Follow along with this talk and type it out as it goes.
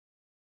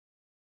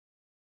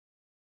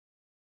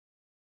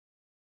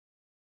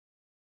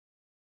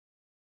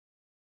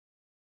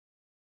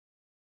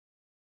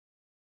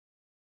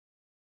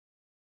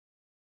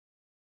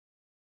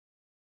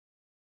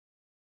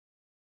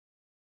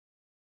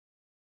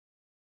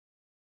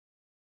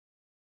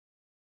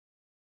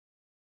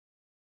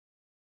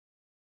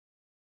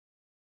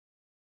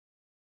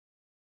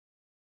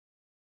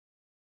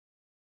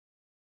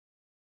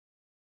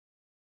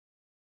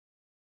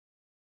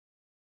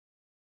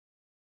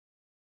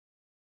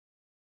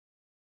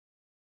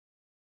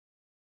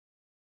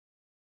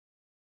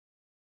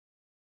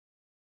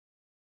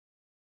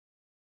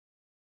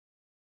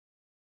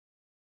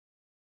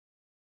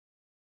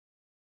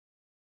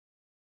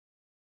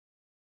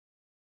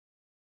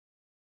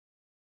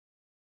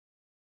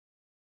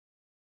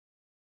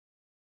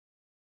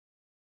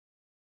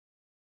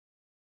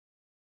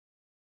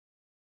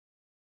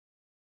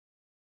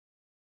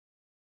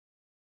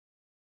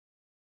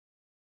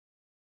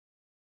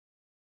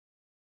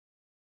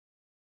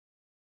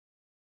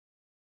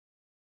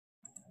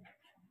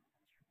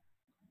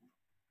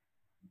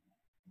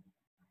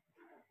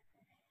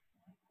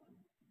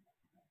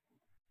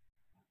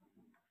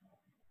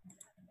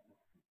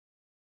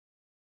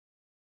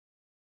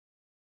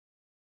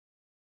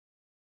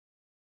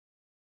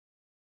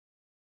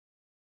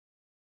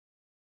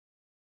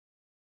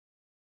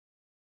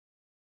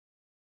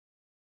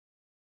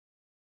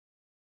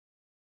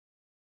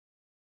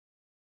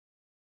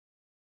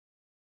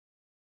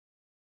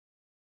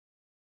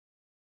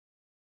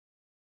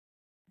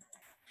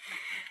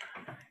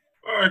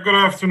All right, good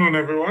afternoon,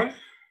 everyone.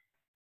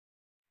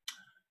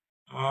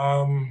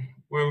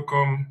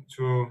 Welcome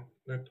to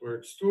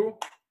Networks 2.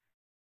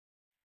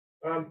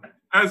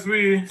 As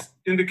we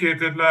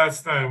indicated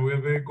last time,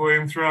 we'll be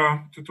going through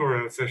a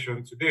tutorial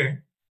session today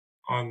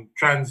on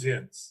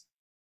transients.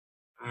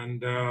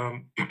 And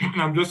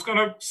I'm just going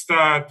to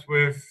start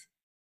with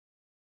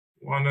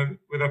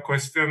with a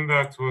question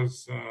that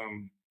was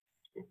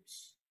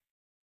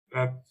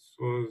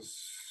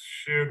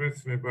shared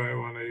with me by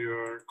one of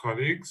your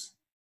colleagues.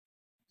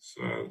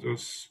 So I'll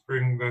just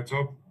bring that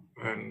up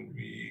and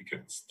we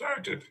get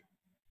started.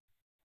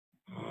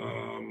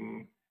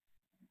 Hold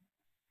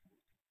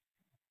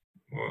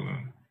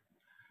on.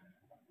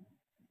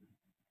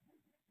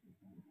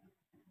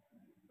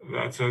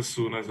 That's as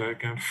soon as I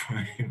can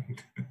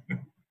find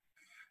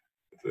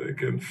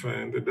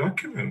the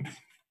document.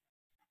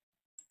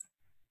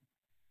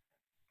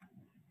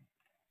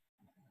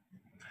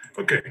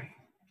 Okay,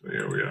 so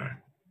here we are.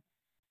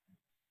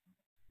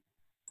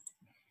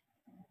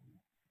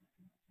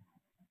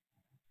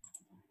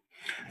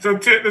 So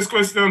take this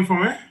question for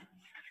me,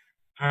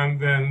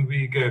 and then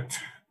we get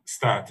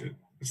started.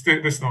 Let's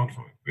take this down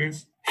for me,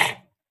 please.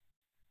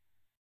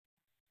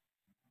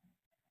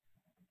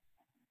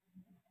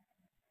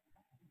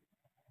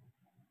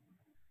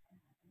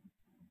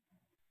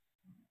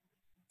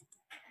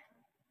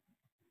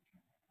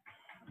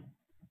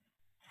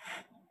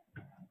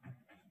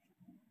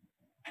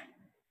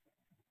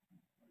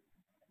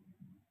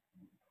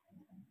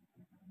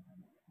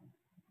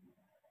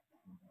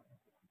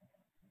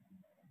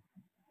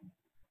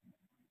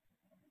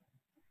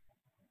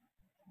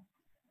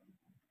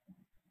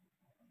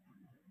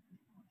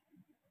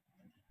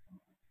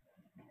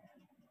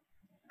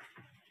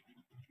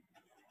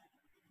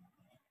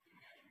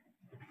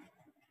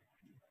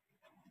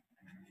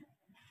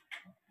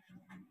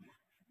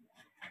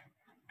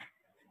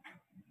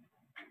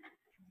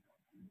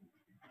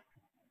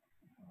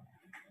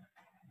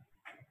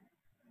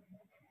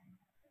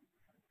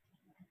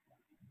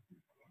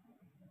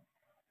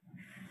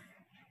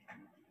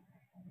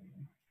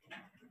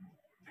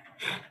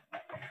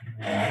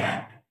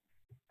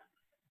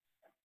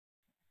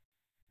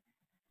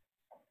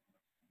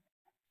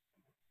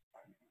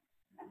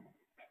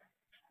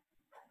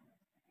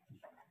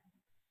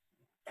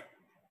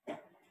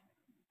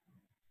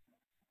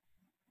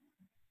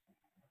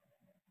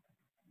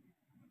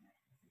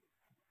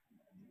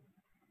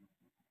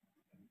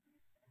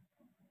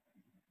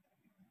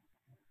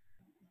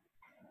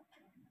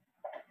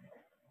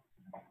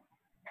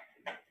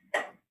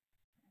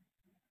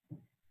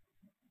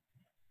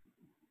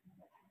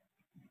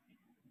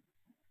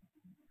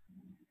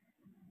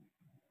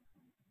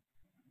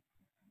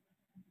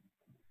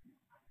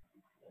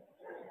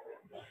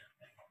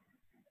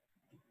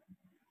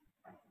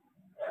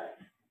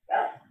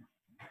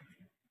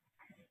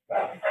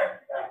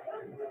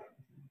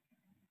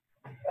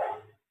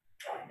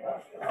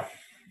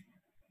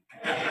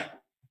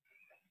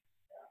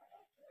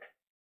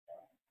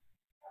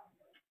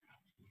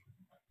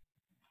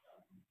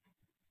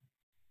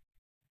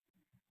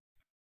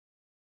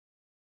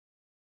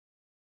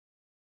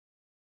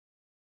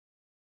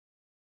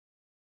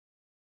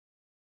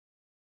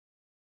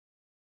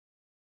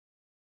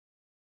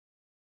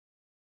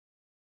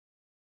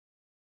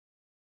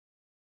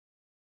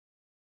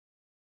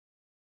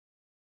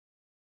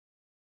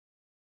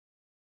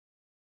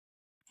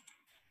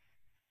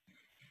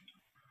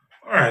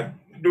 All right,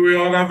 do we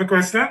all have a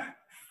question?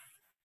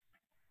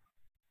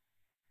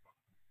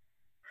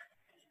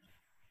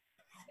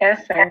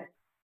 Yes, sir.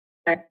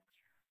 All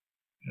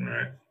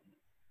right.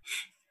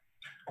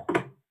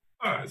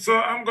 All right, so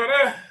I'm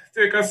gonna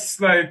take a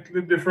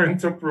slightly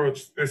different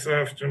approach this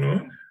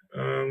afternoon.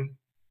 And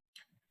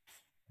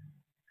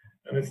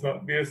it's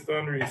not based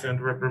on recent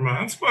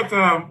reprimands, but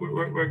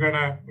we're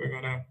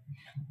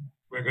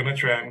gonna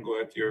try and go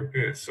at your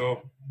pace.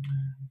 So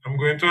I'm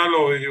going to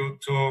allow you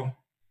to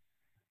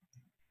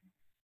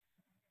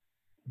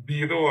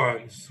be the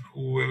ones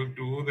who will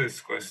do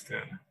this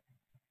question.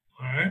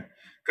 All right,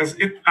 because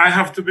I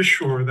have to be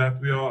sure that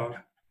we all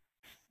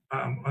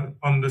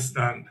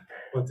understand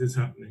what is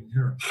happening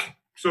here.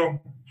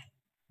 So,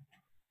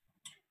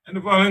 and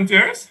the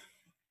volunteers,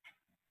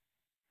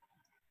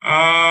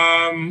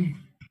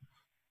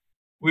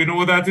 we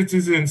know that it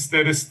is in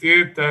steady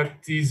state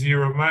at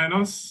T0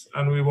 minus,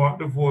 and we want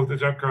the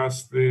voltage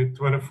across the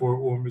 24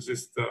 ohm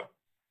resistor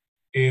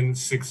in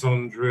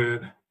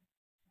 600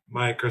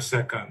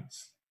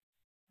 microseconds.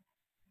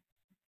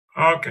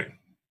 Okay.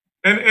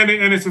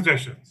 Any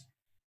suggestions?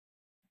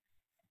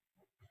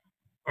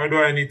 Or do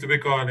I need to be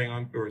calling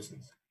on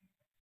persons?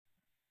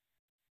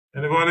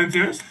 Any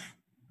volunteers?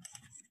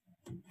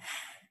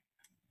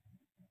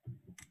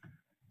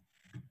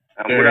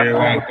 Go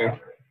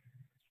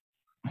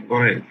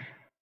ahead.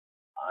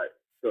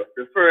 So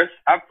the first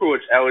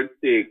approach I would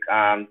take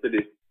to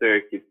this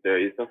circuit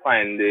is to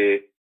find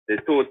the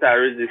total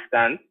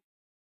resistance,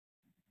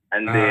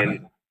 and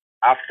then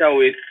after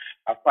which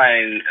I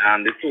find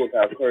the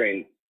total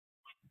current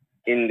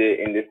in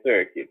the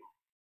circuit.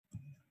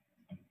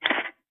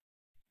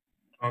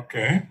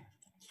 Okay.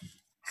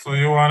 So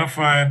you want to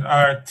find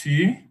RT,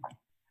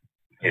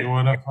 you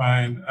want to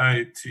find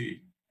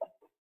IT.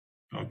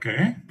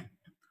 Okay.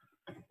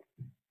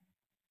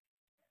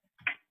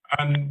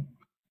 And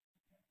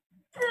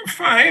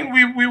fine,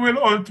 we will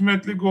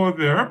ultimately go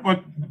there,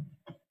 but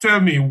tell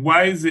me,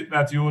 why is it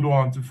that you would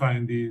want to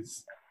find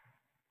these?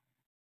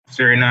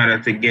 Sir, in order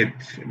to get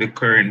the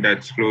current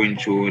that's flowing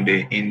through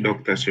the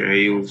inductor, sir, I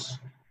use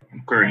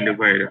current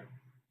divider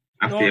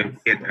after you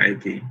get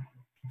IT.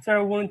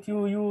 Sir, won't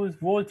you use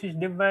voltage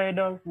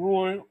divider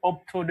roll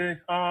up to the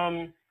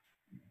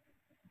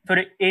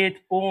 8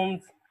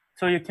 ohms,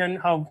 so you can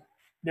have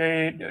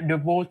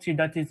the voltage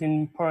that is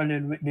in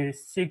parallel with the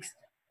 6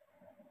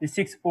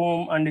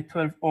 ohm and the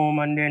 12 ohm,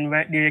 and then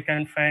right there you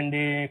can find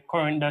the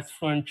current that's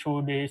flowing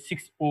through the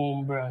 6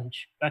 ohm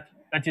branch that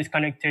is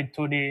connected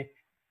to the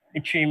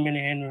 3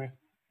 millihenry.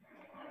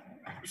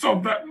 So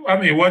that, I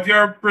mean, what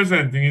you're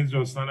presenting is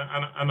just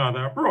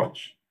another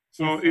approach.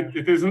 So Yes,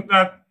 it isn't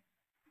that,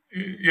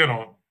 you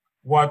know,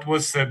 what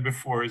was said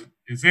before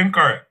is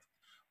incorrect.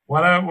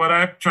 What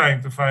I'm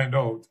trying to find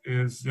out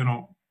is, you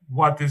know,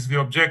 what is the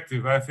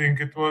objective? I think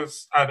it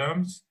was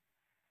Adams.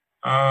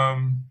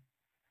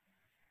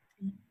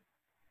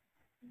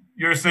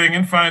 You're saying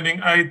in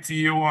finding IT,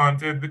 you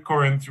wanted the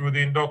current through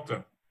the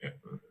inductor.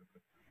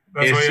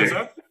 That's Yes, what you sir.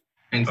 said?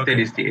 In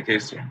steady state,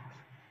 yes, sir.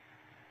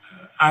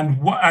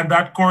 And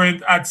that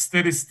current at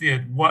steady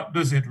state, what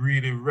does it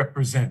really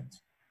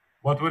represent?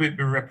 What would it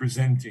be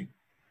representing?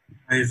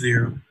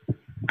 I0.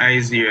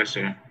 I0,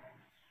 sir.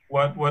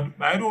 What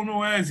I don't know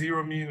what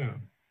I0 means.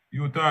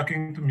 You're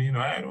talking to me,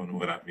 I don't know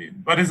what that means.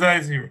 What is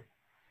I0?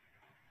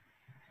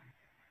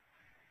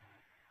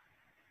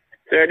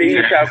 Sir, the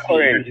initial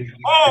current.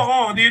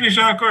 Oh, the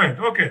initial current.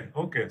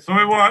 Okay. So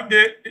we want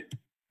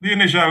the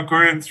initial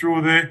current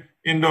through the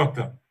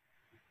inductor.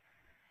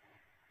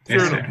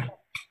 Yes, Fair sir.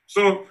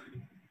 enough.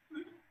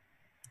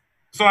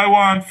 So I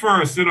want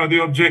first, you know,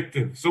 the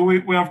objective. So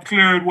we have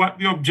cleared what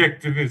the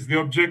objective is. The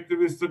objective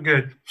is to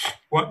get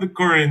what the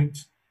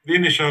current, the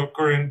initial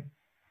current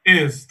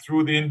is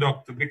through the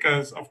inductor,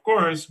 because of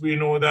course we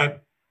know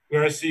that we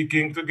are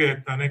seeking to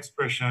get an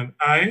expression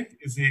I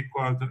is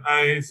equal to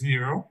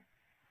I0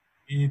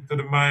 e to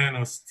the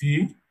minus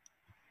t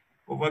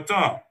over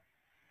tau.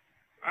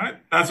 Right?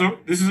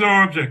 This is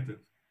our objective.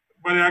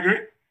 Everybody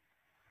agree?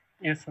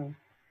 Yes, sir.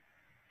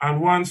 And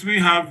once we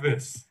have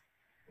this,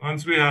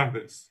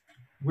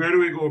 where do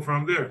we go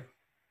from there?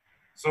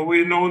 So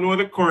we now know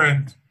the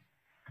current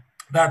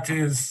that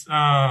is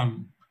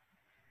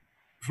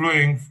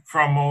flowing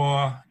from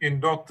our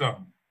inductor.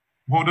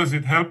 How does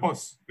it help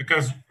us?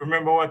 Because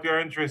remember, what you're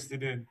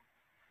interested in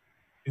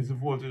is the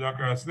voltage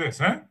across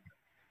this, eh?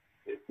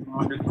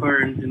 The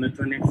current in the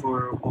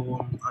 24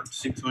 ohm at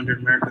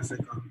 600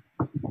 microseconds.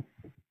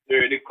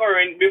 The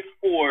current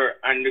before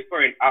and the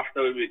current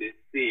after will be the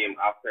same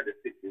after the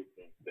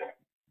sequencing, sir.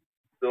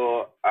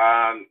 So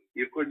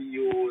you could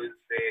use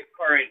the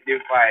current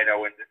divider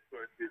when the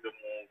source is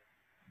removed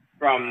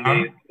from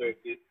the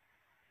circuit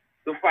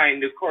to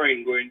find the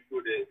current going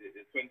through the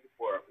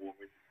 24 ohm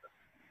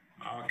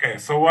resistor. Okay,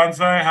 so once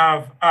I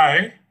have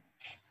I,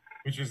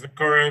 which is the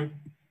current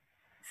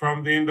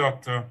from the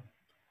inductor,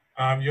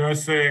 you're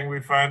saying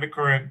we find the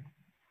current.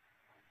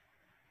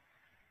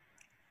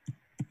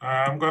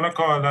 I'm gonna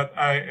call that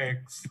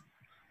IX.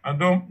 And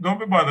don't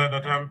be bothered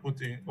that I'm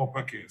putting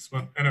uppercase,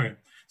 but anyway.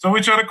 So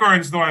which of the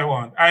currents do I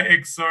want?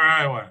 IX or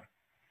IY?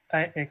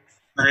 IX.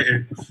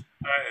 IX.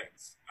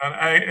 IX. And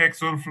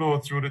IX will flow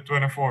through the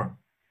 24.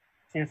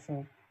 Yes,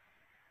 sir.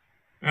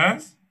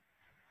 Yes?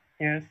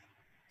 Yes.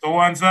 So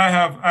once I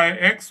have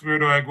IX, where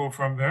do I go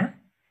from there?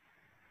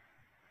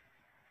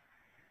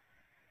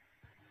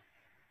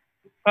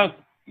 Oh,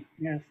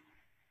 yes.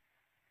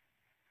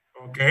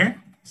 Okay.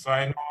 So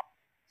I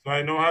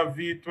know I have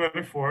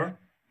V24,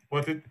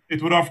 but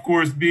it would of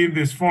course be in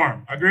this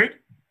form. Agreed?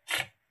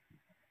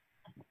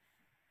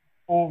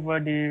 Over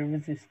the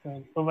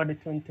resistance, over the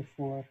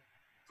 24.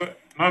 So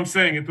I'm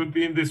saying it would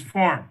be in this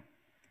form.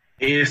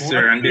 Yes,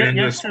 sir. And then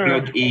Yes, just sir.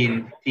 plug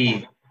in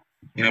T.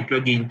 You know,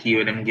 plug in T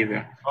with them give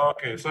you.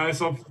 Okay, so I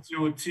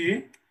substitute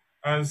T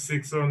as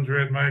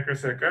 600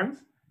 microseconds,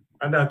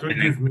 and that will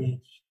give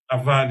me a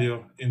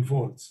value in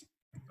volts.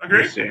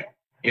 Agree? Yes, sir.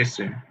 Yes,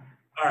 sir.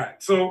 All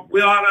right, so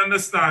we all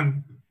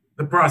understand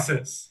the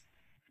process.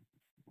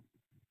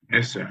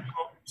 Yes, sir.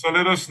 So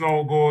let us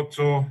now go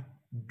to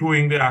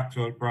doing the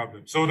actual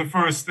problem. So the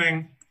first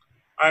thing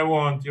I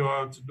want you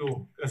all to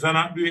do, because I'm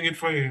not doing it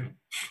for you.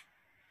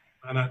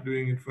 I'm not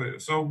doing it for you.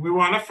 So we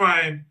want to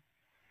find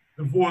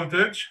the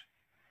voltage,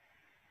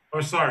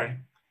 or sorry,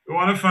 we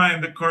want to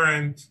find the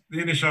current, the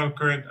initial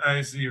current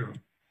I0.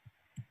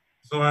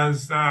 So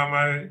as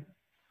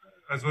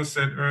was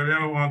said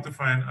earlier, we want to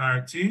find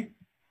RT.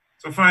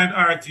 So find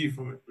RT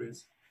for me,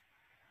 please.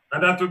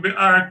 And that would be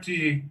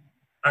RT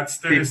at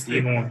steady 15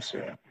 state. ohms,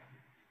 sir.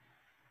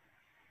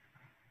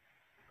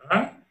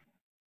 Huh?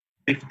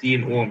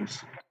 15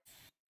 ohms.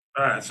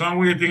 All right, so I'm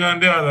waiting on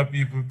the other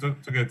people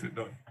to get it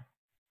done.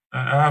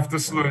 I have to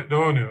slow it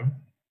down, you know.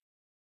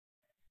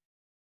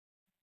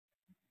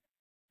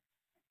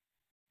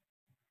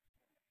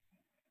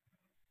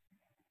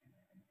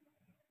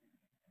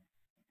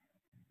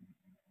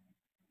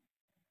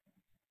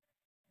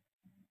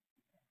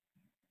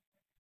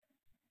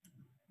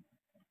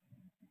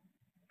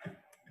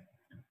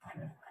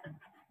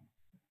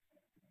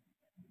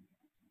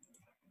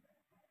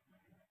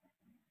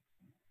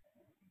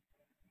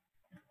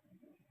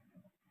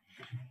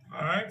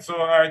 All right,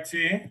 so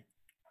RT.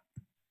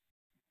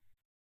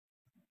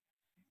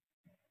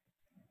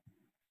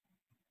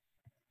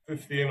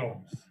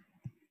 $15.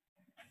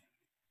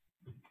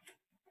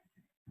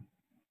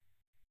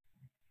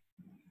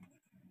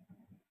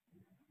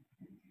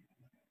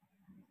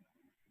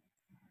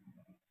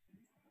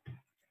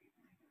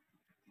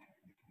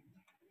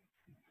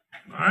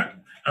 All right,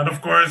 and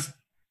of course,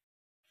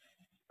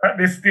 at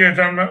this stage,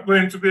 I'm not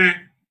going to be,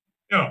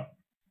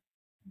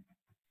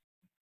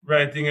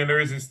 writing any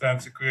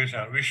resistance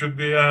equation. We should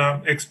be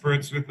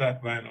experts with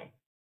that by now.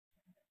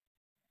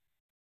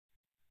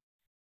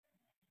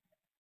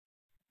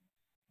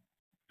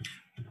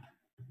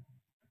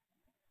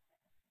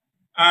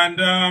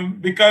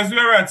 And because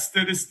we're at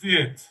steady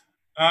state,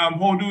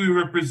 how do we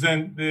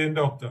represent the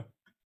inductor?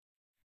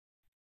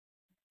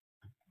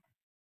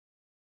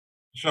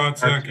 Short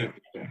circuit.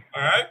 All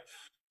right.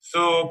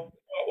 So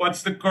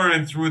what's the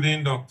current through the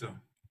inductor?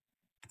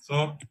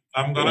 So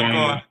I'm gonna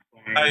call it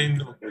I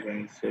inductor.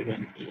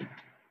 778.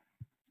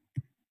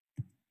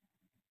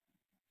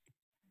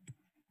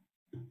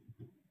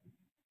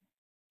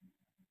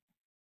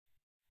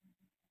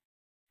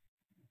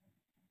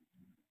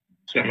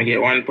 So I'm gonna get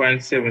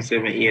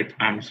 1.778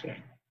 amps. All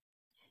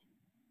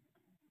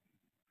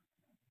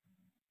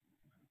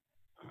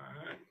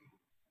right.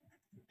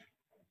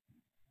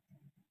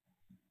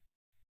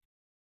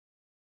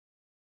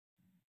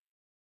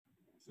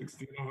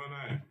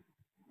 $16/9.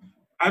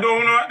 I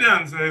don't know what the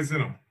answer is,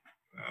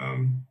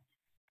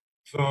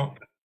 So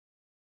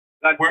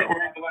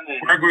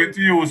we're going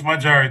to use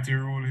majority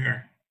rule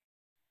here.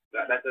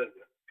 That's it.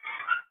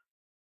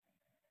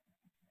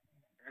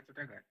 That's what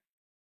I got.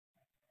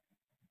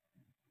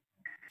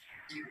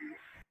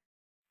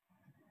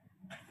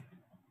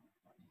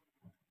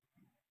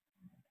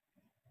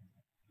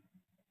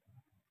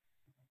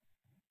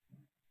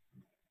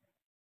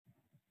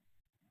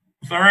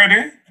 So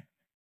ready?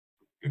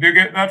 Did you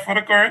get that for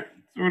the current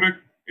through the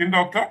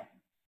inductor?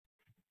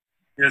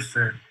 Yes,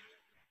 sir.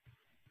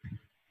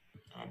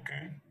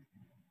 Okay.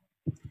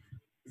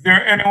 Is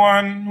there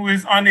anyone who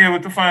is unable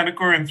to find the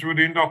current through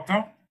the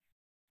inductor?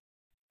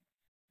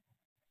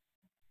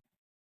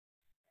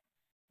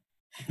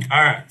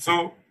 All right,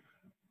 so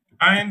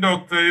our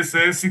inductor is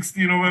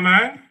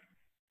 16/9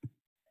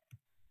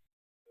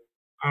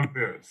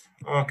 amperes.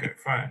 Okay,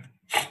 fine.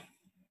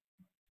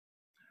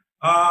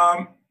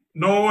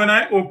 Now when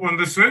I open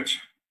the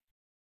switch,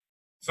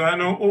 so I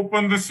now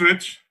open the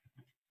switch,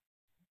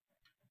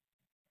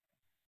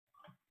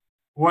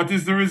 what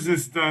is the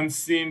resistance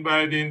seen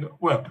by the,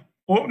 well,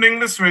 opening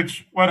the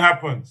switch, what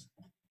happens?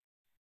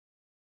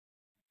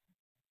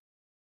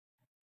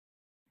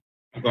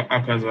 I got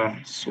act as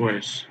a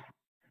source.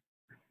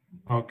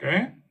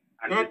 Okay.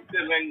 And the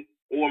 7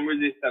 ohm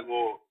resistor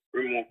go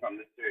remove from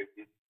the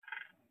circuit.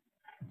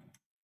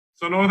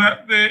 So now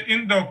that the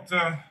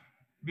inductor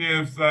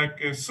behaves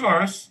like a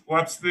source,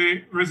 what's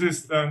the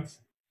resistance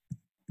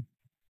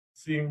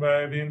seen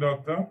by the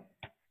inductor?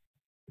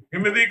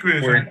 Give me the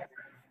equation.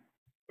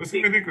 Let's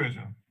give me the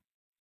equation.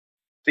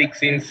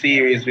 6 in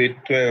series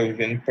with 12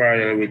 in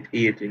parallel with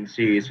 8 in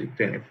series with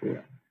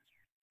 24.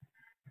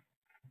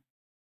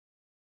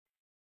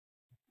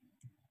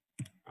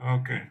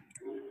 Okay.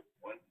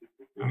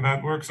 And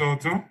that works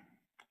out to?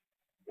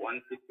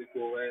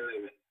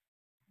 162/11.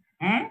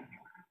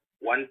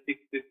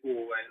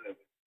 162/11.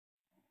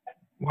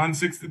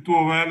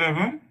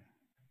 162/11.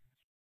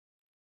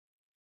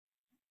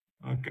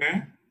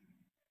 Okay.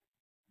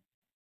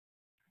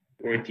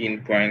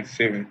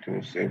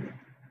 14.727.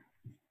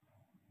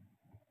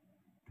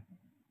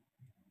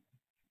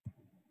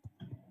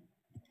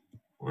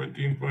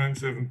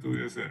 14.72,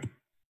 you said.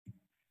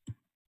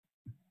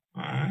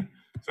 All right.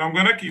 So I'm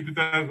gonna keep it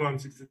as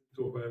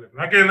 162/11.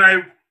 Again,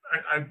 I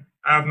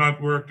have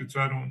not worked it,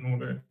 so I don't know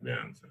the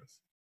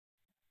answers.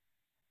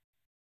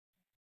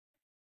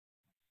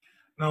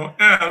 Now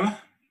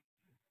L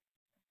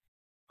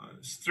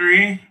is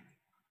 3.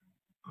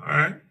 All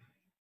right.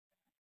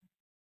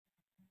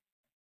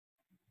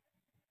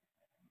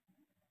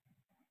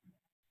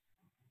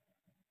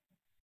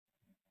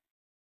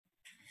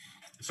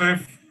 So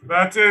if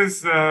that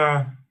is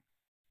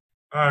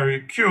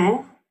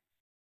REQ,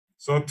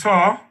 so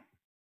tau,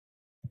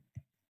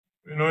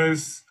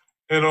 is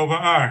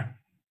L/R.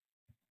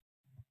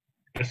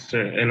 Yes,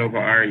 sir. L over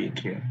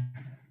REQ.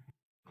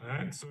 All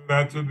right. So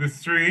that would be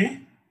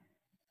 3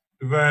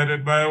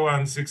 divided by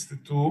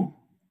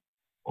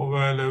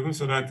 162/11.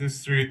 So that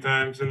is 3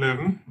 times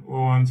 11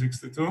 or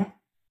 162.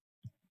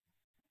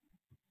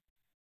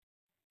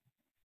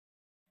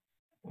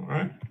 All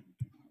right.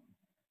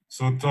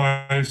 So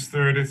tau is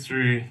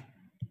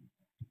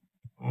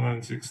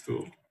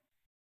 33/162.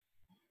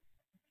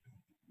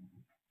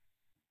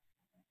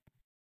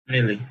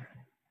 Milli.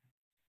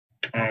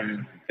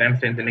 Times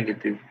 10 to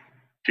negative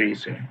 3,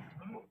 sir.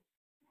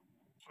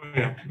 Oh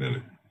yeah,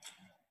 really.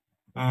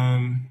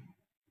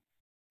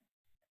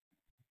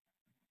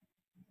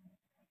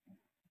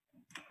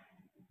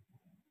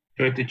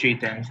 33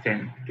 times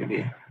 10 to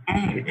be.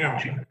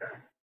 Yeah.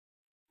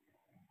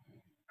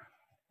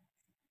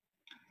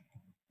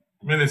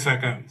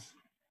 milliseconds.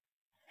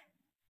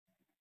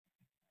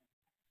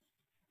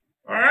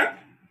 All right.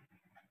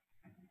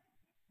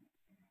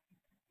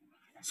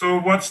 So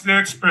what's the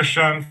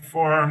expression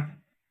for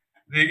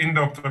the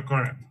inductor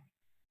current?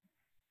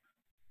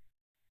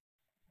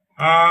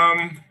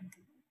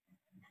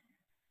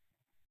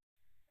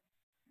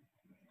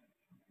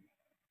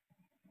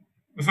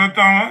 Mr.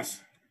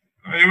 Thomas,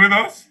 are you with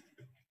us?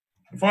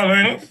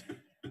 Following us?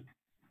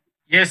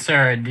 Yes,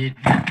 sir.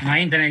 My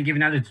internet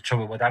giving a little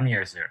trouble, but I'm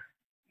here, sir.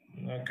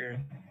 Okay.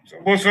 So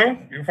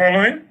Boso, you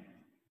following?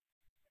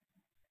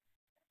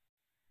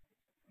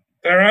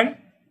 Darren?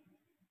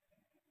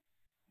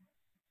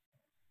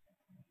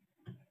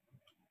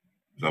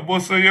 So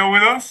Boso, you're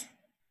with us?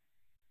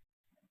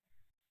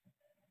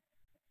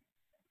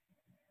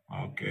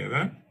 Okay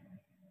then.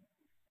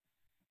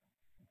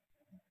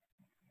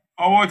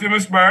 How about you,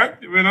 Miss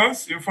Barrett? You with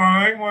us? You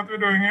following what we're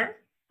doing here?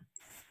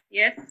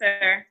 Yes,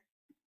 sir.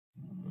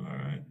 All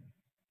right.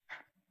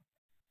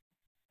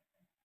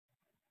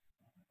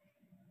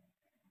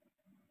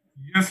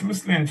 Yes,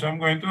 Miss Lynch, I'm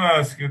going to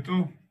ask you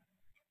too.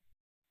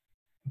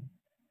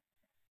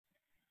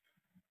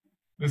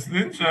 Miss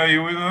Lynch, are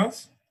you with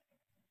us?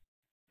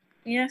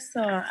 Yes,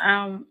 sir.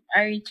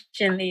 I reached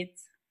late.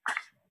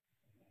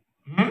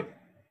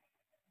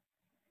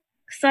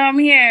 So I'm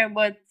here,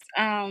 but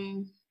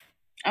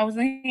I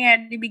wasn't here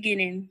at the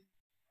beginning.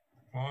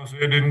 Oh, so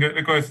you didn't get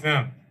the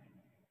question?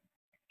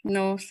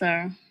 No,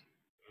 sir.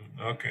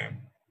 Okay.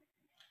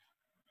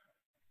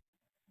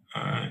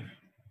 All right.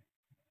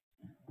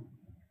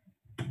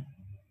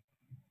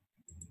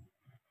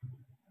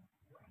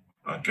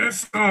 Okay,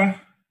 so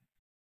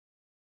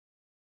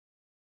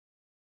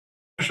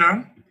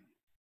question.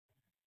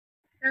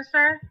 Yes,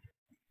 sir.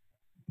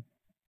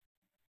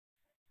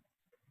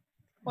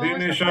 The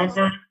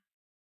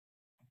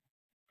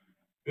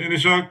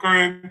initial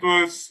current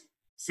was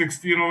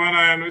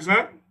 16/9, was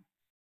that?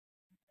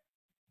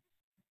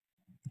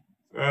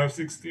 So I have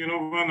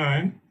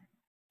 16/9,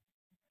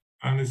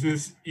 and this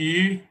is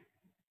E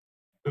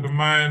to the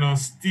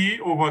minus T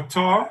over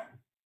tau.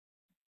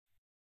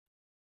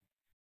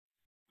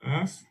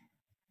 Yes.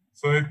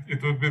 So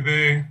it would be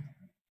the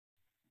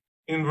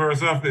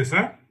inverse of this,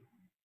 eh?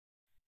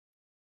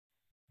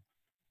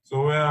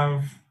 So we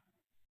have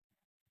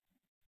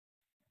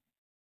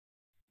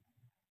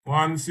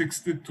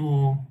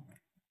 162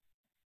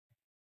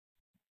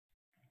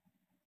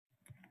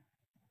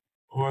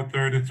 over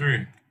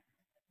 33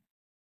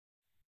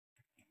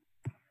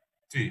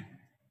 T.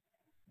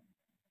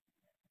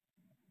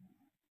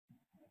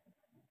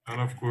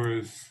 And of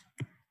course,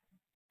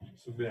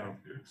 this will be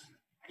amperes.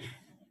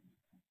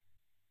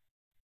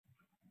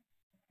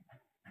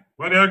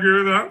 But do you agree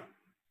with that?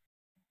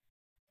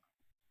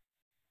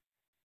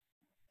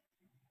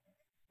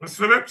 Ms.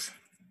 Phillips,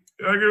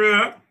 do you agree with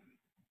that?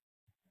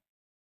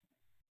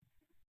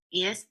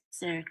 Yes,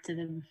 sir, to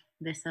the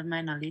best of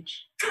my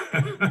knowledge.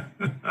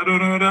 I don't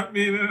know what that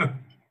means.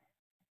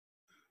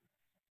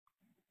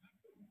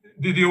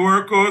 Did you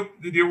work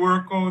out, do you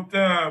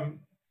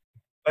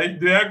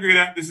agree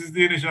that this is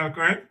the initial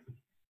current?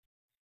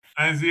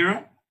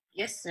 I0?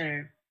 Yes,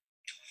 sir.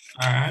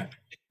 All right.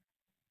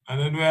 And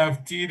then we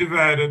have T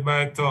divided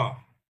by tau.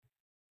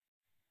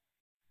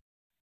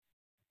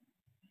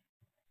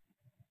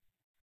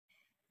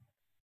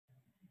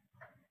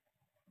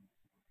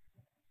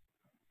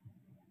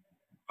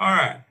 All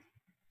right.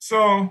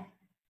 So,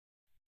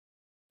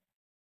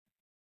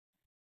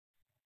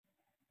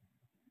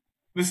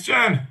 Ms.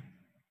 Chen.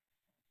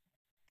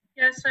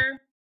 Yes,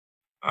 sir.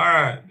 All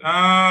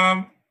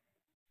right.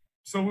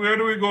 So where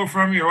do we go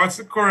from here? What's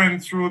the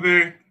current through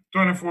the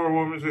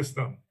 24-ohm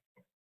resistor?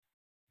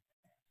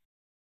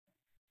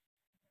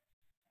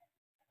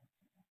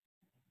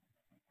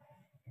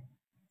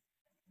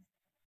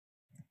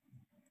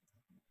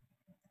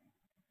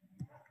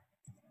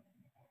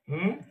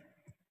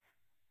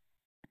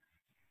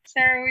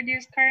 Sir,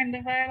 reduce current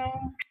divider.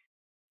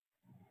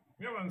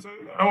 Yeah, man, so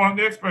I want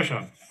the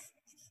expression.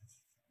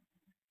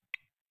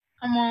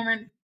 A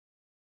moment.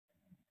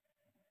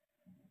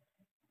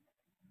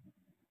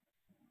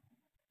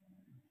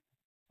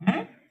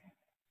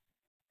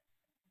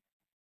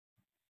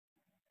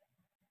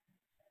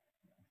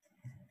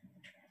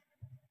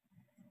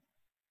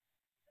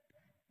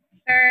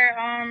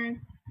 Sir,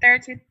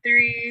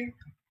 33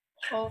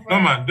 over. No,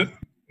 man,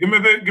 give me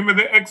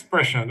the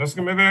expression. Just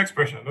give me the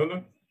expression.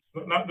 No,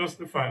 not just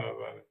the final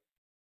value.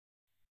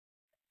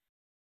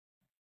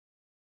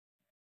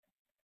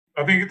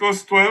 I think it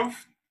was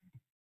 12.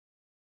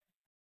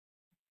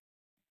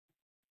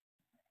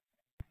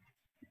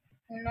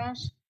 No.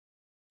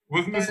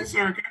 Wasn't this the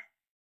circuit?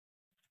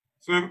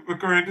 So the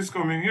current is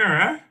coming here,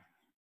 eh?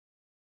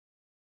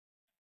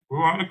 We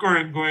want the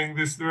current going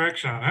this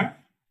direction, eh?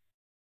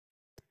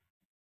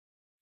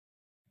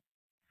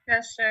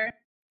 Yes, sir.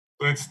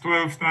 So it's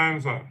 12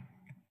 times that.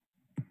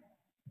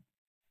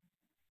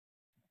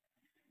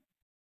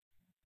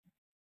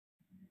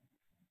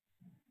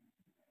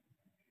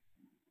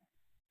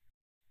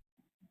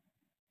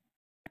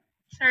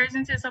 Sir,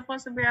 isn't it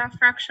supposed to be a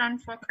fraction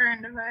for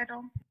current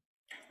divider?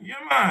 Yeah,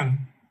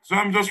 man. So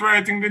I'm just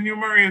writing the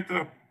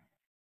numerator.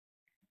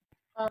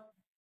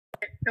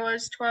 It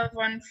was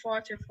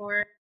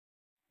 12,144.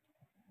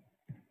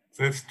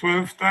 So it's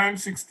 12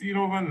 times 16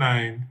 over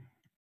 9,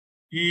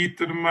 e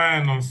to the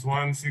minus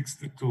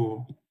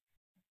 162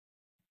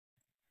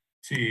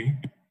 t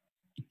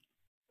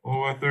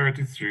over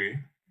 33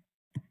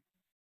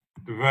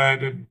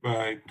 divided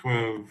by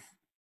 12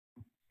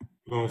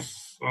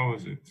 plus, what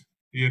was it?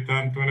 8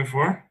 and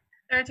 24?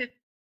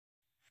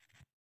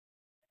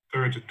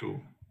 32.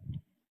 All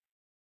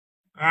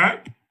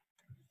right?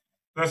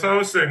 That's what I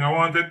was saying. I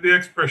wanted the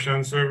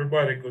expression so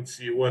everybody could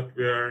see what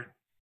we are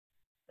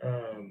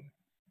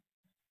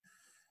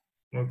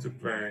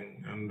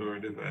multiplying and or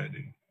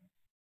dividing.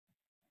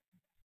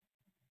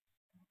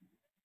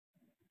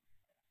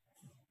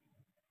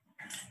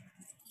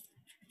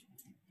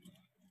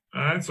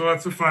 All right, so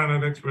what's the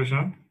final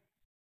expression?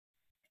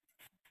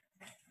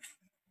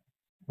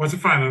 What's the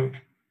final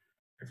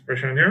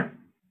expression here?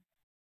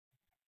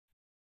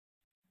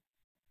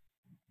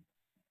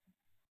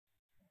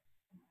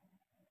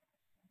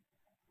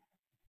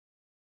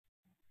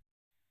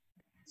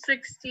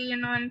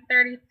 $16 on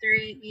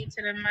 33 e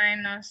to the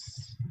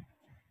minus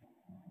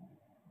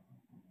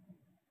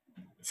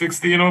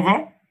 16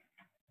 over?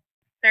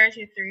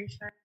 33,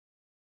 sorry.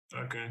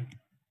 Okay.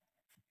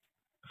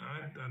 All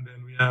right, and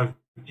then we have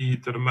e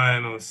to the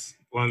minus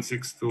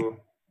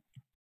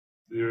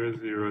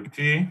 16200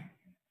 t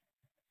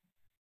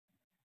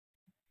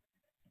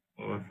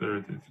over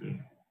 33.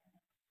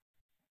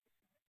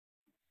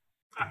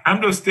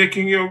 I'm just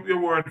taking your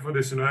word for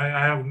this, I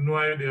have no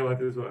idea what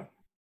this was.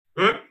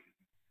 Good?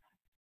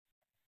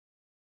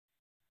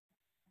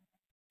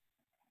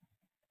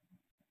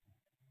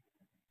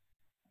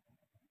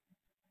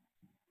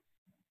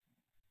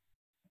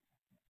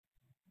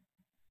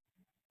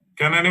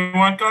 Can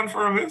anyone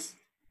confirm this?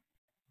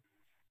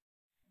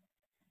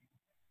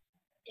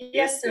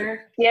 Yes,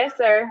 sir. Yes,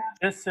 sir.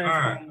 Yes, sir. All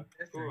right,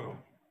 cool.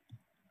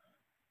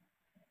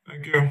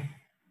 Thank you.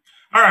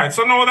 All right,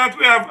 so now that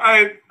we have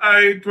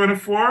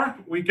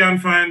I-24, we can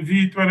find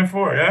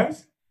V24,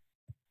 yes?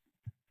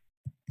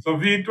 So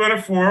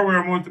V24,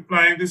 we're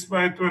multiplying this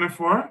by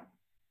 24.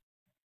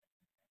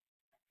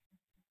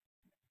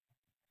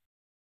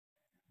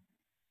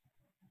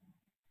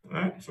 All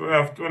right, so we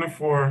have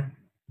 24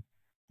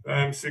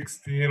 times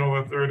 16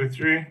 over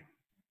 33.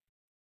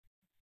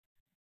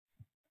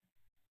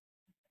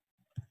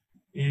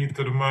 E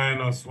to the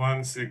minus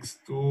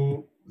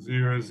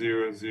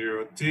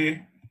 162,000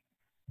 t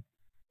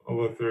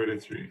over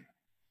 33.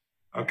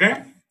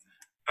 Okay?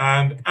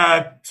 And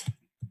at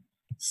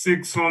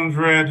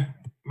 600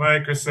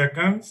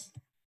 microseconds,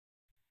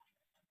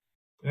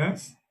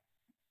 yes?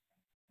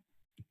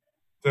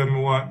 Tell me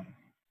what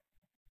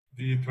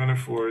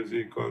V24 is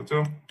equal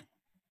to.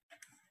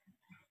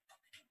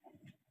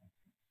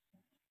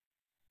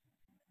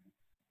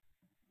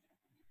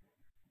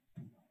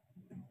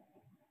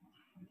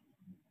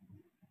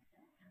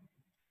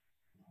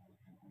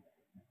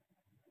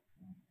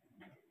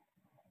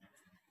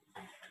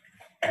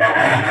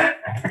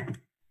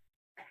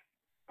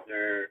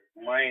 They're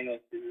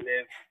minus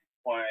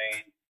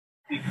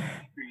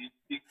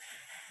 11.636.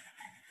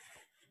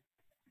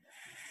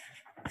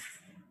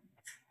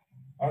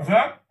 How's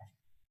that?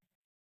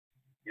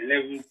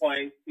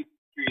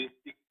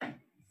 11.636.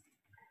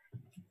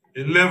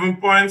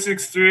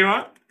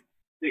 11.631?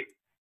 6.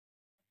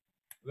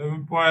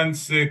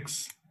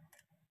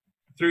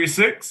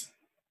 11.636?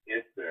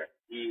 Yes, sir.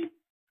 E.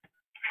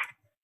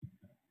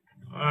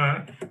 All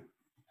right.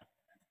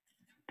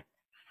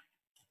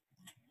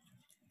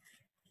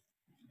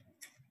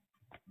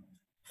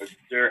 But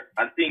sir,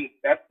 I think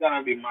that's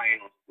gonna be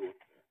minus 2, sir.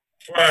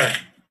 Why?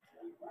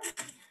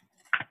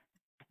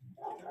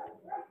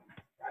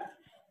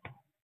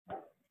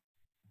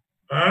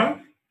 Huh?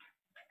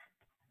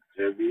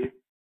 Sir,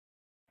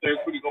 sir,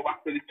 could you go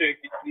back to the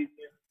circuit, please,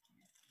 sir?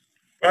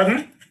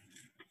 Pardon?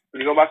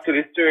 Could you go back to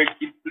the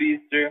circuit,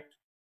 please, sir?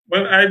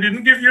 Well, I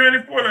didn't give you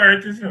any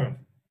polarities, you know.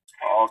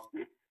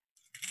 Okay.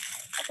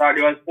 I thought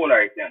it was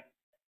polarity then.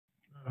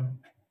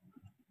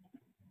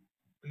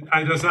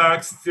 I just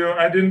asked you,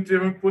 I didn't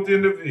even put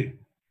in the V.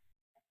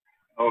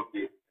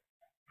 Okay.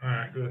 All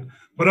right, good.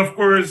 But of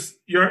course,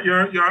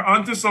 you're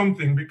onto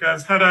something,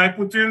 because had I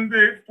put in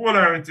the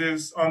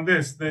polarities on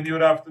this, then you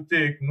would have to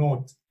take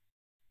note,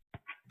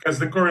 because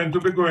the current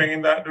will be going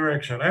in that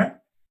direction, eh?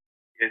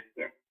 Yes,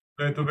 sir.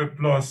 So it will be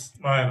plus,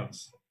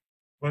 minus.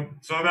 But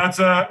so that's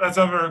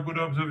a very good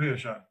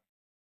observation.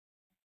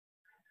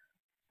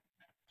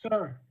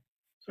 Sir,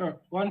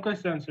 one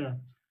question, sir.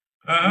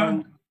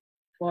 Uh-huh.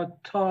 For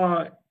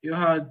you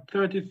had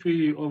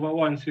 33 over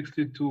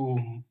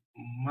 162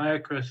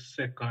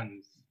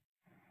 microseconds.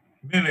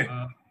 Milli.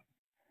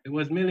 It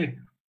was milli.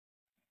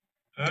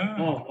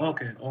 Oh,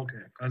 okay.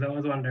 Because I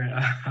was wondering,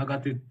 I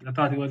got it. I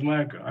thought it was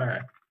micro. All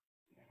right.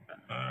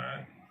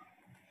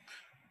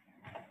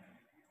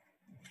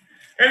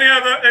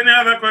 Any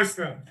other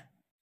question?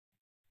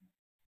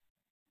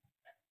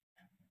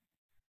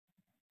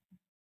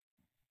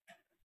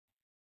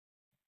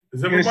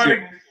 Is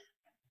everybody?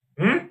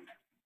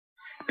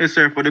 Yes,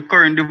 sir. For the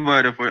current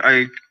divider for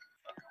I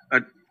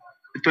at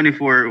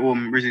 24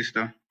 ohm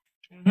resistor.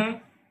 Mm-hmm.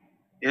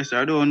 Yes,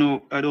 sir. I don't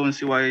know. I don't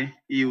see why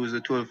he used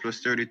the 12 plus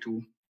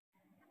 32.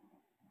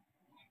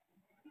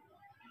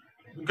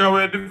 Because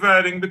we're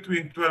dividing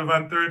between 12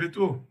 and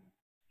 32.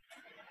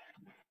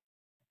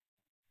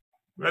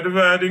 We're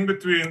dividing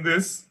between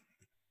this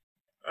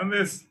and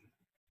this.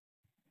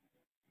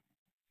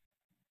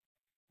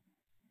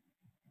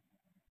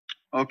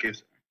 Okay,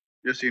 sir.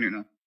 Just seeing it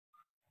now.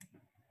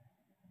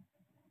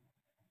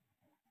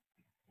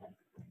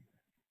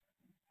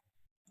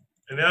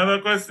 Any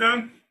other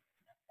question?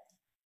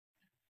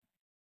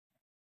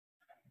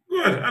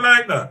 Good, I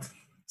like that.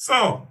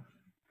 So,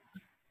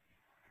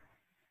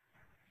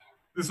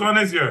 this one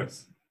is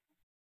yours.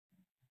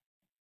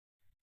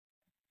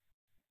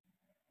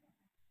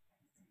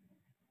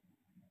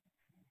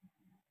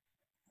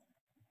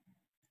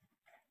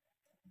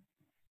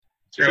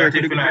 Sir,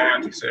 could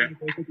you sir?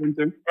 Pardon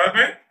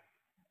me?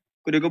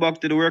 Could you go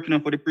back to the work now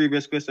for the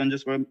previous question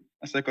just for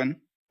a second?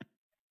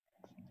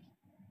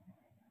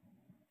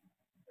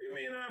 You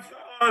mean after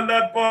all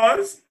that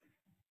pause?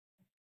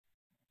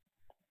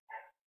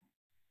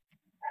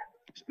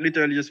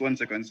 Literally just 1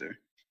 second, sir.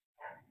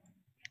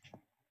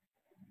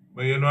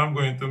 But you know I'm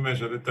going to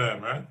measure the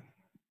time, right?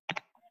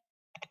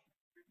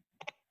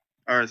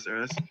 All right,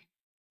 sir.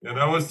 Yeah,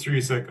 that was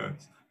 3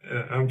 seconds.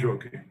 I'm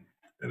joking.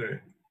 Anyway,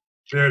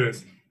 there it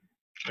is.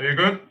 Are you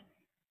good?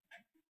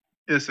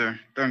 Yes, sir.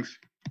 Thanks.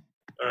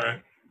 All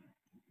right.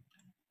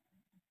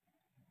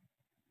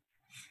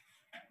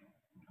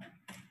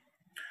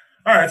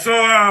 All right, so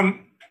I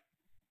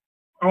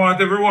want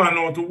everyone to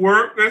know to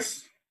work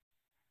this.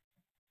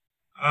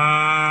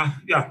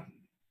 Yeah.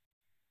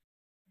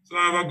 So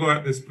have a go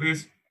at this,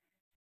 please.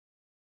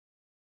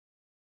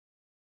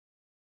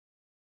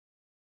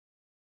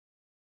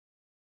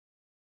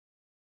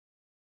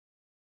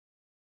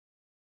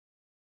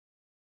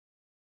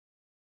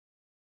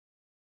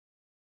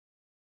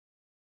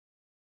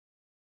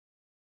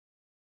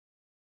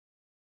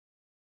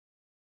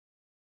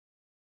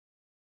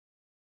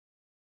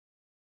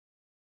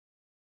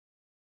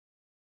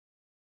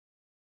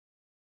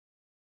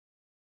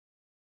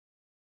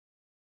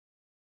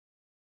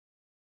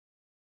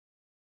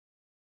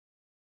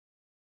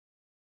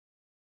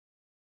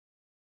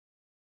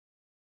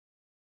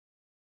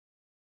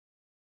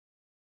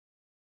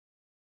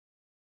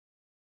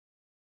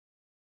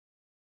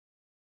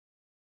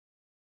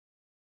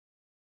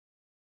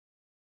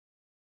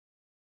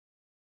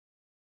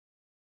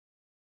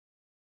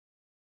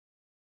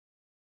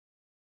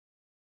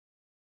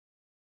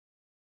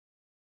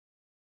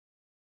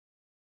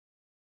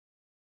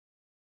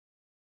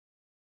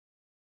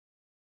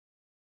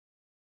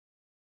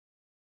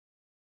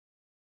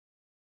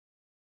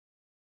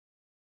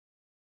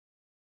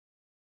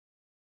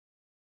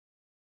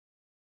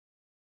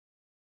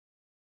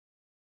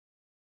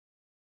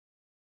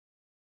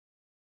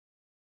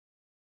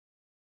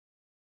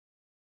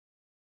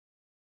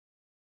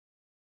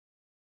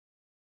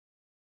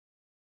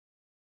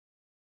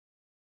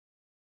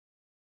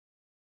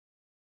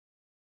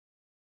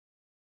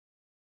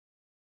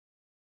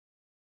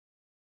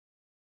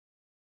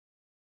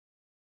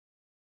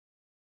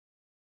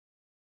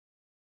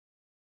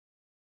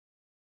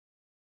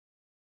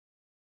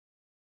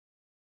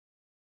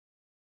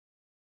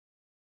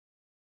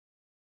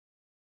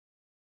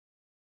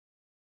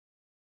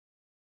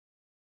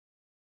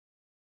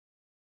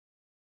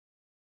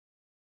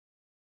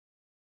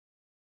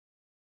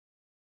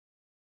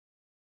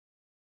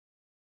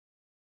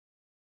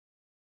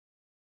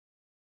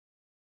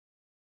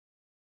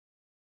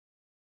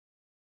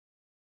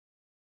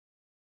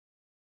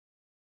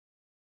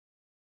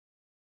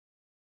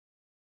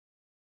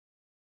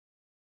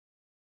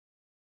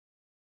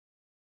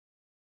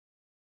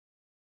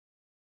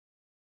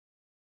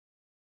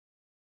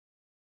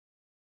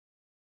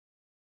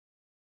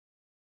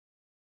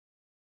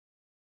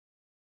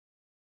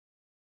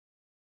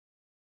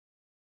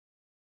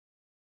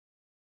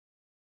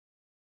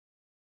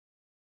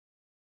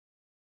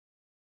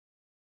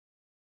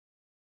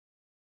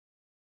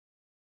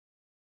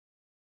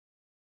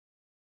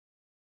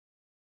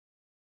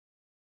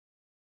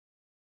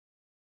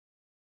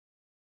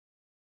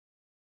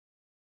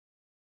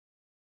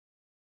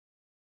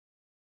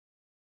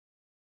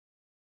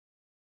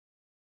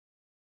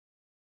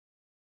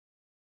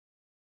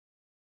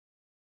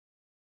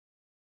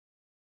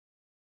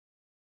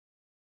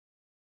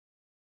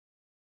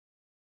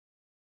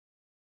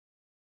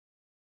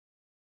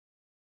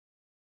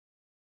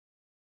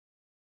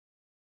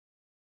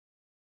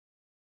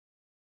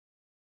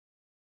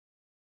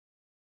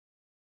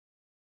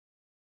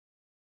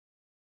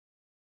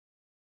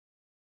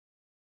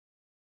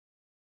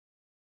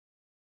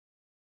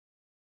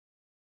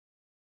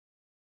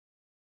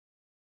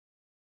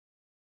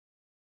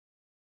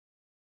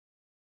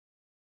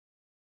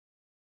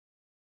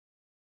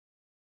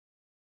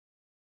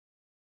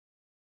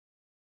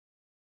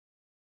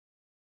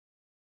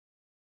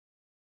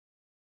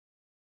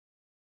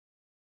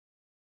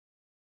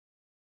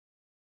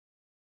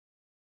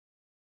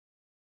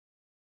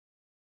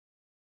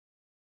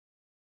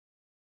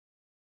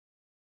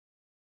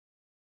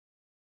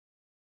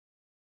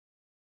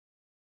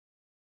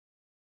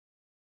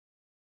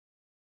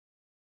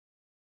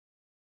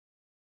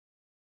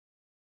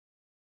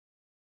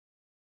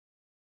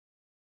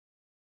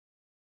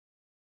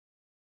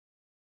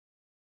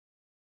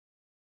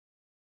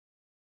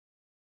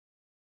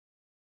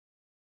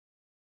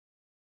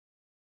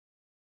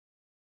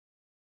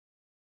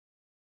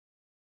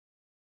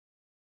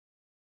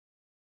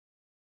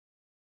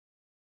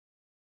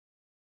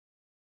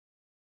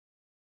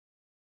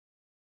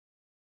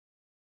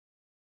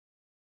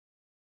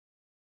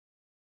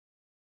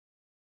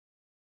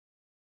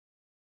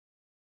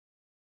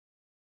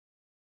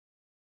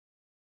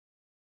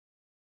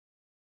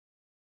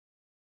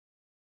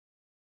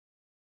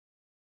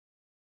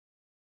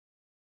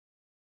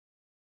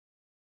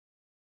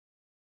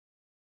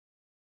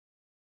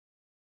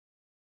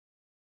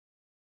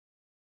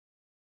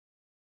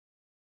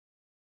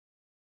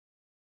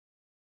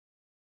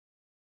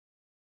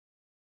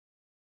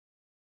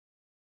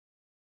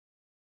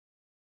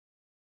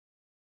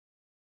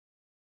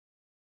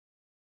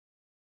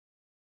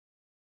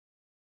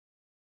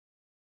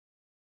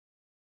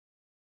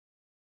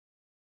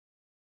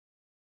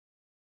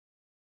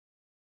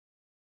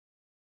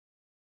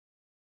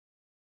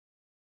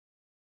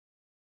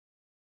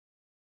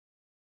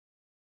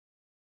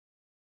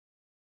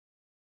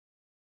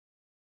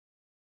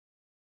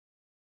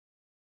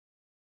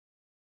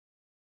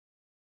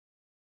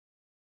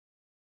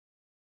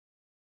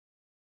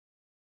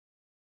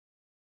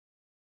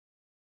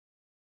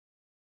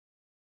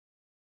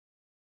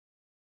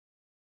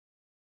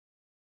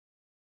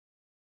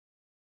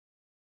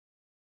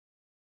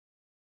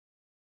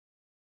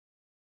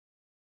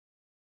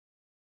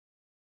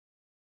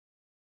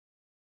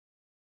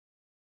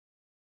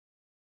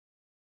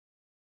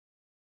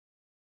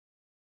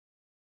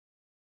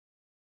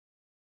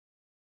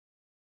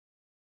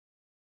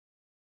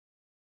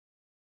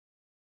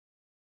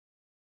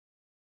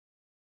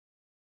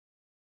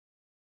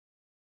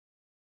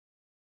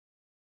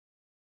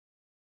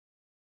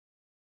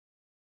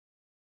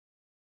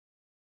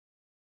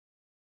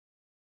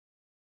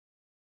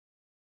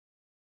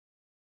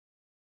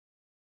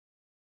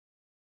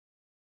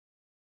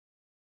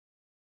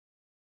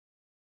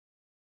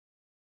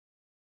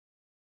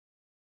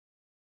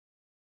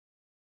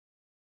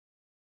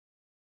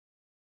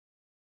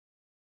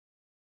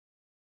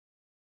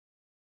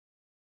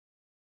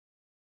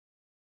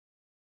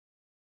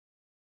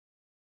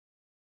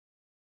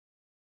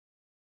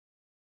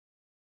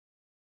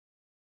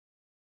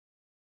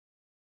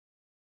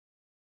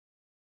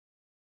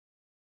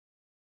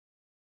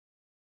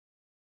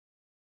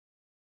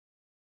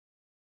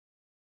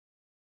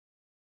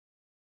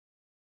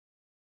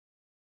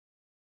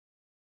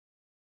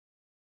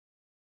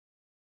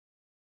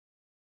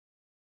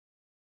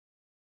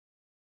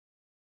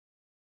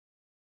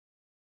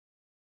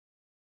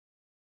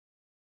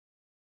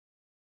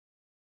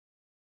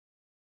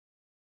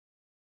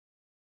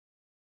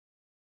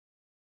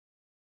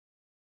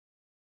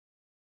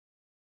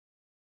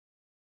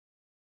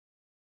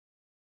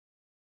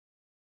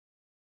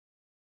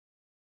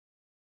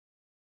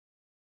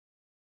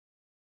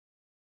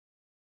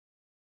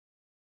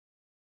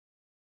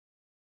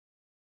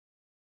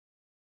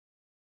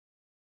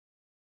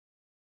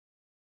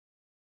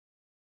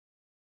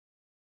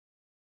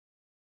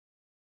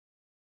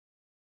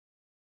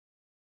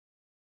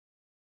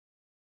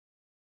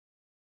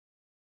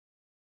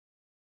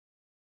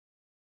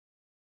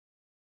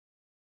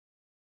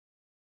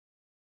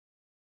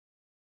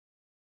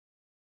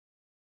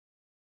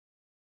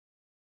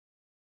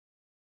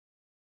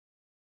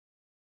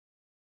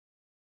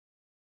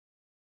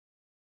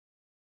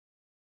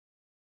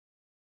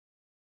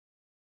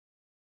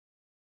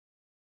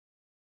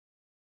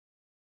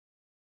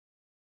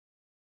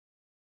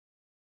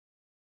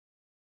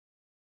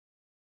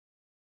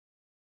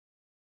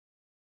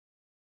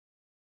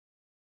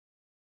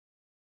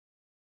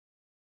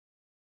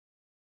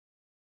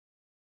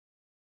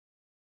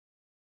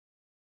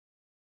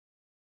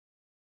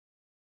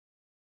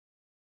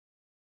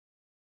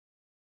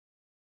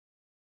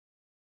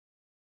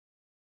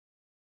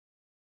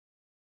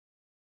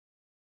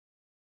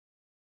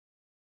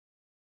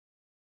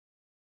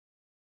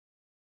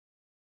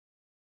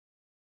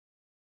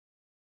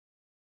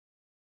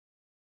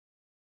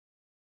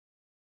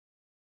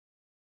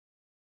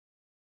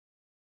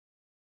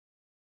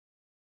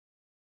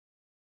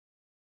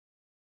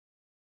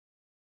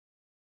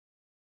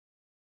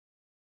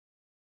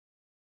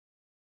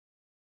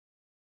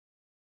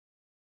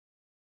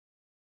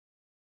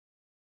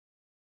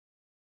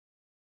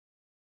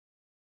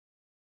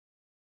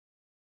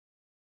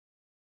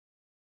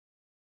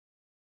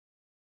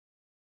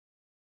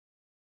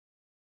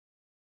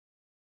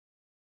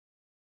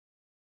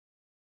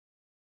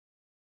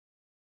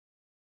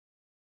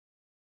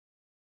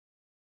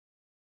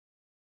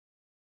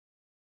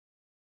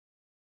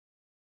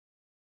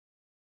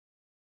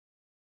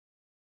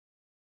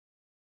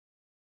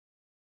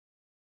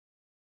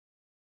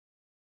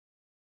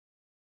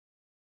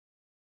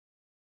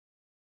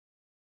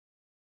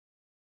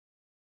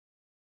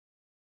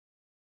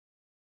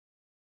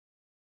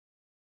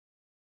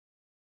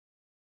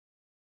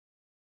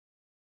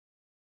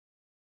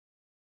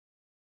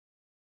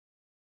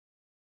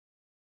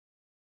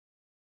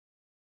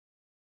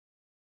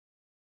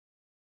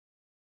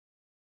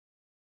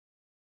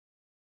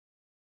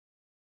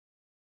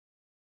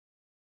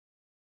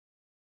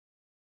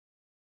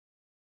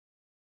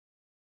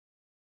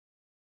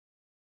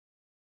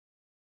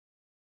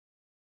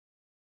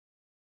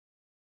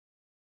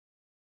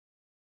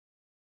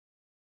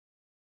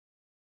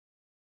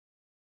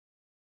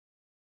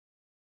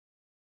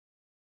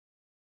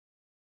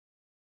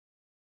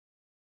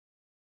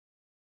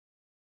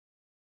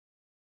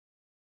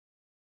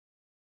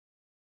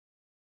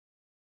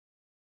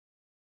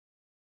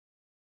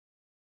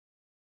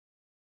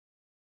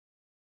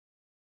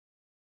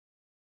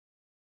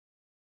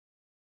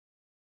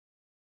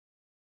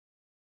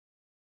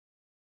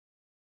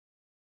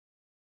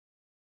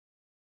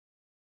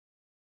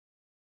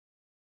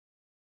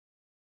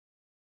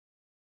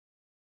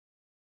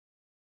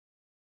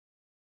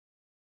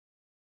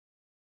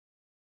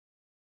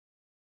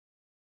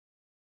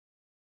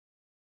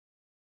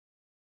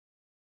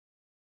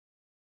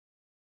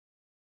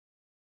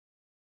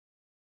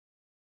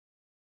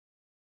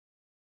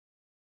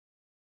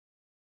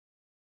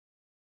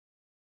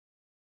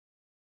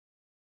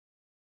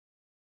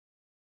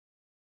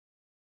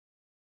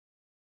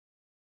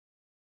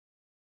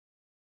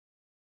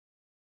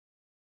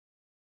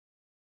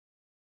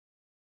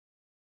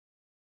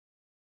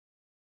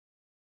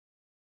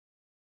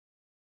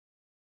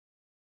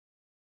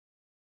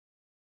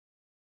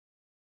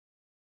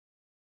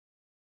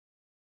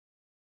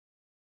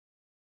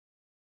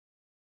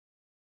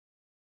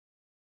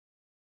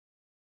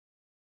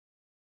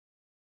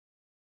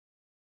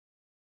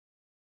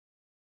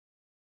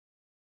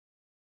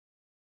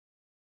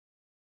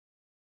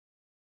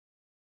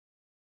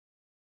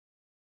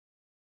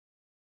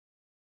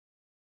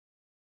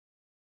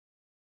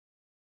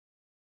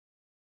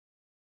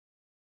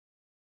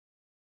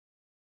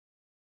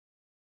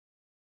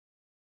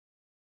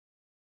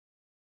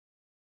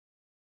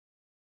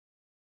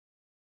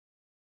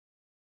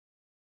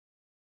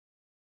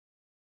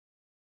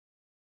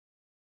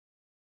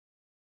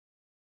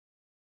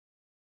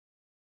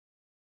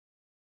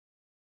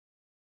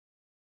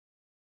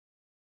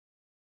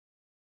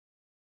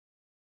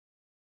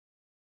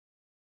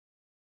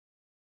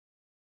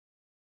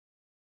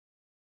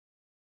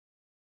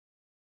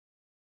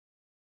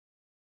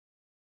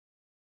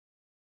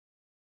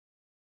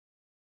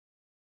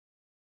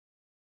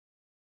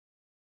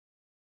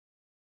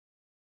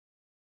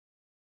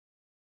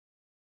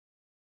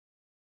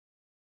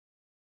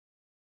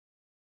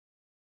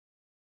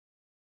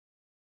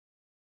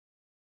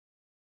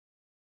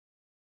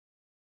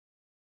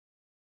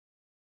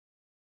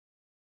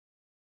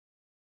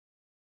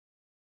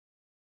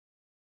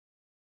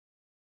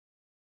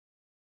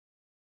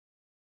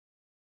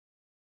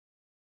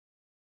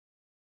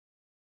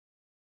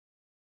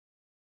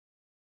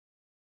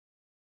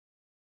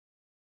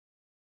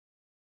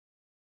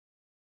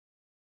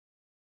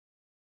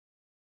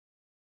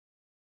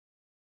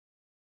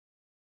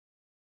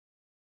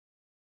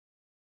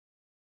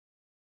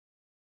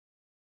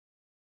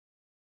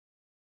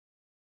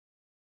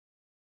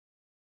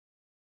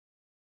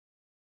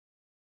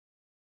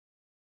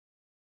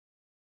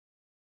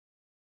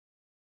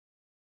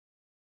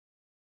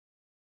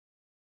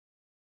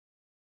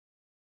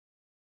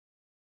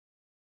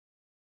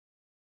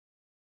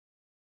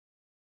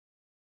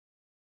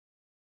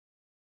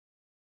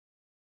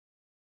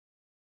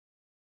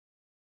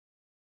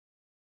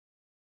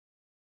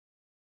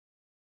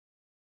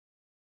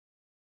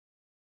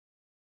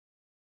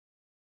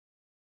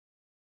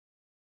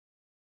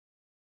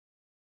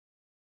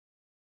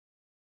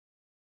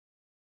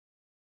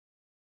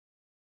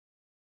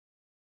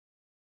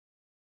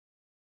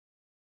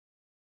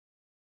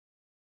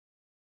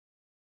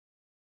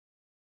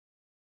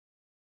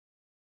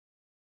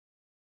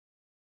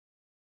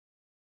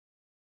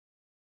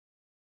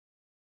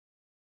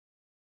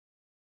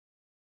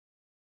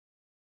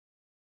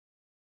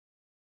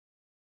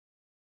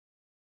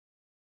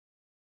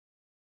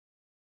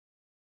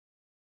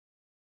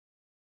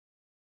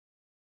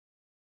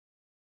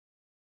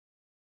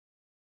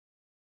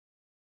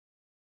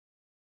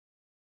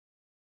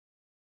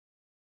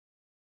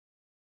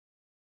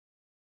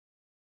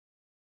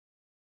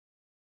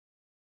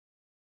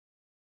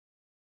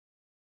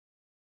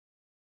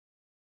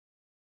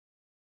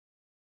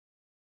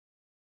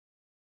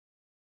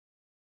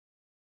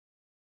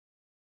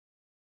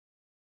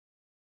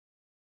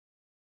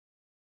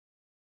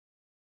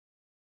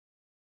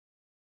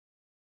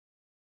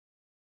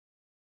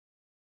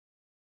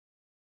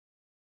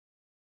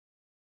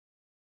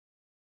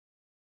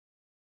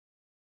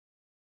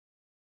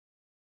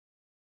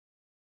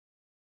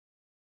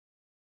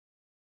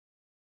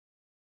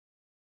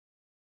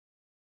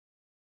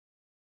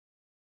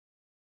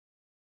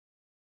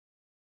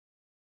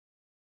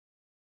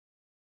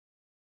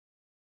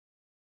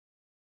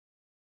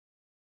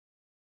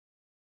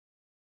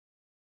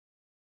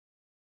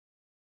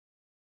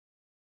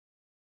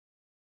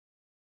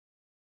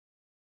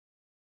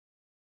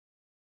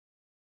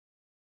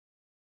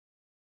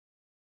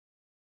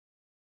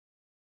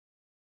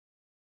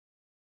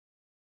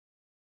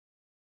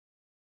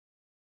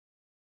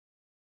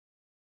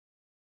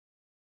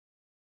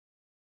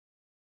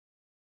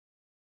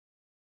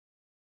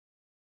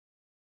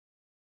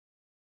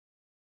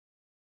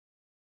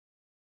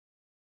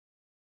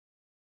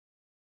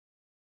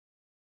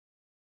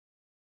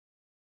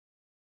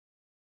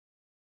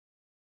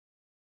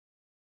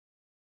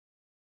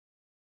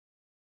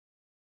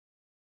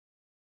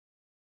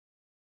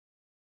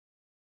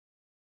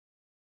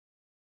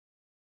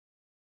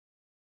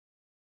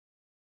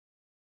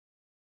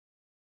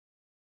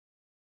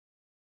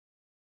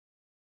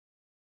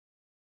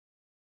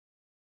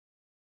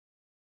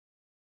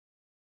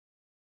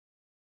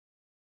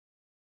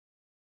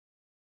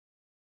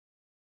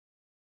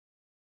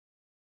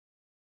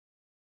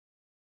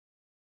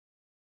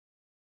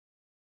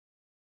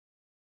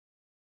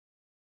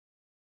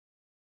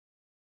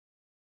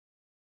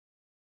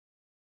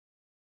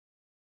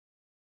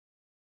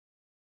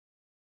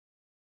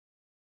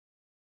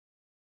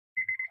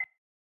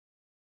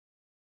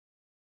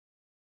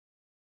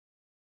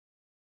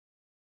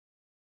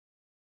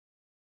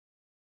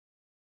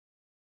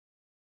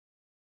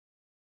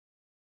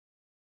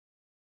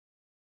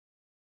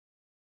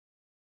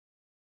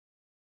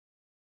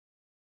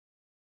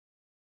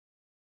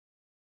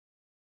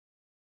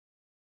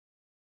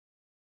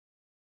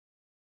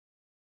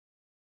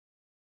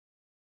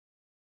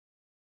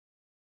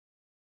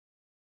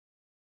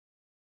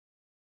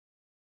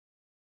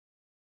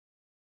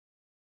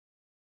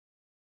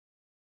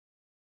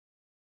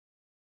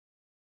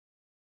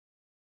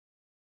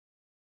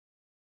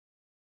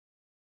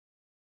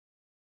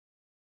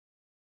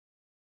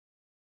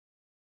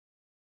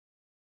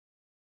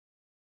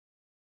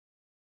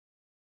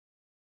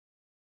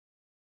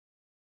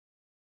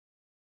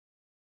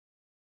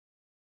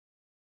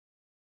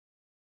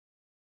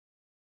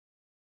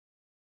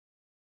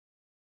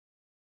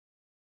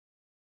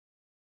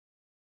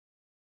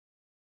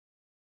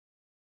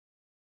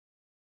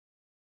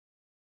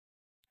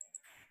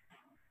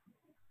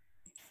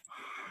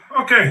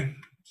 Okay,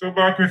 so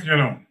back with you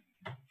now.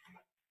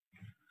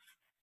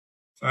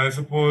 So I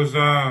suppose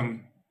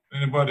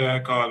anybody I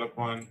call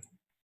upon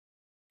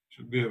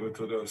should be able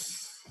to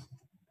just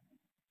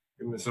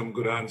give me some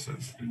good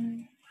answers.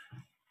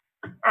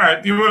 All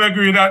right, you will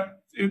agree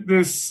that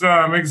this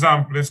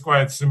example is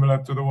quite similar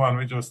to the one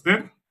we just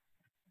did.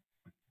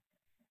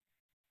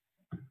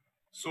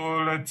 So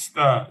let's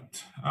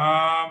start.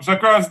 So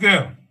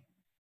Crossdale.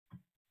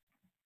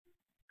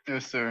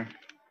 Yes, sir.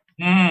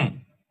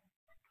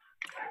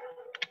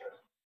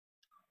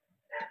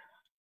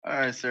 All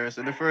right, sir.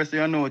 So the first thing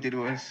I noted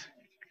was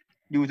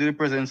due to the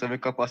presence of a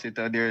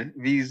capacitor there,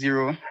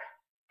 V0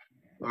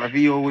 or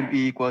VO would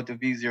be equal to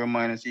V0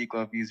 minus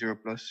equal to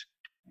V0 plus.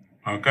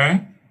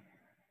 Okay.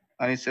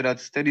 And it said at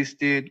steady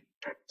state,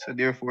 so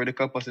therefore the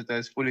capacitor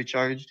is fully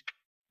charged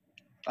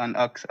and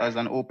acts as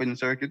an open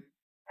circuit.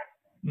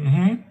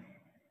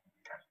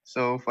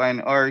 So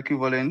find R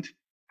equivalent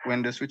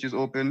when the switch is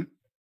open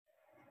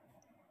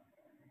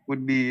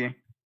would be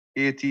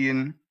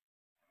 18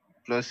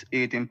 plus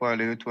 18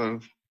 parallel to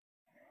 12.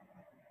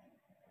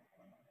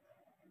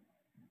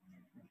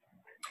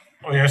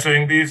 Oh, you're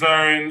saying these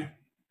are in,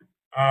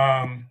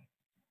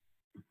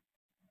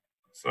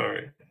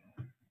 sorry,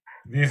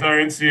 these are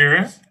in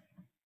series?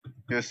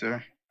 Yes,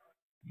 sir.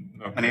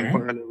 Okay. And in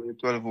parallel with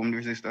 12 ohm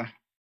resistor.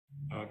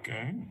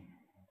 Okay.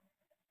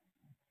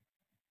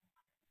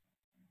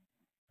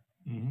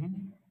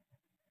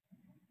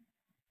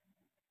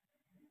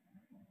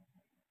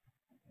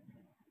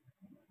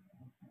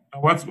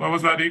 What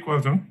was that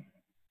equal to?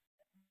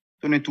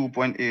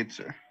 22.8,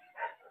 sir.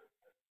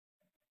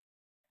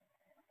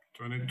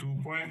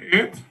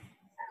 22.8?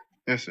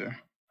 Yes, sir.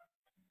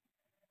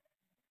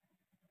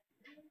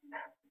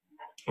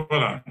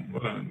 Hold on.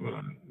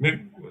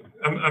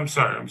 I'm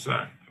sorry.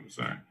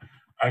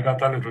 I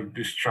got a little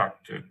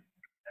distracted.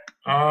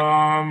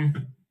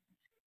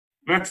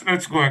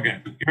 Let's go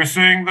again. You're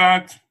saying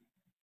that,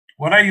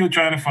 what are you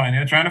trying to find?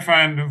 You're trying to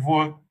find the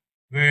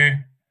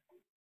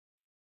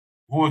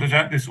voltage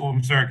at this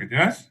ohm circuit,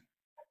 yes?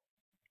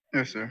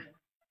 Yes, sir.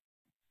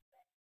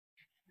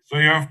 So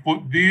you have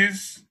put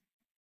these.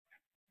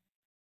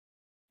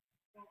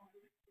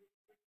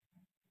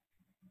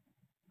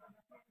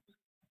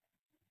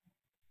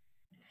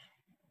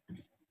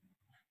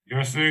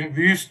 You're saying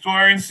these two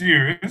are in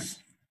series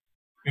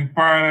in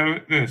parallel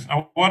with this.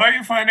 And what are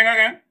you finding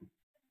again?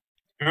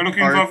 You're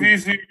looking for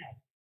V0.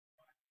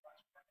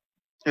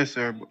 Yes,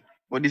 sir.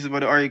 But this is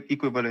what the R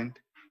equivalent.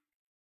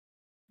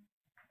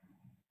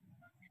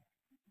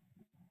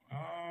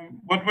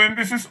 But when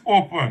this is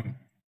open,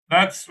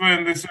 that's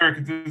when the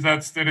circuit is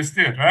at steady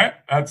state, right?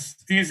 That's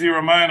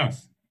T0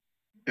 minus.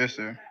 Yes,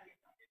 sir.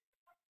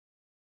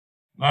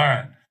 All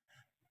right.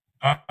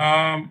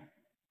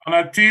 On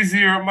a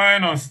T0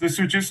 minus, the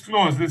switch is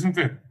closed, isn't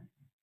it?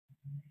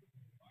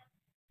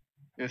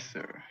 Yes,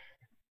 sir.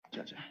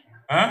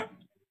 Huh?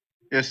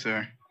 Yes,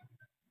 sir.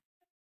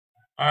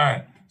 All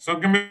right. So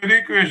give me the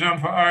equation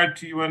for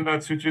RT when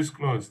that switch is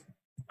closed.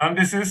 And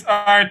this is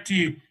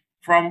RT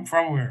from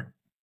where?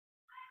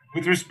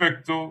 With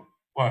respect to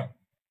what?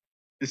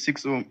 The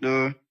 6 ohm,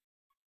 the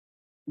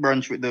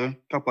branch with the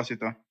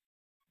capacitor.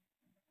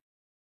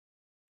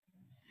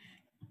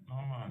 No,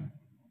 man.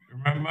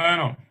 Remember, I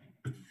know.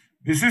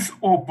 This is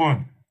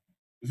open.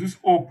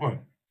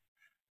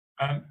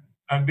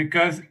 And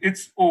because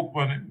it's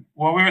open,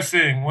 what we're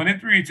saying, when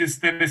it reaches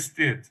steady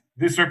state,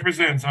 this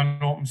represents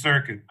an open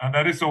circuit. And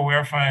that is how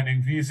we're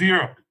finding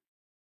V0.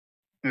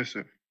 Yes,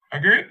 sir.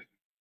 Agreed?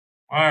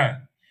 All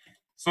right.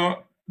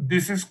 So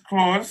this is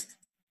closed.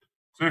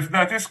 So if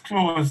that is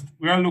closed,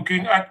 we are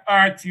looking at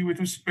RT with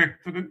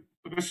respect to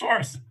the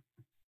source.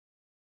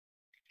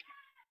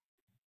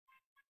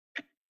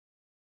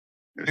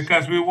 Yes,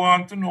 because we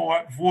want to know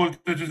what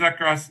voltage is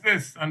across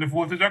this. And the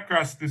voltage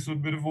across this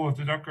would be the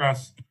voltage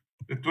across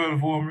the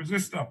 12 ohm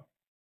resistor.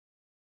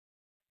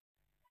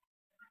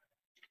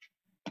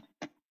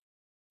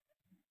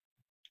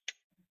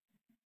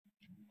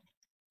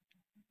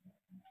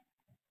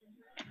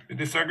 You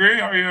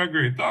disagree or you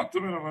agree? Talk to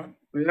me, man.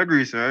 I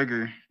agree, sir. I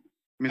agree.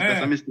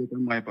 That's a mistake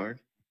on my part.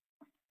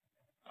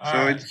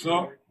 So it's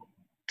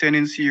 10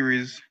 in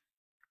series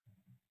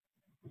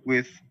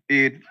with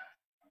 8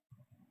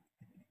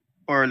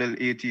 parallel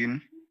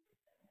 18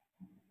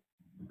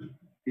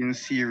 in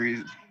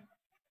series.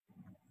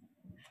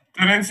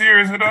 10 in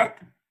series with that?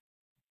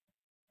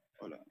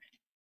 Hold on.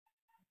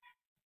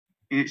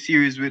 In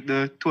series with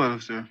the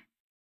 12, sir.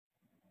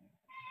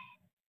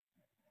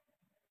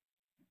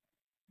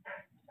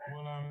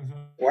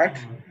 What?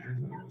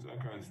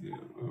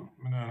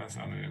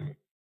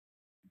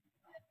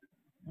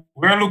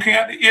 We're looking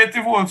at the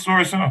 80 volt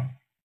source now.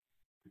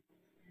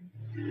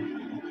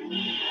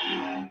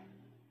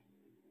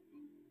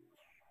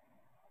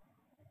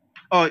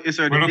 Oh, yes,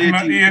 sir. The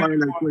 18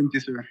 parallel 20,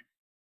 sir.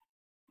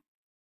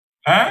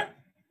 Huh?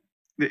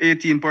 The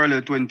 18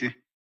 parallel 20.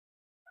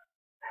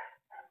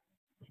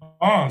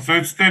 Oh, so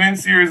it's 10 in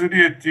series with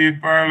the 18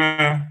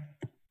 parallel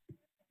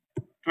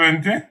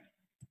 20?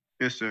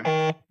 Yes, sir.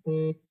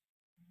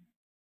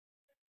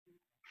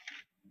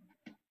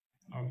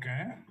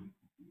 Okay.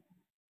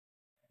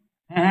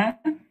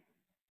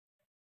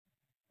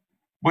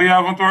 But you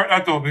haven't worked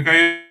that out because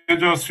you're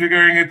just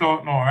figuring it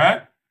out now,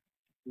 right?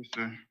 Yes,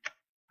 sir.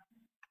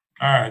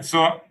 All right.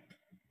 So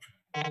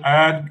I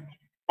had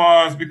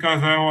paused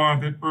because I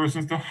wanted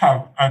persons to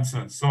have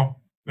answers. So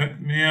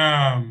let me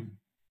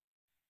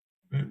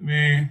let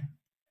me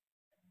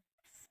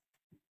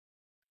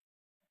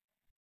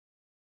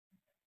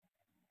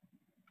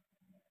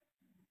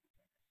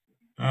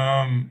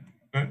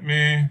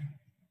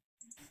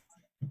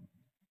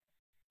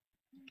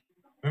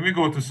let me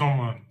go to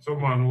someone who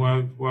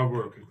have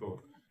worked it out.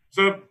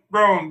 So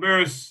Brown,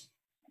 Beresford?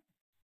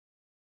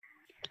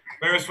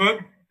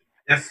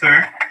 Yes,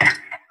 sir. All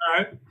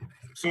right.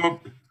 So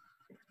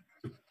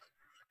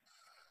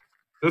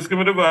just give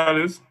me the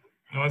values.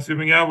 I'm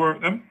assuming you have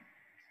worked them.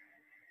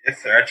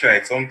 Yes, sir. I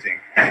tried something.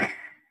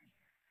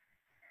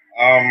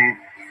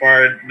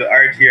 For the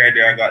RT right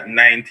there, I got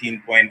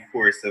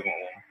 19.47 ohm.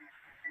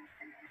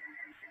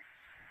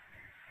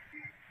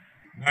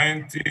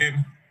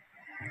 19.47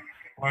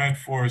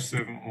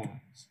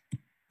 ohms.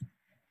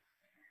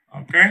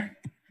 Okay.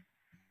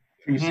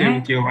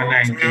 370 over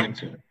 19,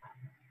 sir.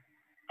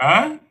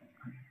 Huh?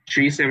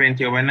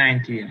 370 over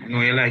 19. I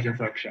know you like your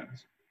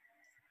fractions.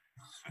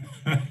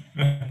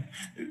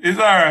 It's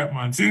all right,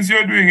 man. Since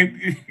you're doing it,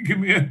 give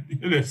me a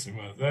lesson,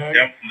 man.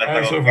 Yep,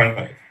 I'll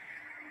survive.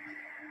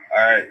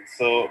 All right,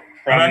 so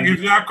Can I give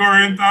you a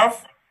current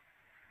of?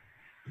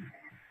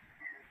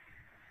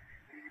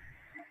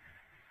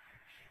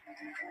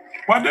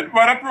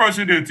 What approach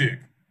did you take?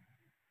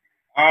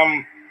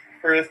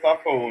 First I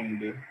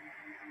found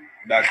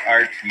that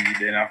RT,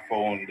 then I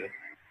found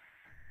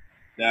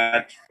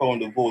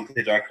the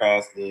voltage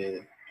across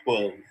the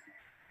 12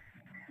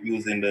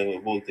 using the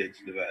voltage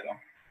divider.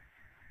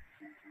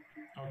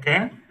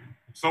 Okay.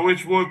 So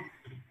which would,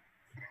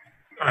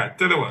 all right,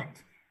 tell you what.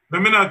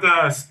 Let me not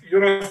ask, you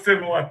just tell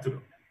me what to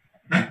do.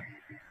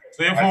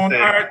 So you found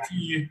RT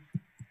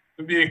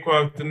to be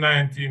equal to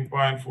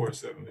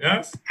 19.47,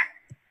 yes?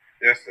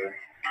 Yes, sir.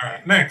 All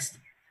right, next.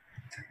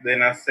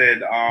 Then I said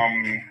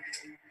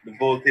the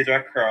voltage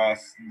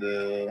across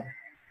the...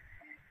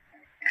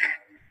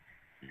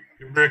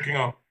 You're breaking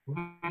up.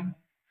 I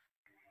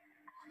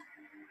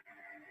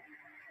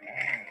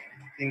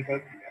think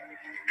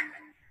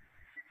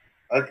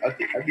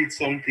I did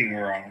something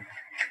wrong.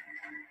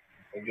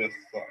 I just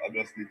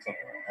did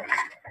something wrong.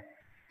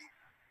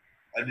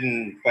 I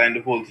didn't find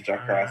the voltage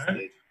across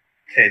the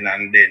 10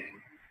 and then...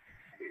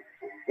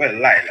 Well,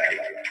 lie.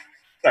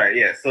 Sorry,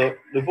 yeah. So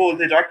the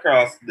voltage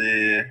across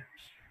the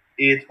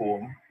 18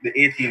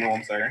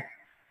 ohm, sorry,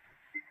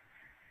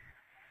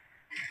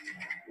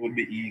 would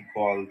be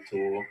equal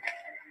to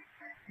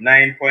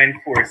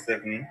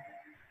 9.47.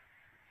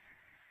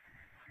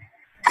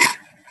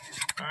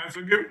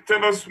 So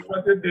tell us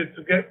what you did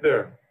to get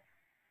there.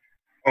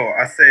 Oh,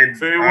 I said...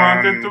 So you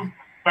wanted to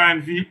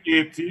find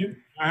V18?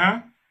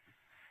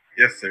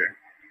 Yes, sir.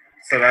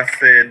 So I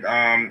said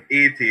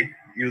 80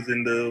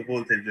 using the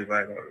voltage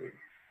divider rule.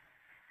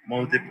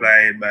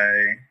 Multiply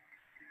by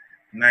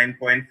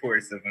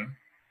 9.47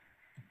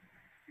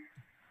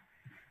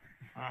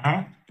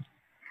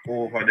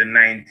 over the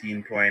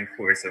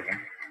 19.47.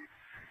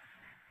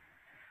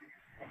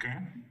 Okay.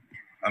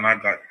 And I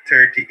got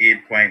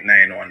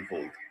 38.91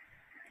 volt.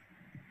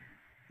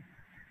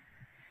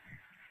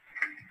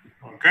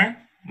 Okay.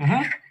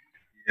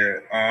 Yeah.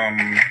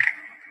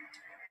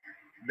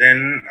 Then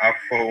I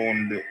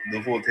found the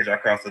voltage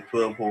across the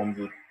 12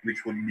 ohms,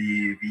 which would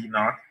be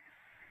V0.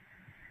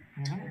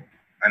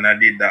 And I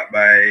did that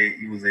by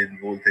using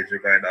voltage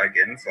divider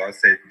again. So I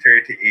said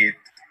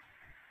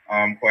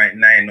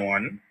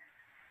 38.91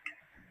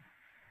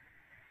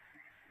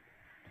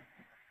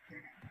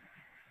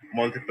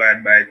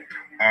 multiplied by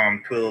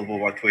 12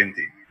 over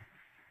 20.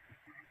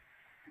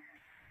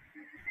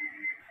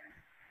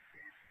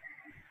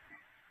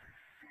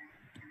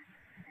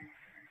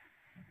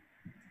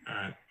 All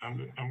right, I'm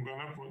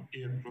gonna put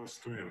 8 plus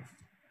 12.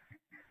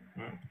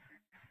 Right.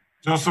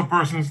 Just so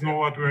persons know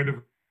what we're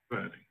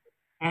dividing.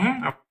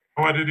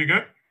 What did you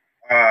get?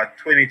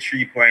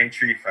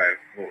 23.35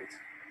 volts.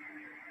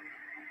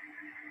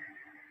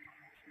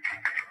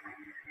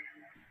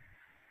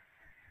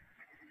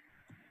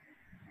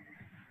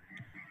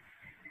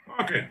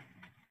 Okay.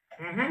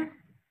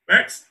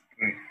 Next.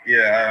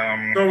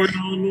 Yeah. So we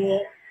don't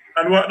know.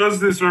 And what does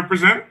this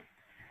represent?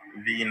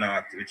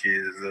 V0, which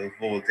is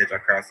voltage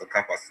across the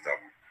capacitor.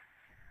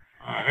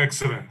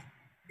 Excellent.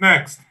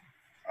 Next.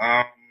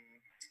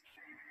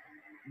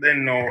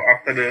 Then now,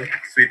 after the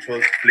switch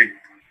was flipped,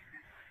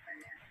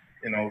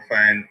 I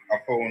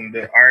found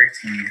the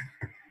RT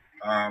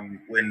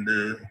when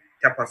the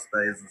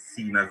capacitor is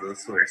seen as a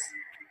source.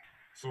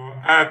 So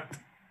at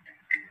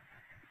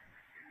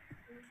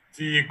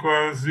t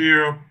equals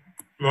 0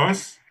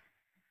 plus,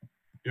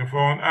 you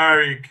found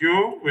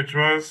REQ, which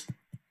was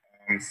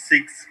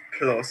 6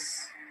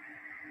 plus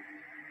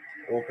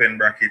open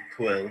bracket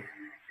 12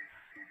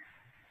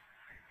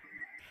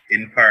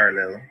 in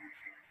parallel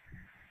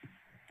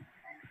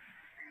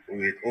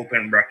with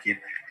open bracket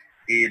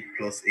 8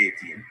 plus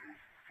 18.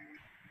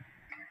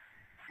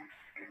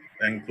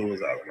 And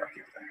close all the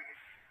brackets.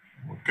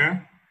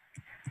 Okay.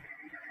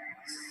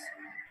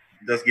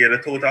 Just get a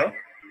total.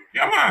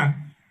 Yeah, man.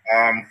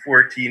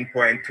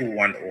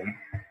 14.21 ohm.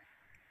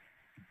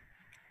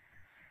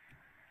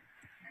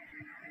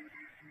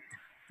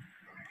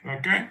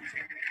 Okay.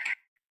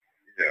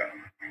 Yeah.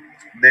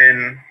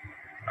 Then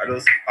I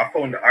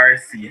found the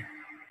RC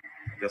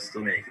just to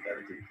make it a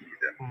little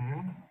easier.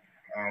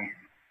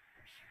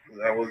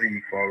 That was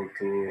equal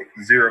to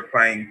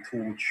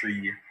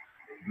 0.23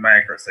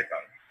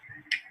 microsecond.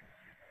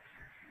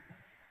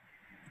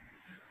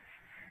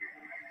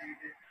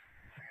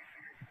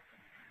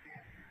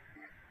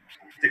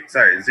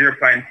 Sorry,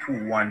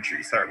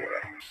 0.213. Sorry about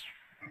that.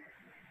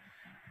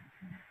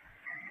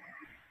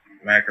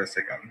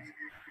 Microseconds.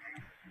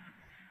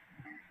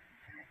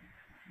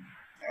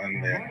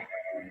 And then,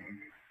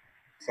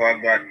 so I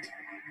got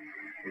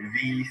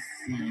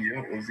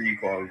VC was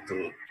equal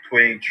to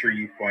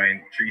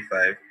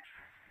 23.35.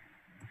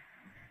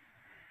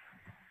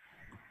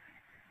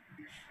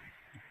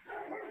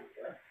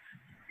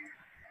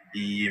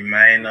 E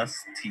minus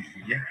T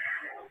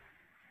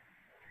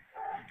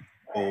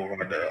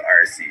over the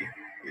RC,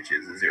 which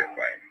is 0.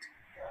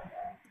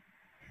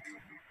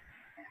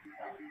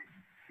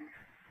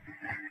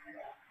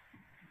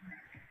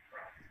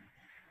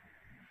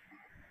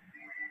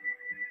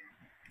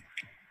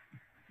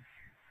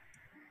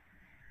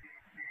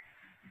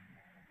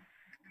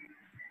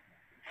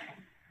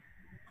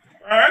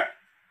 All right.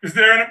 Is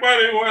there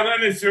anybody who has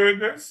an issue with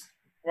this?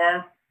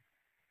 Or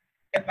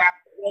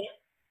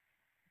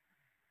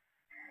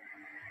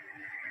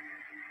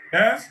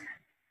yes?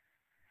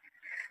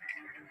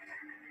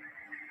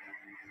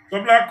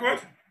 So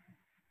Blackwood?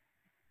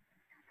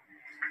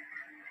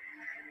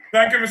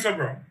 Thank you, Mr.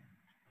 Brown.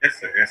 Yes,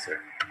 sir. Yes, sir.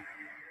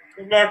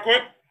 So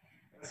Blackwood?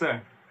 Yes,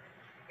 sir.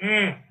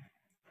 You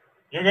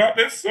got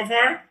this so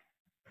far?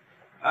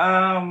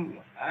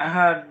 I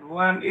had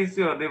one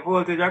issue. The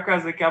voltage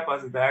across the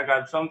capacitor, I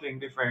got something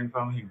different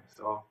from him.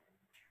 So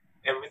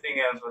everything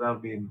else would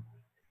have been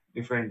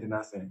different in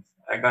a sense.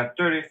 I got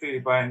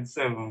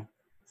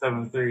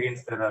 33.773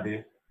 instead of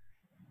the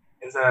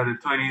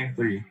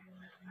 23.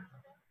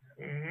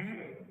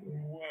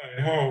 Why?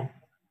 How?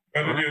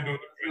 How did you do that?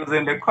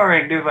 Using the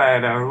current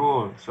divider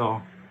rule.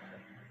 So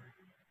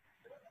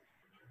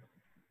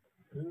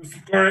use the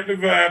current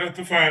divider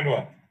to find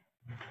what?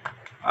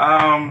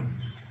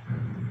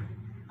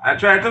 I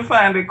tried to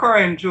find the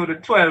current through the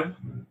 12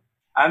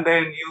 and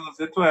then use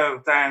the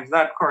 12 times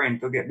that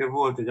current to get the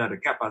voltage of the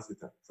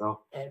capacitor.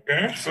 So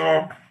okay,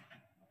 so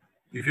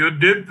if you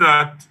did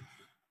that,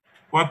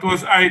 what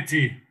was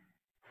IT?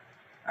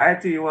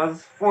 IT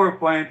was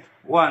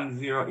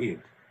 4.108.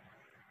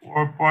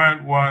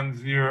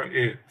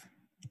 4.108.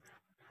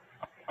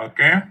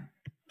 Okay.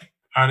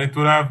 And it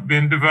would have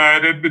been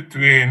divided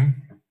between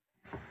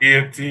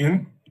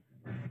 18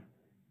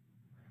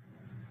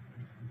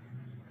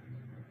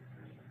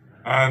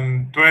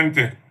 and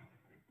 20.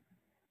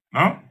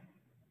 No?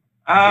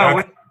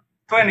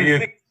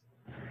 26.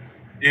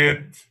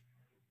 8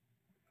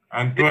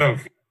 and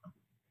 12.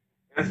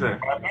 Yes, sir.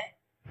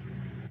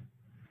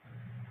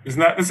 Isn't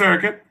that the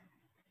circuit?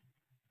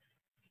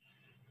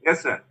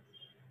 Yes, sir.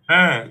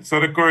 So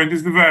the current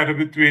is divided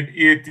between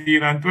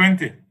 18 and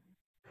 20.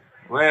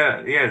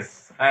 Well,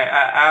 yes. I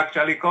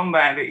actually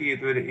combined the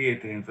 8 with the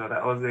 18, so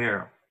that was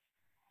 0.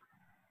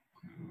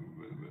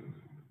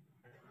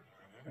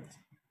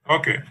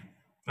 Okay.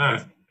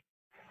 Nice.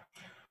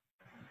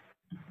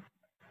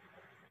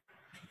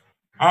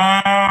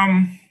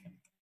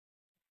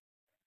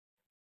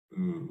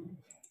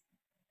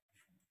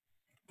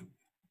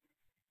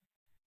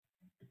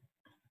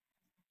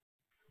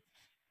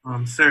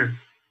 Sir.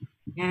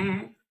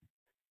 I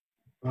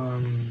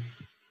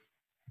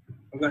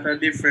got a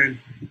different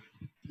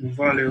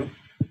value.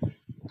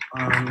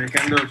 You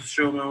can just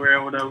show me where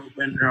I would have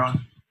went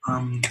wrong.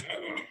 I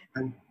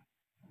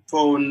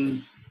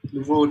found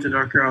the voltage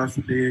across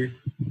the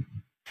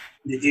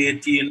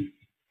 18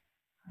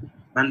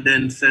 and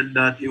then said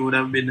that it would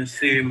have been the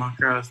same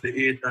across the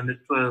 8 and the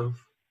 12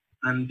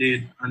 and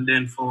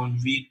then found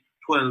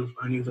V12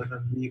 and used that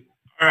as V.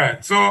 All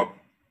right, so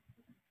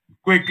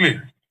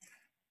quickly.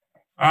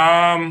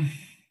 How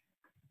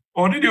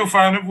did you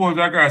find the voltage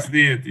across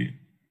the 18?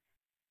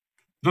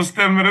 Just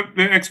tell me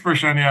the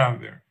expression you have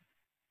there.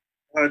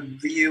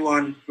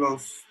 V1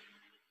 plus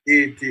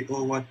 80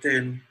 over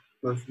 10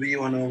 plus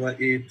V1 over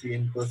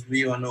 18 plus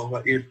V1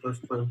 over 8 plus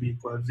 12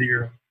 equals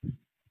 0.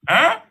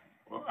 Huh?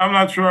 I'm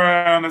not sure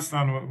I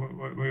understand what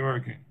we're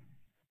working.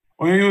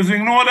 Are you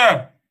using node?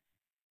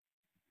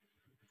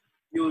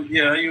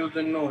 Yeah, I use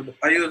a node.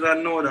 I use a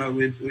node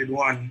with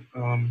one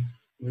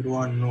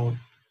node.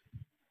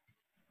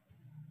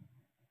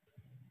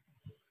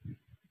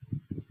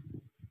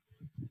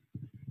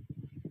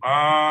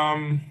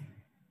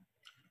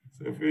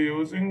 So if you're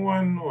using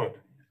one node.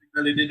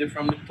 I did it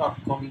from the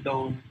top, come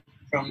down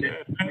from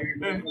the.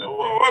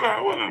 Hold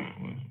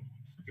on.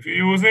 If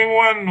you're using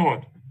one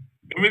node,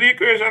 give me the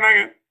equation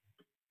again.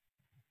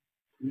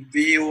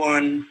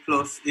 V1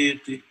 plus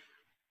 80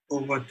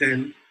 over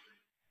 10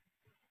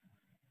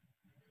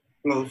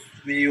 plus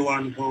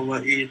V1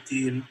 over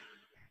 18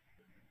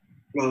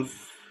 plus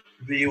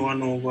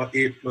V1 over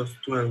 8 plus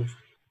 12.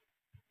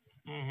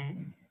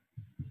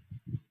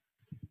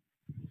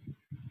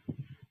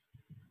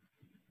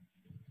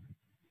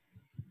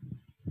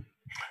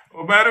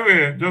 Oh, by the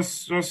way,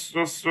 just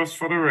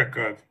for the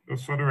record,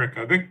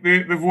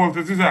 the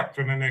voltage is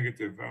actually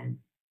negative.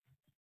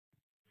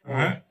 All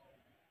right.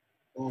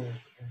 Oh.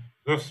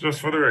 Just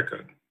for the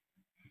record.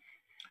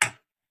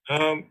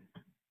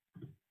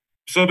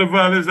 So the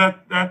values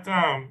that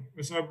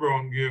Mr.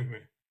 Brown gave me,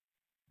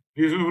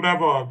 these would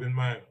have all been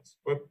minus,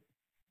 but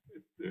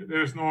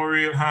there's no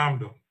real harm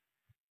done.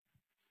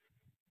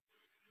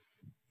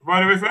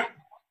 What do we think?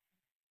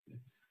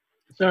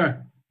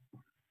 Sir.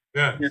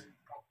 Yes.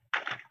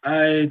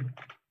 I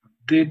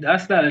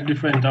started a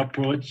different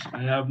approach.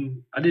 I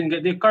didn't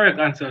get the correct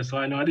answer, so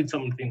I know I did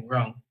something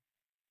wrong.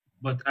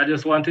 But I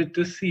just wanted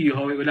to see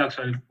how it would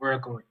actually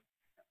work out.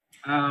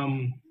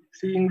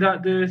 Seeing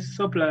that the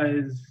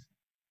supply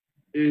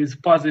is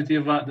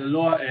positive at the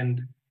lower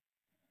end,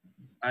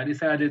 I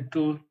decided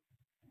to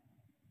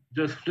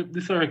just flip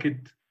the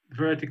circuit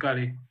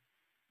vertically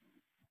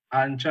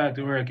and try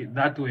to work it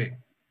that way.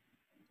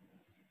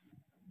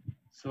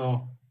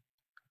 So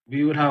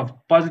we would have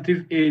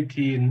positive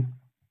 80,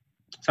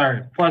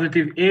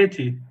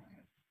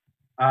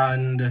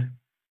 and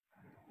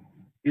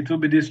it will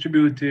be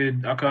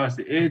distributed across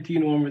the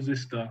 18 ohm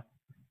resistor,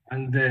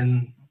 and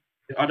then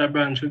the other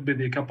branch would be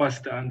the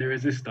capacitor and the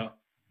resistor,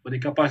 but the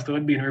capacitor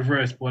would be in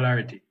reverse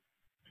polarity.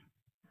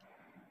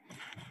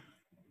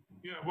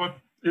 Yeah, but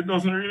it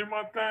doesn't really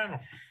matter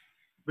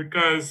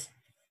because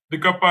the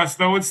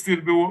capacitor would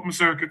still be open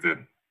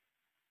circuited.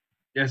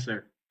 Yes,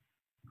 sir.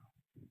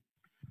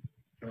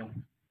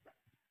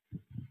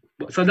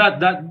 So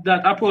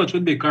that approach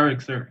would be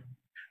correct, sir.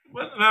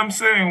 Well, I'm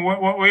saying, why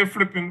are you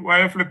flipping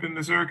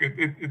the circuit?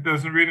 It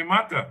doesn't really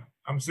matter.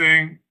 I'm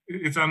saying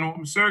it's an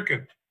open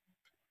circuit.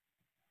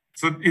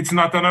 So it's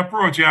not an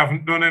approach. You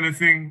haven't done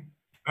anything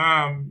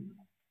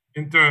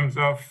in terms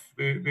of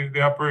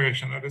the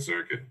operation of the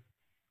circuit.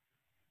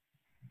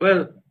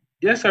 Well,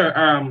 yes, sir.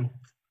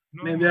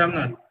 Maybe I'm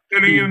not.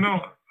 Telling you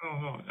no.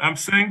 I'm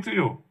saying to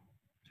you,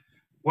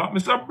 what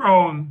Mr.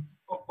 Brown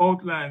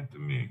outlined to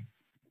me,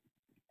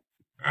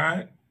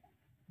 right?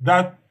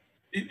 That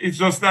it's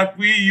just that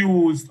he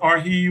used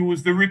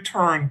the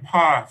return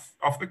path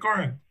of the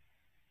current.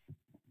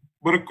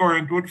 But the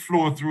current would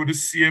flow through the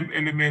same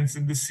elements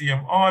in the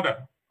same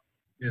order.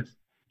 Yes.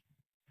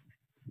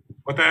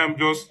 But I am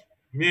just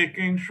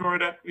making sure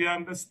that we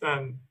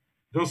understand,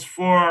 just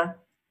for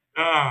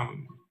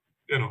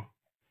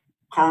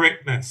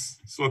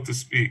correctness, so to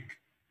speak,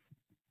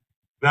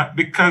 that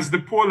because the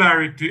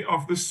polarity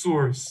of the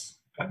source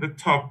at the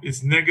top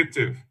is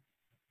negative,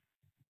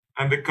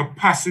 and the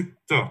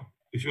capacitor,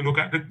 if you look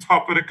at the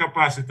top of the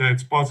capacitor,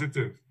 it's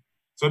positive.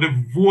 So the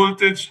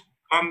voltage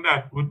on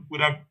that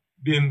would have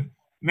been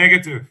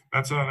negative.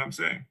 That's all I'm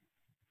saying.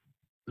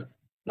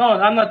 No,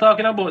 I'm not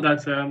talking about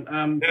that, sir.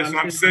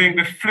 I'm saying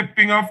the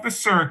flipping of the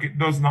circuit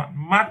does not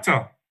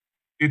matter.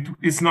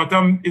 It's not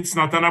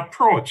an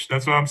approach.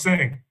 That's what I'm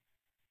saying.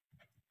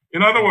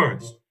 In other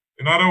words,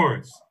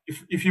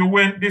 if you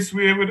went this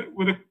way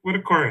with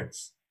the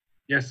currents,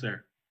 yes,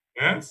 sir.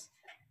 Yes,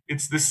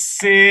 it's the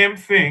same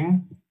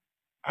thing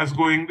as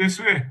going this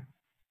way.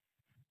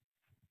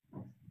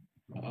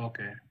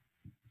 Okay.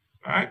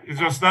 Right? It's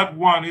just that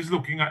one is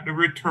looking at the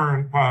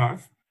return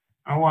path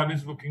and one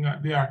is looking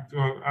at the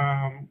actual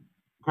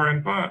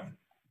current path.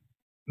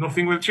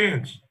 Nothing will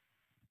change.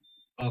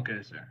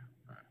 Okay, sir.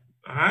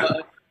 All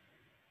right?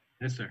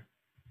 Yes, sir.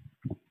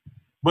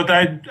 But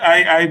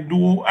I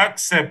do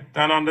accept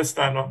and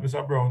understand what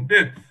Mr. Brown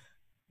did.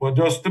 But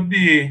just to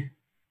be,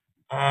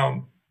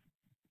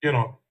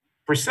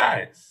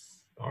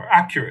 precise or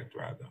accurate,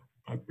 rather,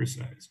 not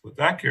precise, but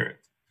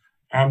accurate,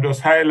 I'm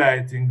just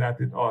highlighting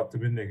that it ought to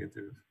be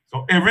negative.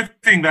 So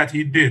everything that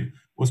he did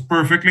was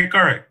perfectly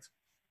correct,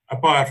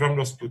 apart from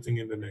just putting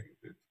in the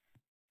negative.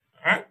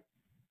 All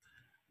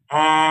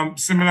right?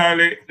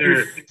 Similarly,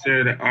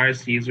 Sir, the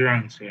RC is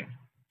wrong, sir.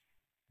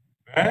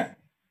 Eh?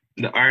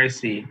 The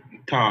RC,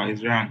 tau,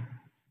 is wrong.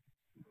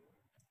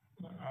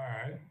 All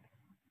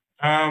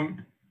right.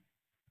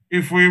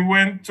 If we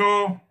went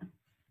to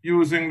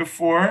using the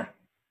 4,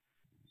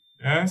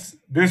 yes,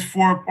 this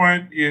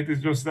 4.8 is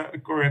just that the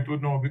current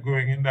would now be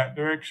going in that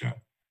direction.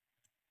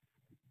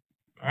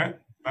 Right?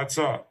 That's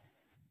all.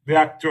 The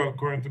actual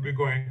current will be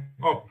going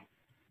up.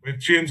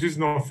 It changes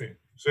nothing.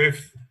 So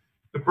if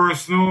the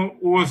person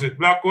who was it,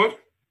 Blackwood,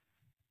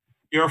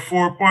 your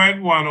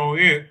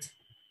 4.108,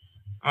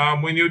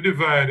 when you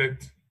divide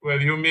it, well,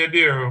 you made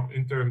the error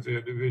in terms of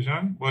your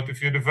division, but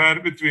if you divide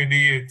it between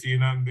the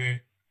 18 and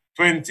the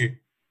 20,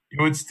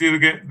 you would still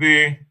get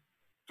the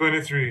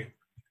 23.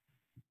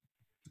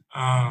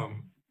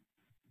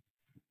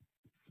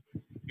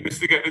 You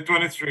still get the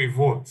 23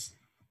 volts.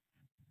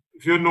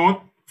 If you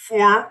note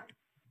 4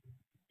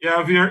 you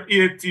have your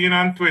 18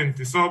 and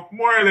 20. So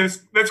more or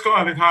less, let's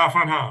call it half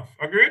and half.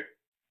 Agreed?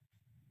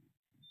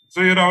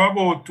 So you'd have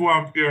about 2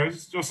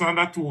 amperes, just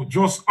under 2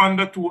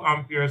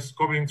 amperes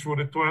coming through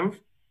the 12.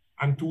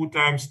 And 2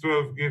 times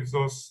 12 gives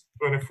us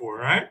 24,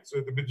 right? So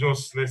it'll be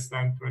just less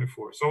than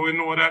 24. So we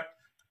know that,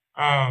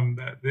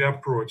 that the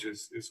approach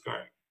is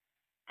correct.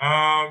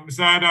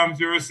 Mr. Adams,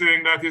 you were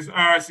saying that his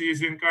RC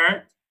is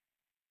incorrect?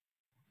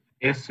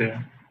 Yes,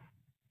 sir.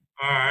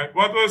 All right.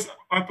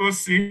 What was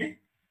C?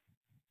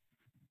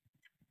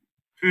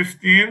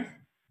 15.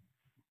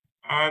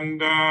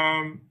 And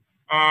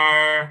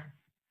R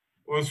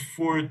was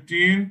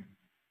 14.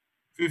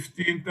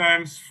 15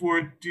 times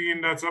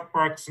 14, that's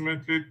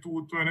approximately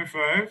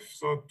 225.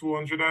 So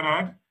 200 and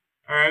odd.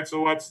 All right.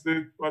 So what's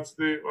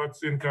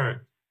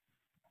incorrect?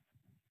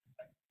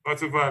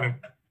 What's the value?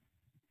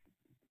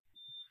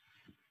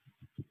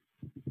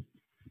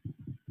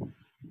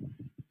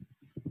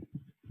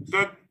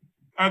 So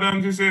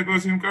Adams, you said it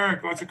was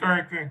incorrect. What's the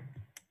correct thing?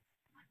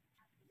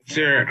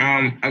 Sir,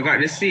 I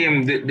got the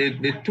same,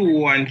 the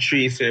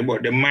 213, sir,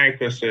 but the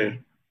micro, sir.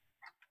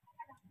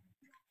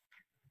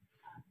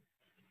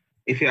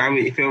 If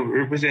you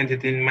represent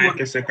it in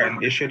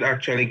microseconds, you should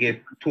actually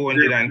get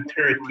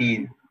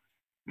 213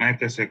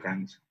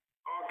 microseconds.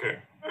 Okay.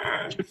 All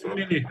right. So,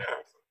 yeah.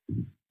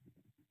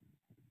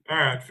 All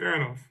right. Fair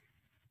enough.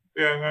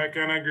 Yeah, I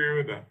can agree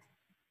with that.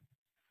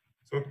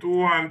 So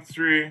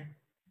 213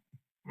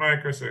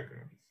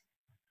 microseconds.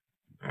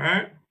 All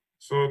right.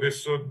 So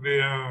this should be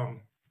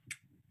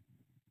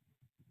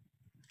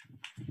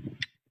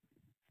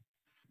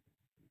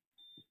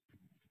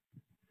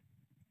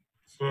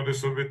so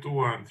this will be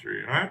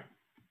 213, right?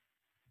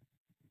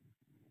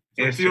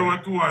 So yes, T over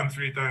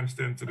 213 times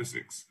 10 to the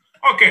 6.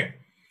 Okay.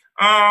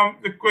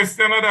 The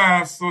question that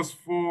asked us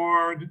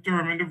for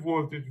determine the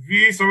voltage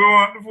V. So we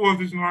want the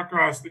voltage now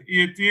across the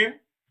 18.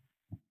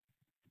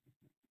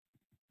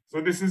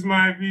 So this is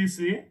my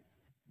VC.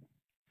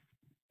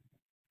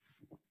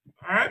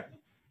 All right.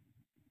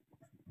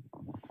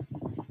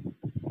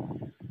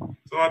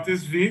 So what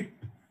is V?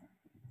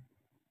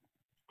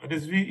 What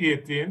is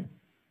V18?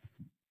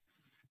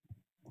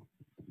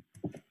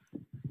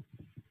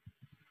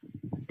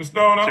 Mr.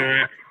 Downer?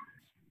 Sir,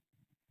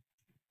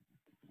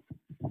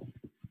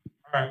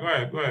 all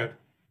right, go ahead.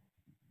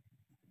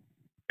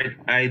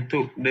 I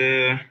took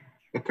the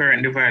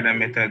current divider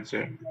method,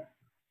 sir.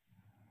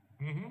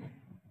 Mm-hmm.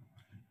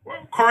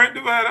 Well, current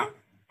divider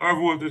or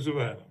voltage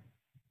divider?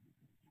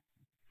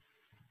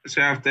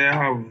 So after I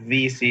have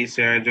VC,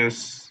 sir,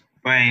 just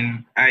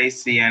find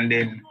IC and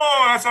then...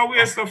 Oh, that's a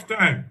waste of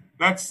time.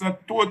 That's a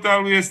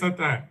total waste of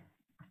time.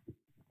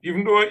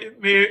 Even though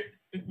it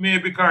may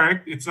be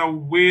correct, it's a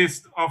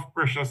waste of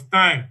precious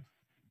time.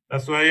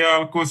 That's why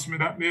y'all cost me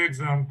that the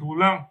exam too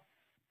long.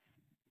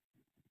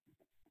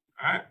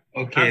 All right?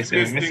 Okay, that's sir.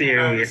 Let me see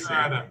your way,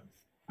 sir.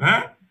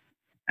 Huh?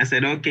 I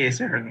said, okay,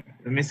 sir.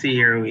 Let me see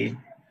your way.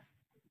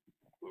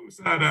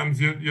 Mr.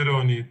 Adams, you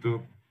don't need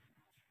to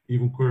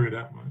even query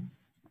that, man.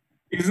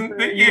 Isn't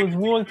the use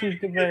voltage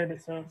divider,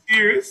 sir.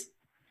 Series?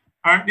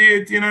 Aren't the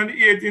 18 and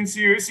the 18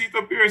 series? See it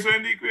up here, so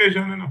in the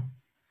equation, you know.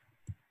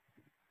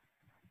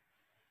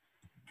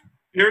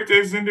 Here it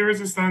is in the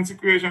resistance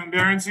equation.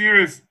 They're in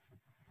series.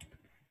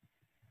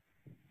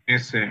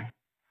 Yes, sir.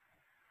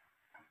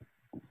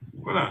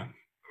 Hold on.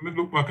 Let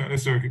me look back at the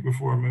circuit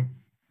before me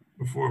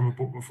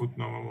put my foot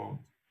in my mouth.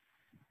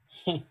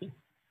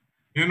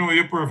 You know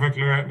you're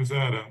perfectly right, Mr.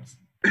 Adams.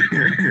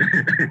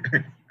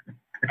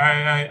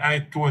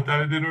 I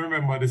totally didn't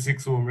remember the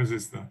 6 ohm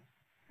resistor.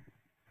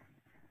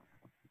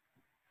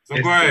 So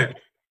yes, go ahead.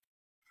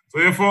 So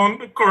you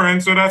found the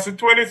current, so that's a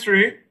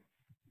 23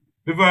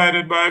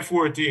 divided by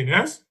 14,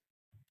 yes?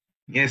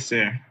 Yes,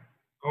 sir.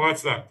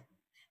 What's that?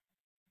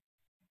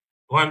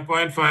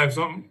 1.5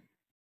 something?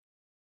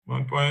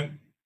 1 point.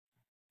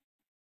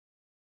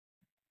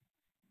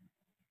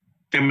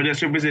 Can we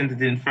just represent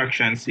it in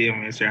fractions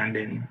here, sir, and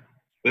then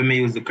when we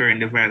use the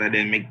current divider,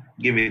 then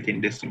give it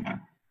in decimal.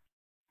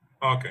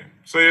 Okay.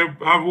 So you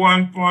have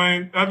 1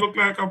 point, that look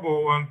like about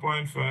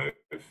 1.5.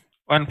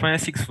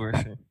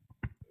 1.64, sir.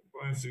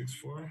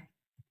 0.64.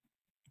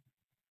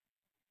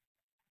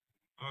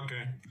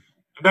 Okay.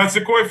 That's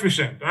the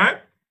coefficient,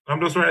 right?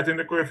 I'm just writing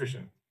the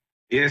coefficient.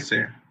 Yes,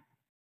 sir.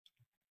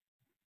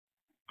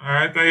 All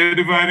right. Are you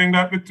dividing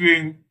that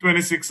between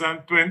 26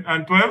 and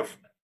 12?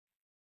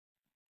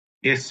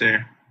 Yes,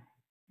 sir.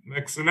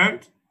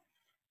 Excellent.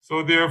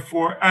 So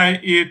therefore,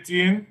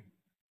 I18,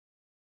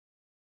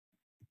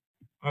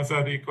 what's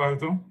that equal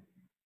to?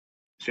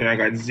 So I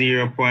got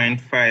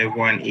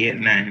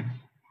 0.5189.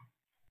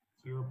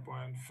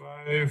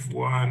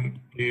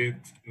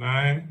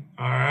 0.5189.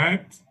 All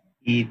right.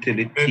 E to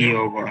the T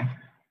over.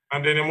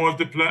 And then you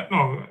multiply,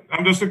 no,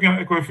 I'm just looking at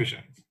the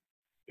coefficient.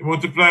 You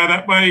multiply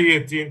that by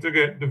 18 to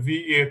get the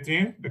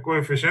V18, the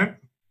coefficient.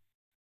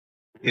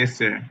 Yes,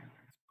 sir.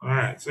 All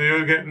right. So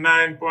you'll get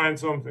 9 point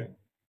something.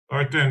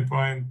 Or 10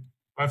 point,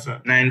 what's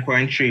that?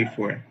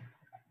 9.34.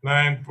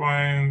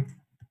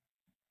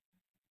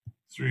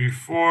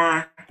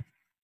 9.34.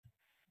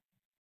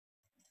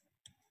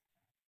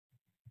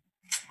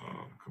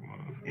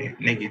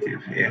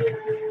 negative, yeah.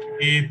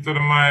 E to the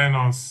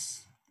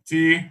minus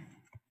t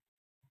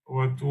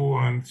over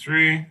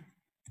 213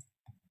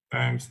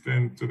 times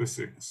 10 to the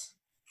 6.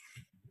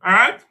 All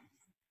right?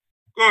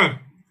 Good.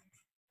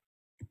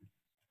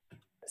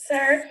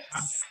 Sir?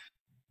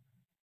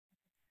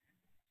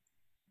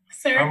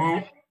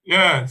 Sir?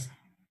 Yes.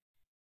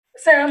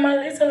 Sir, I'm a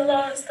little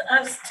lost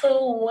as to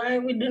why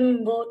we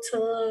didn't go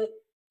to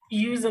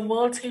use a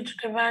voltage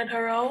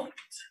divider out.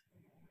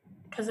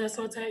 Because that's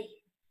what I...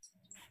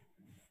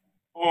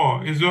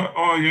 Oh,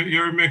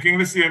 you're making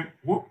the same,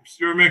 whoops,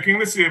 you're making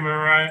the same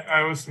error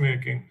I was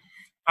making.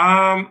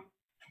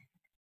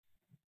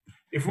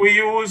 If we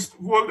use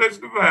voltage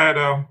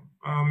divider,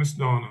 Ms.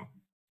 Donna,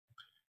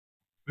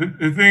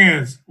 the thing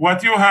is,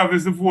 what you have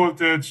is the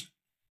voltage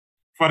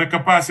for the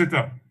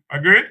capacitor.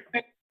 Agreed?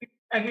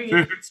 Agreed. So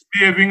if it's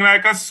behaving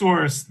like a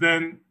source,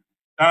 then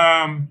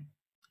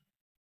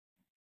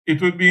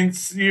it would be in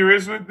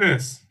series with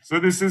this. So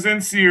this is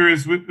in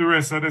series with the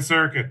rest of the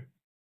circuit.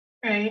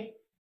 Right.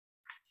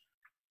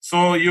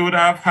 So you would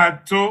have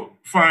had to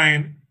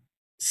find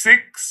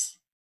 6.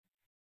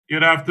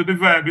 You'd have to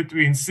divide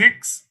between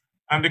 6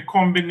 and the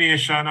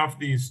combination of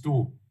these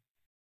two.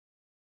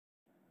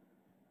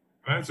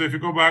 Right? So if you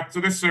go back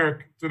to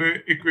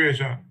the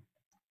equation,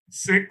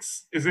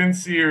 6 is in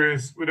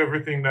series with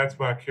everything that's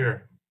back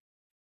here.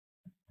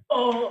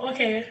 Oh,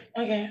 okay.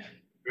 Okay.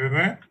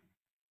 Right?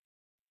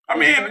 I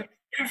mean,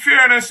 in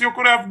fairness, you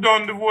could have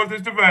done the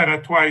voltage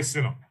divider twice,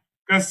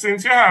 because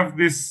since you have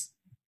this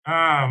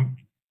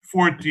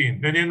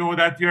 14, then you know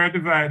that you're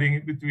dividing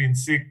it between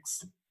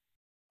 6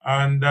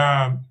 and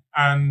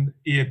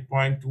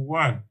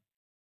 8.21.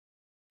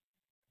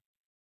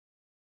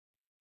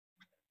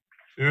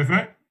 See what I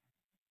mean?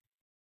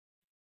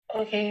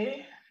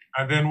 Okay.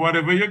 And then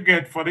whatever you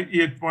get for the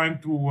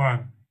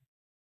 8.21,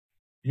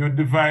 you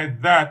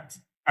divide that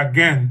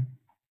again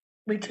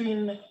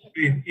between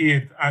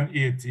 8 and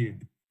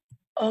 18.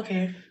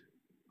 Okay.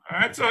 All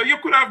right, so you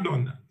could have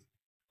done that.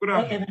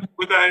 Okay.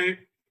 But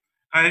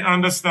I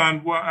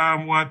understand what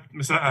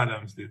Mr.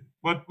 Adams did.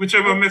 But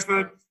whichever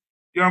method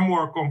you're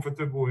more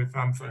comfortable with,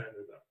 I'm fine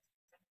with that.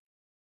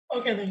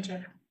 Okay, then,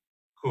 sir.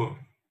 Cool.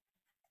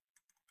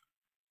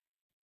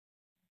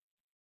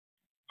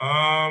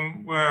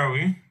 Where are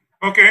we?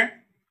 Okay.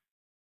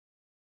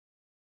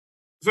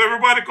 Is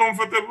everybody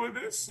comfortable with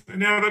this?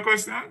 Any other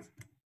questions?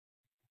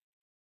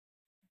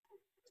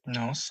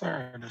 No,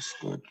 sir, that's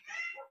good.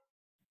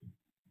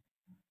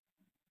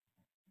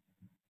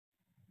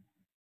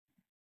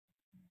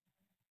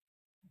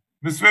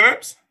 Ms.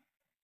 Phillips?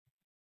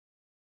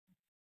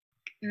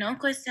 No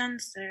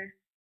questions, sir.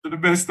 To the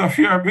best of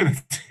your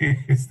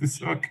ability. Is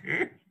this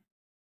okay?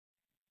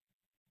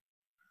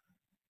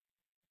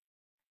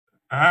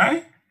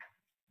 Aye?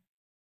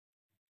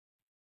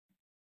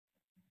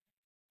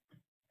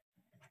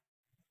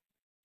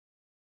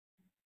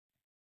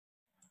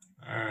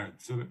 All right,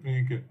 so let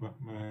me get back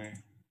my...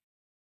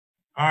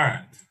 All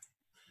right.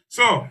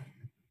 So,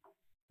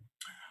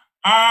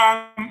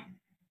 I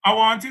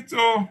wanted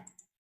to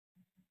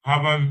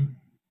have a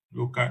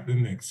look at the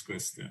next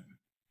question.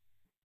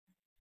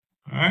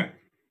 All right.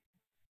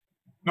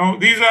 Now,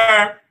 this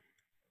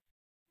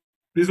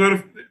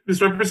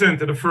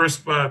represented the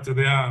first part of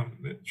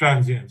the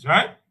transients,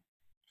 right?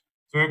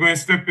 So we're going to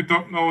step it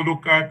up now,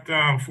 look at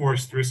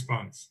forced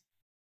response.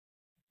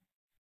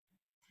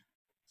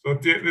 So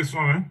take this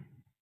one.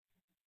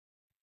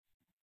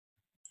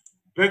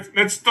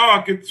 Let's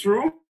talk it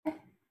through,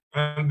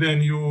 and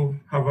then you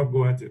have a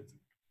go at it.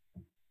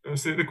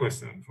 Let's say the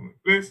question for me,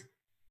 please.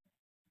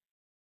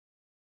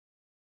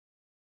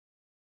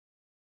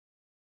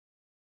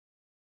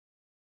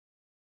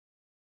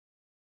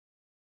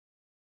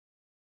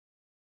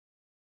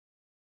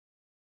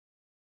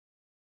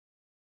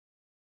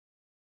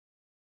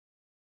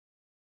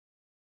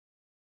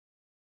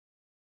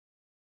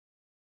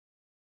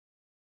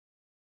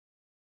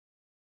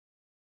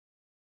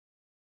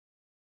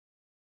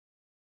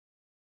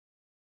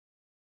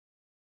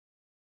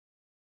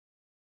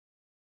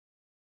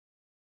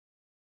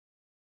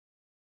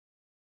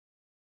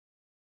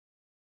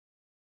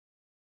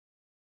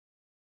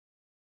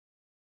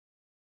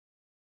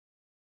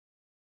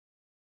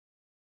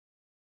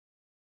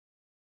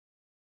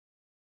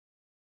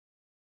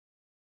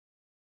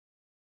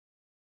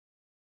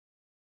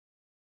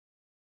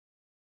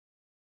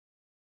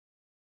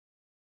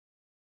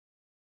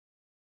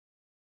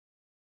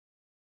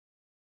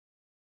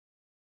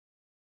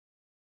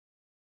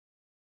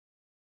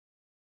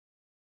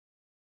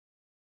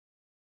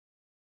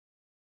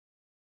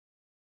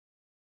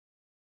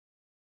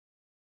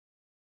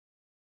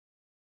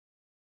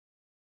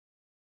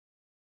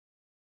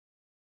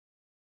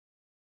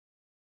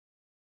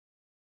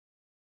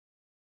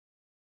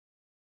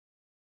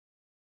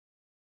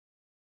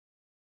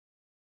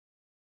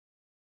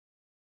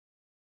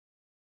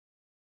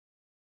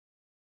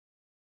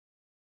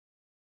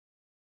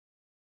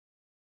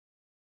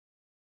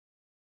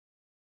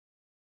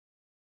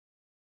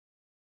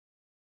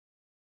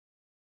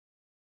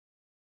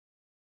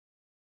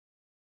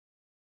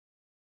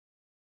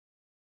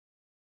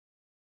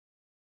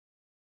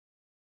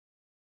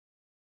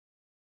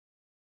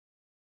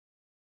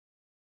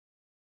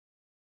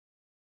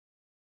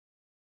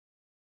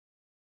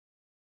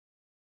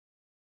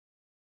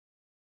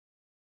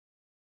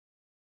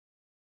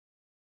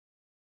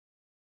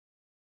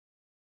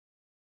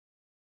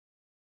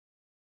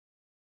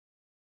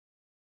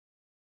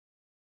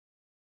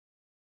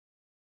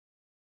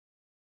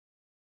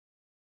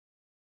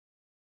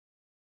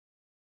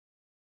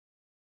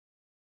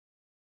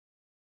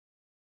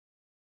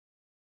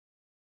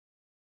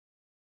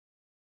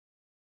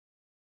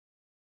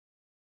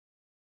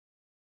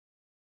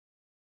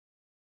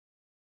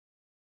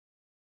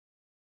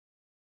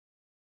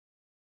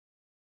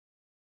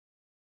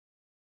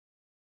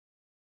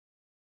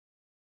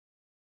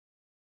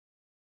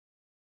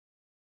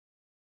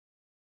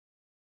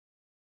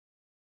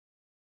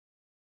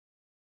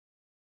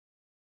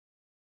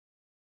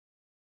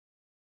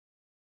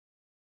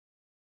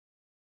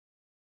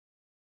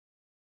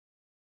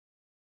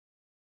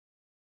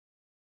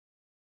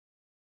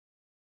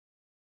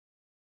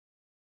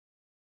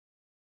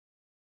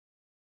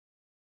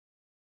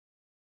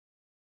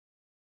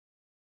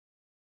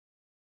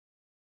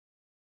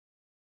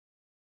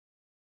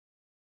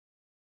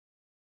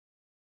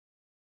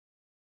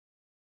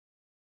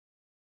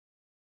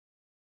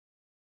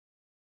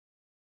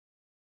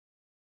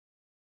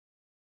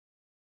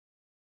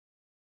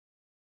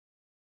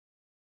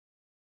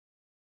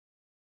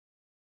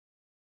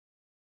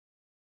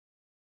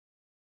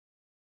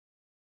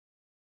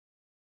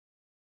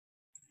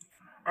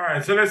 All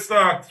right, so let's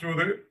talk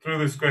through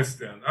this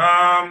question.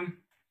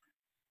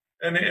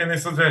 Any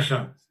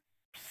suggestions?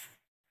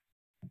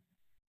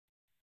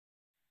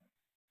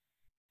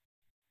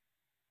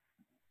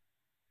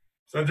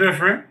 So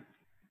Jeffrey?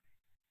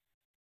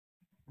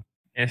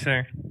 Yes,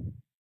 sir.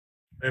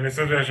 Any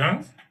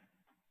suggestions?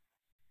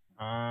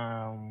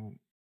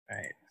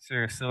 Right,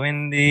 sir. So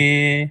when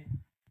the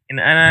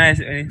analyze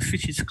when the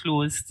switch is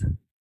closed,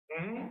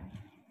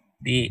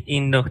 the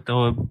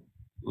inductor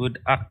would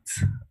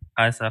act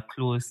as a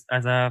closed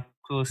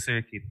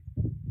circuit.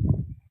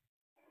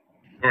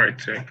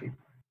 Short circuit.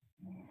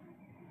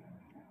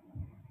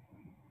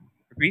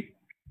 Repeat?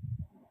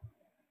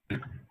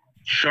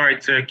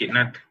 Short circuit,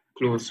 not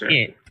closed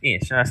circuit. Yeah,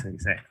 short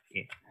circuit, sorry.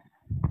 Yeah.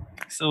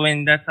 So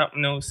when that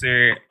happens now,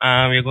 sir,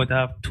 you're going to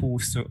have two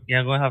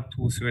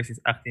sources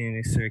acting in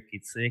the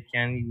circuit. So you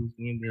can use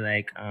maybe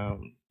like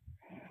an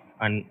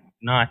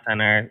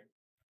Norton or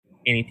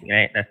anything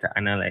like that to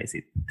analyze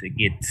it to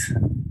get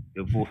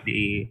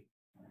the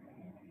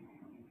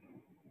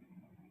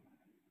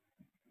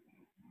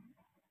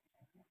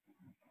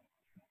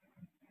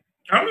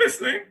I'm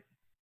listening.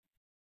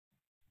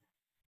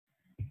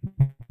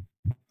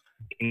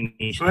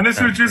 So when the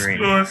switch is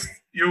closed,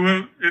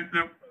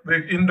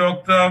 the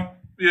inductor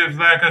behaves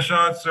like a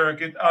short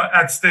circuit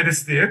at steady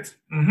state.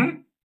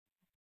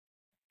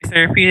 So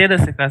repeat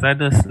it because I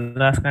just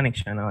lost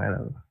connection a while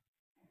ago.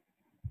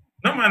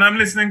 No man, I'm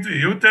listening to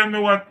you. You tell me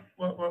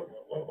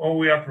how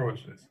we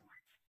approach this.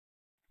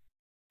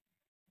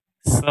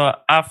 So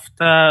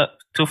after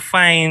to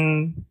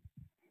find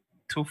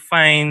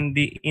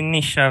the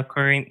initial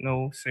current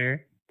now,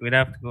 sir, we'd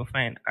have to go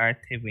find R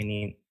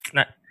Thevenin.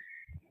 Not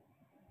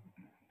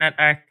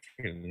R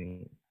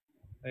Thevenin.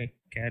 I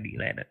can't do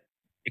like that.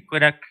 It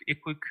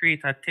could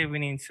create a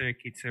Thevenin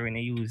circuit, so when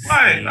you use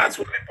That's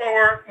what the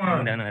power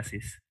man.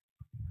 analysis.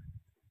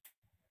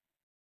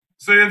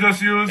 So you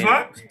just use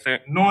what? Sir.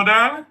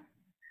 Nodal?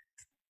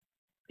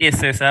 Yes,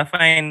 sir. So I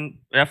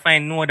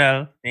find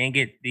nodal, then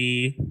get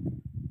the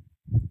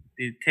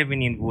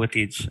Thevenin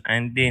voltage,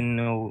 and then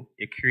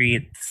it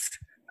creates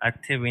a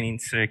Thevenin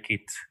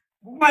circuit.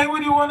 Why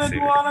would you want to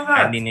do all of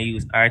that? And then you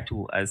use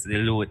R2 as the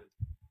load.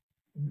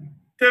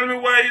 Tell me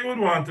why you would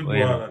want to do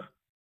all of that.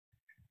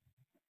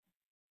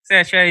 So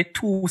actually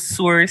two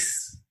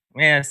source.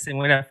 Yeah, so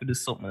we have to do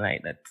something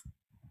like that.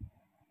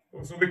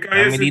 So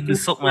because you do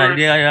something like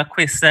a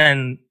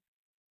question.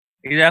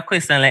 It's a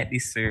question like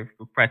this, sir,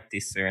 to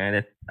practice, sir, and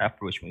that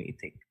approach when you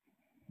take.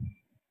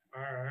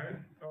 All right.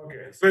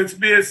 Okay. So it's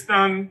based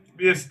on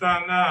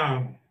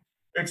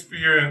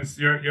experience.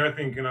 You're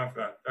thinking of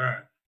that. All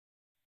right.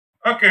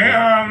 Okay.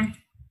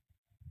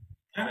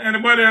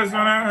 Anybody else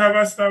wanna have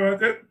a stab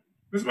at it?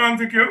 This one,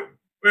 thank you.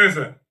 Where is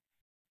it?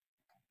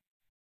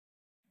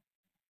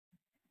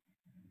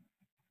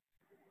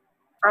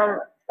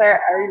 Sir,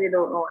 I really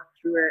don't know what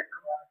to do.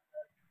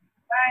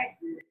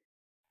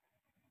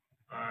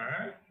 All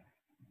right.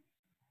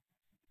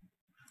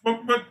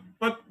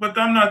 But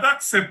I'm not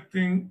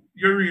accepting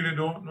you really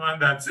don't know,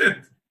 and that's it.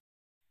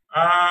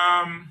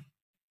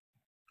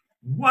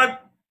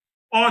 What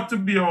ought to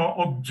be our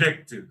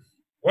objective?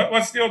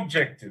 What's the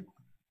objective?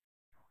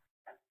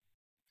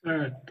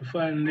 To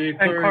find the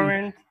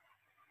current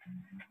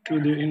to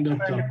the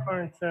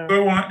inductor. So we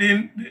want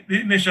the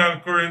initial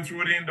current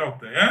through the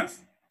inductor,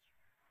 yes?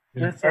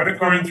 Yes, or the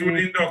current through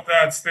the inductor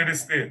at steady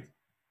state?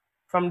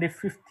 From the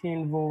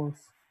 15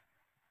 volts.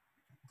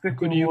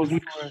 Could you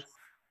use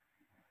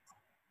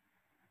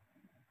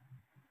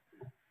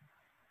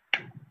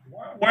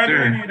Why do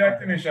we need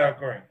that initial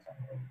current?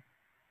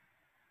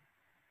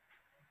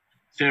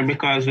 Sir,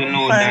 because we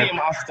know that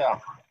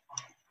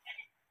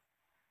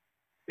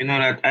we know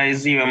that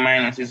I0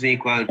 minus is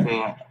equal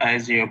to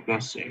I0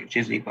 plus, sir, which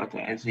is equal to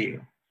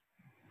I0.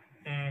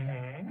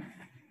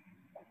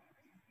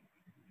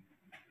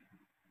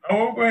 How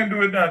are we going to do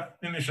with that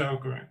initial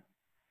current?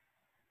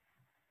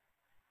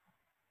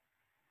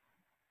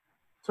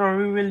 So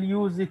we will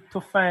use it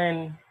to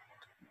find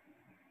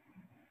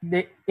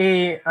the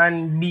A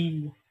and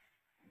B.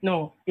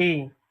 No,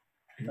 A.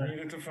 You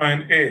need to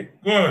find A.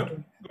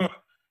 Good.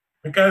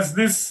 Because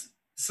this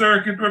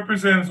circuit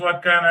represents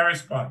what kind of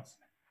response?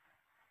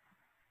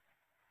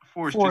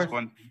 Forced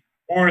response.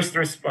 Forced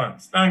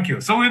response. Thank you.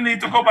 So we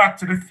need to go back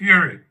to the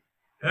theory.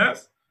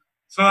 Yes?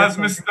 So as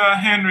Mr.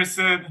 Henry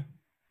said,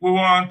 we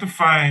want to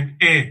find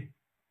A.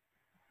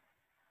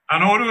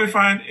 And how do we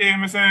find A,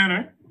 Mr.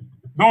 Henry?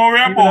 Don't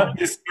worry about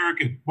this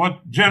circuit,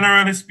 but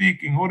generally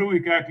speaking, how do we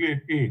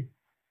calculate A?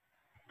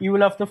 You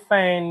will have to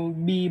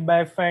find B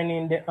by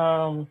finding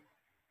the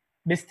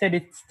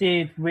steady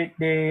state with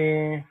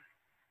the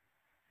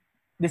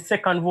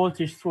second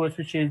voltage source,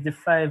 which is the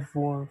 5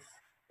 volts.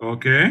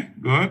 Okay,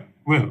 good.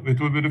 Well, it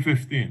will be the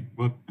 15,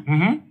 but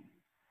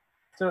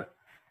So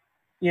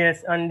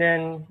yes, and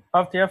then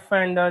after you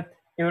find that,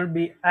 it will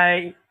be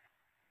I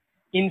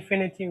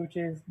infinity, which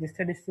is the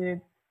steady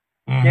state.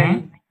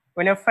 Then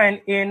when you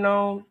find A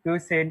now, you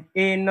said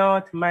A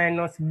naught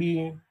minus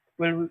B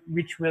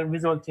which will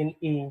result in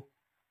A.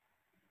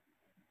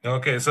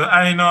 Okay, so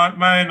I naught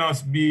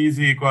minus B is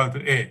equal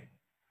to A.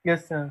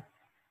 Yes, sir.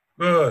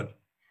 Good.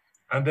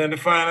 And then the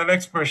final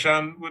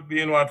expression would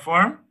be in what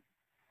form?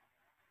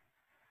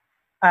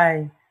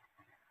 I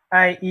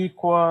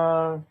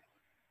equal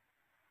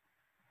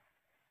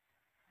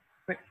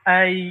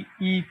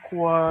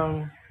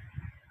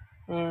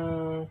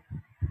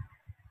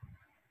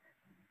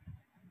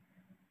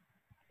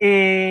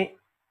A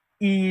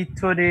e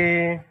to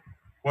the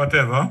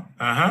whatever.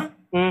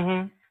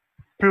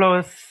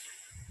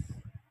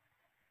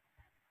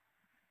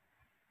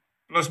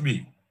 Plus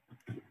B.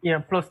 Yeah,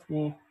 plus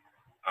B.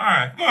 All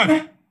right,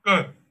 good,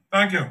 good.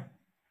 Thank you.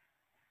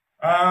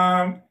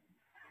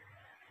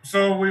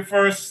 So we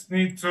first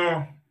need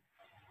to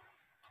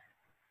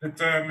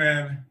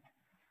determine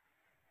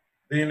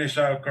the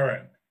initial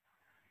current.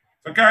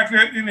 So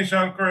calculate the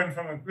initial current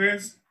from a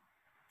quiz.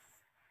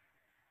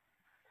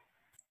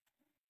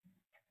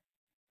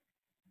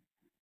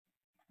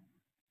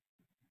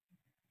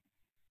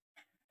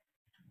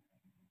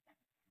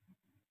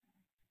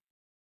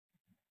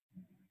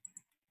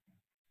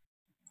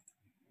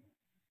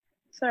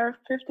 Sir,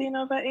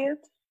 15/8?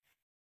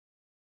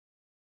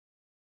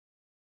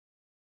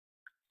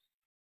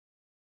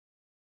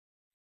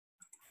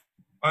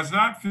 What's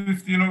that?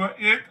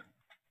 15/8?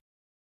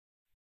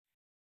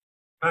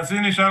 That's the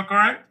initial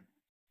current?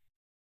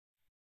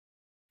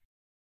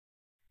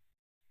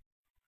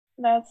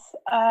 That's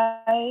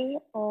I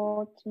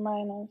out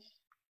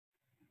minus.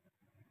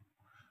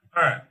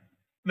 All right.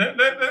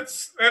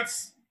 Let's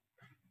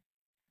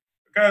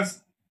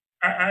because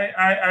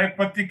I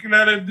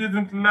particularly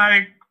didn't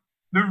like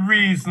the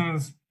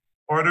reasons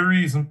or the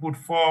reason put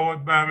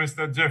forward by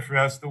Mr. Jeffrey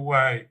as to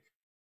why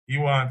he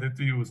wanted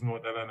to use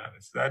nodal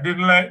analysis. I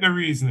didn't like the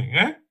reasoning,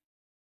 eh?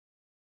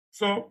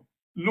 So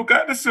look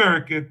at the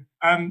circuit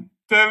and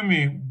tell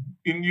me,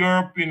 in your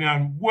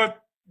opinion,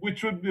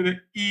 which would be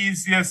the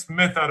easiest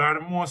method or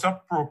the most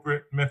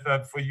appropriate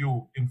method for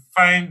you in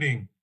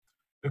finding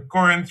the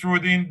current through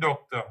the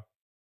inductor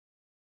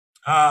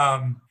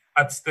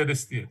at steady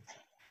state.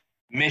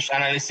 Mesh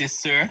analysis,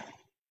 sir.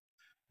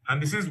 And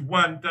this is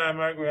one time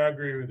I'm going to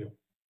agree with you.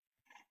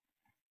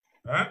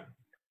 Huh?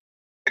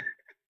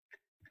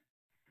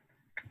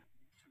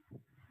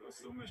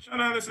 So mesh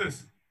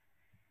analysis.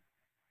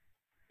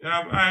 You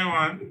have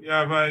I1, you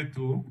have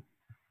I2.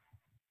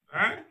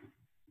 Right?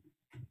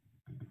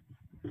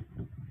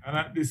 And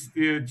at this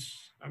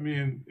stage, I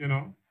mean, you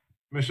know,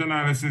 mesh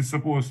analysis is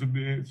supposed to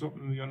be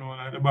something, you know,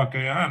 at the back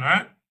of your hand,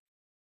 right?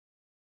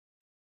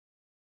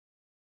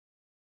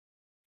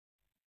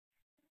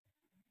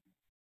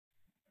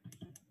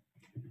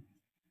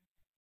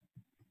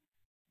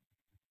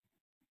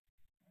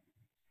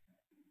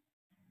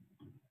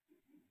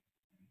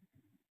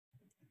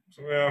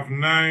 So we have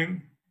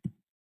 9,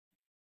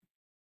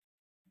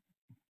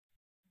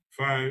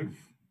 5,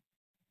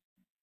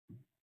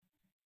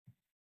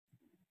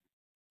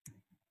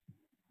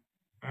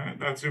 right?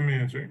 That's your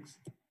matrix.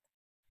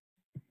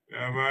 We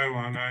have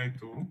I1,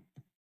 I2.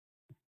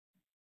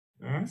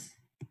 Yes?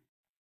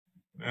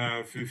 We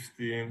have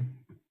 15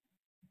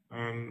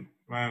 and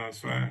minus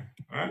 5,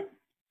 right?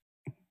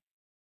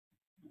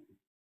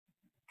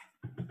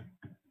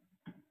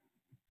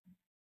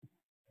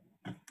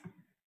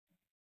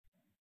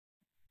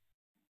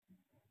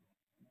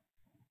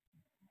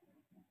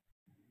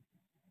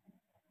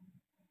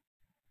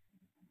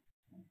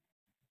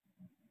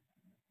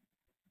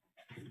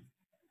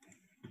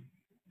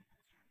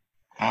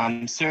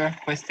 Sir,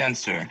 question,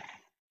 sir.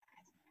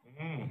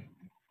 Mm.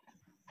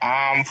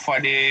 For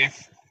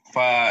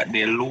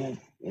the loop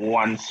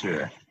 1,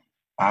 sir.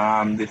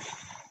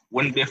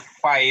 Wouldn't the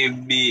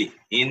 5 be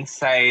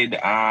inside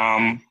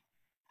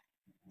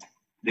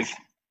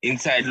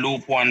inside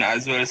loop 1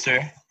 as well,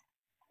 sir?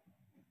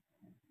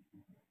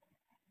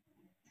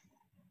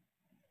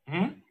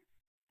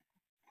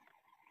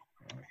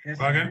 Yes,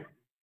 okay.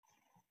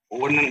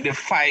 Wouldn't the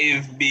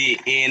 5 be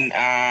in the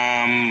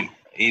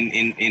I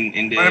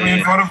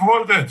mean for the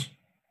voltage?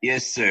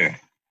 Yes, sir.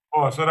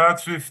 Oh, so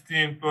that's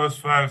 15 plus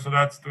 5, so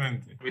that's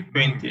 20. With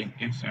 20,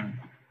 yes, sir.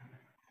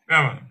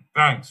 Yeah, man.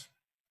 Thanks.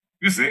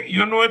 You see,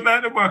 you know it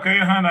like the back of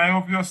your hand. I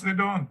obviously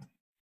don't.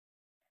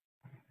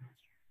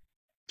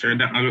 Sir,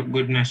 that look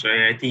goodness,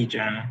 sir. I teach,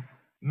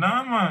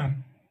 Nah,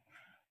 man.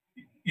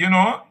 You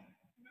know,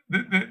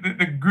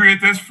 the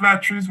greatest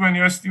flattery is when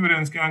your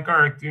students can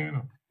correct you, you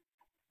know.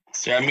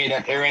 Sir, I made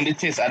that error in the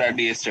test other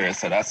day, sir.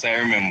 So that's what I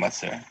remember,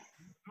 sir.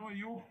 No,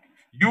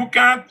 you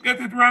can't get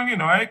it wrong, you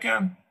know. I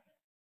can.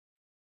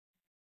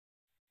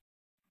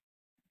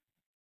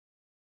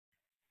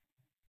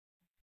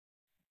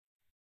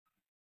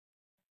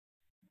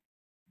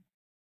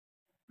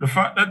 The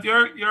fact that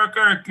you're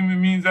correcting me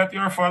means that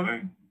you're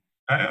following.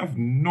 I have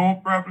no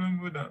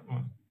problem with that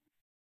one.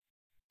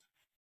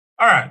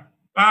 All right.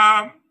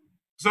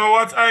 So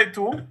what's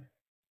I2?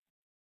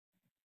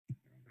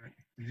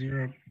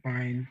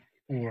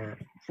 0.4,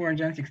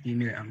 416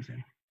 milliamps.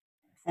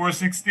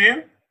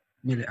 416?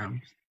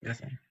 Milliamps, yes,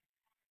 sir.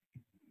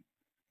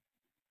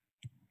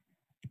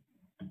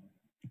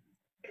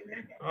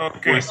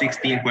 Okay.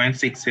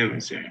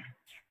 416.67, sir.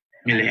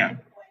 Milliamp.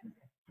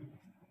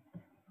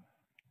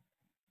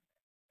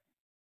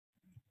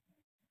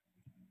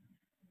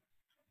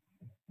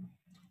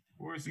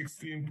 Or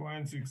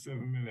 16.67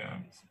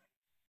 milliamps.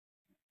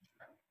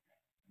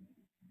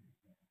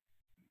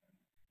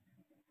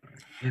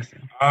 Yes,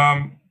 sir.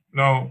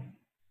 Now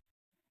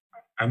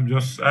I'm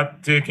just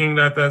taking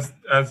that as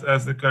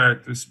the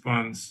correct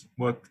response,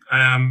 but I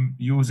am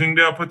using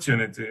the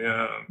opportunity,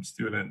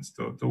 students,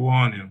 to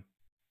warn you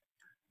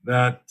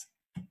that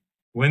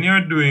when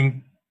you're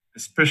doing,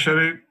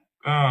 especially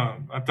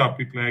a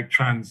topic like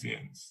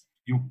transients,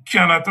 you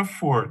cannot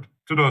afford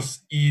to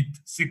just eat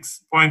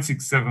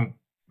 6.67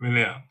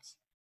 milliamps.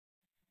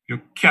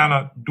 You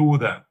cannot do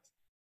that.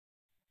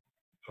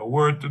 A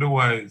word to the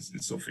wise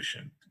is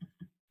sufficient.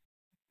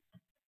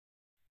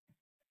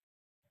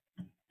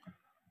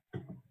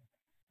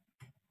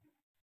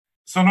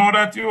 So now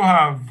that you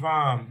have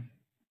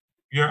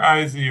your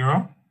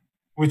I0,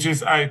 which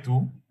is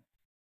I2,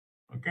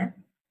 okay?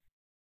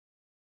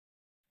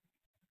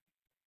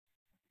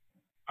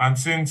 And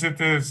since it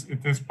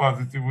is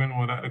positive, we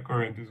know that the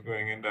current is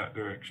going in that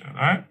direction,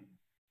 all right?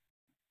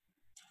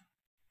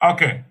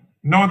 Okay,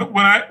 now that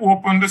when I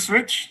open the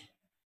switch,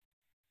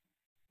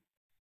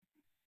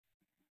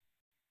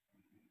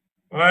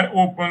 what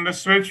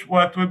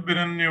would be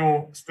the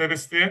new steady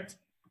state?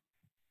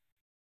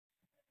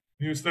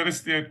 New steady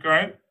state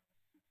current?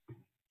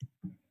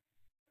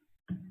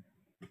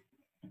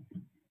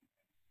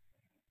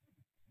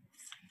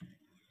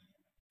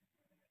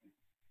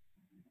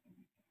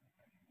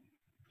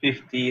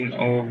 $15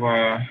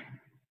 over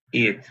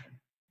 8.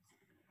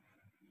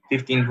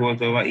 15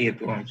 volts over 8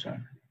 ohms, sir.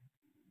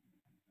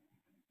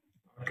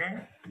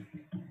 Okay.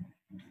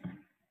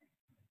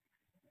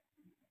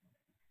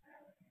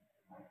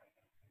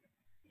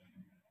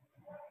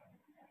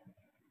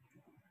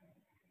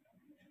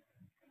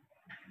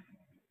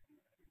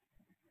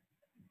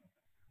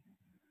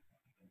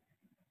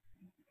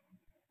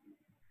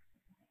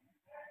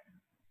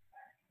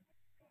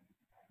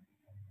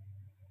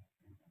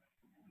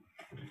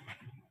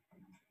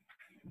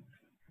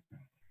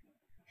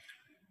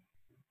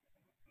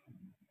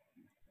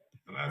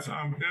 That's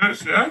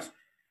amperes, yes?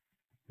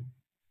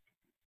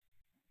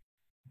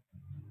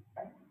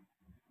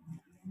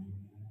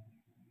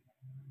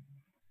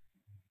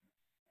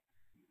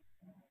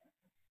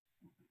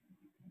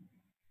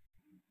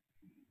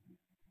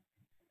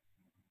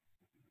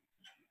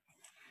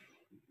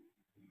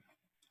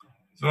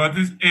 So what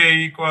is A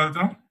equal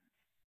to?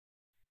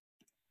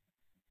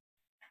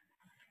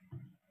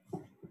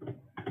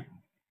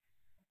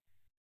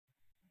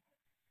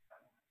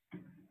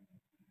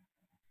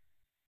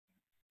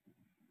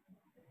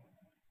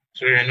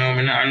 So you know, I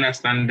don't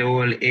understand the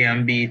whole A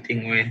and B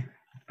thing with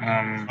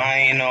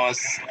minus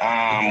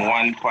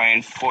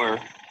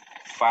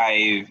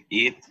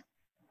 1.458.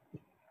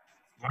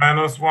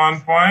 Minus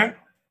 1.458.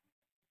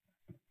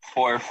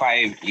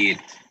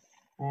 458.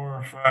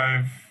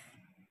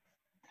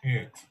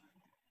 458.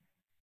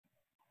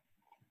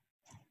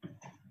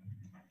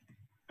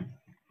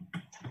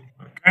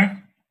 Okay.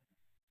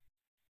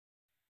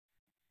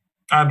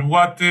 And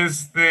what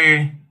is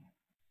the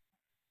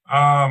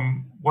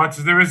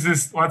what's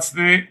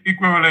the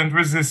equivalent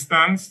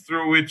resistance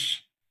through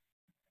which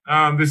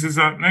this is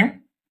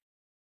happening?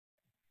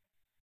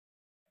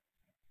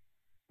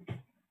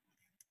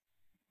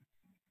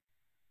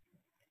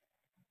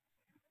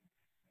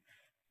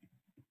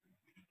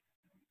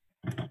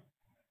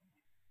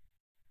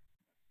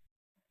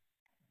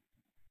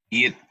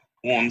 $8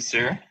 ohms,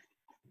 sir.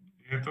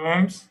 8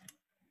 ohms.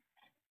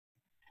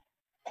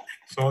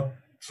 So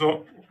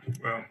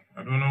well,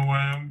 I don't know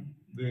why I'm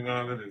doing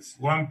all of this.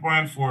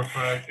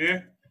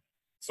 1.458.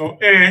 So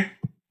A is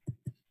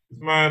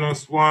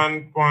minus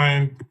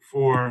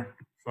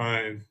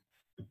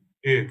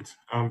 1.458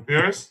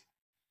 amperes.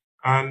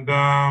 And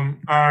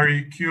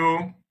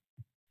REQ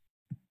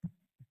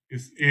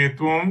is 8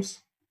 ohms.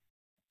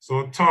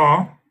 So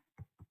tau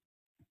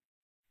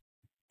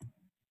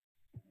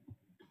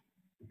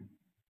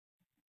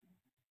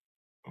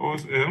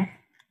is L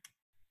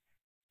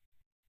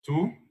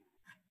 2.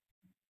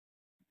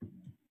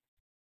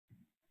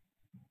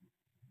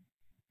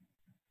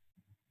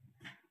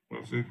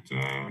 Was it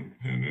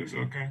Henry's?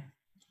 Okay.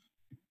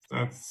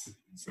 That's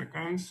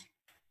seconds.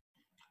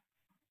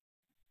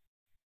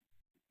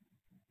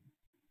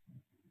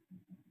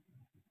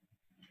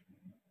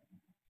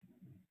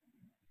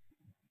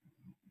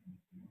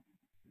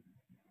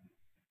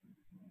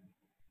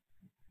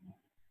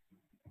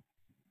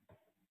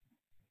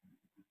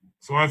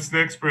 So what's the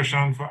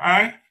expression for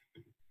I?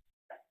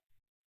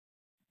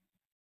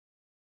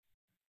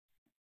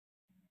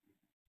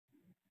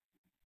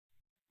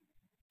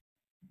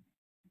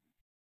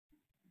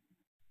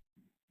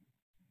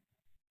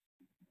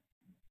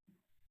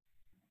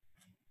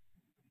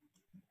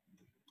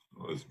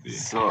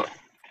 So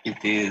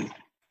it is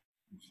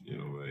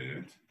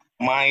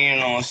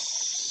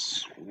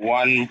minus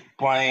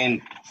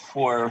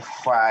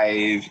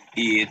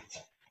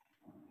 1.458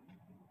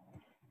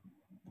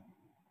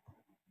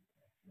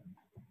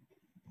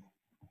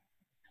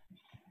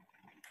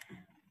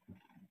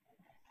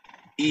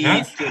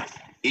 Yes?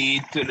 E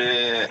to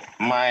the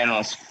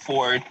minus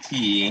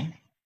 4t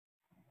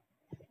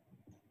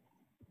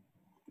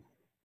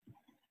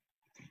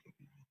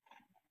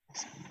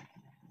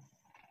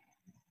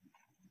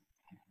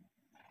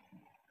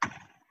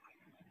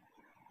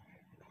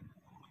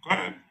Go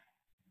ahead.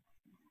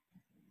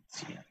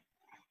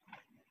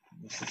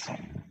 This is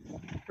one.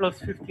 Plus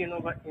 15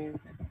 over 8.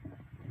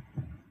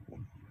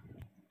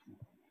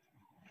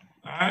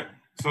 All right.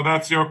 So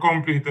that's your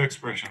complete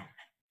expression.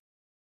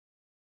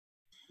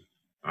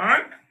 All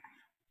right.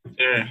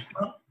 Sir.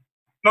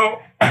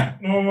 No,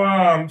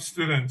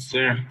 students.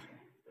 Sir.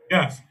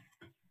 Yes.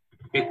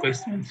 Quick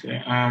question, sir.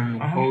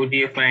 How do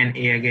you find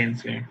A again,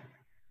 sir?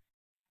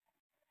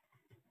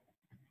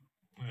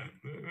 Yeah,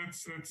 let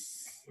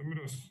me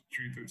just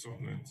treat it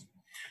something else.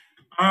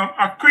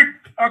 A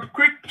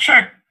quick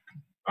check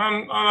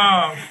on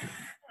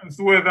as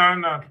to whether or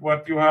not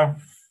what you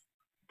have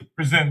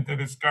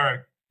presented is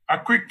correct. A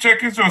quick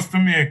check is just to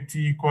make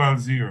t equal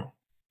 0.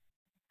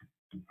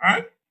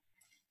 Right?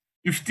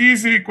 If t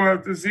is equal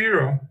to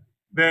 0,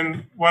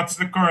 then what's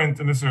the current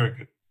in the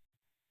circuit?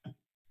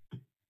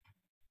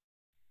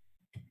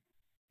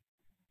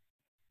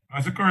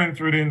 What's the current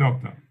through the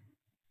inductor?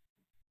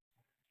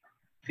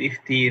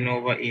 15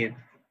 over 8.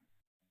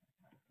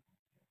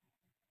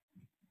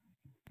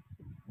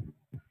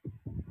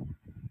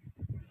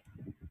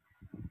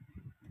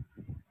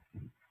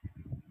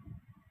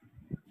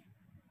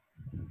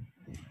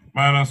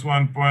 Minus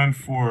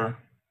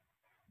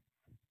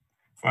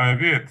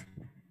 1.458.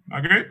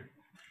 Agree?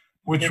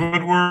 Which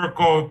would work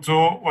out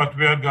to what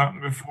we had gotten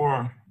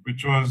before,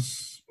 which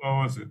was,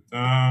 what was it?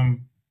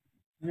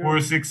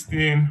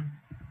 416.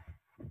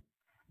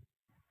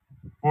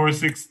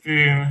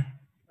 416.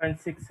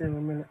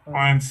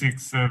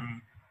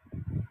 0.67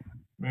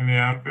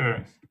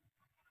 milliamperes.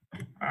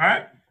 All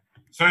right?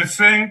 So it's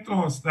saying to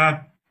us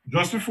that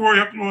just before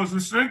you close the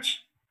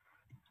switch,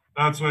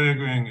 that's what you're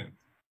going in.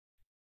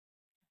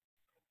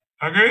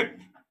 Agreed?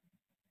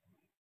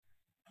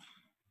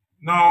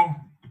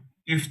 Now,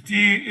 if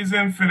t is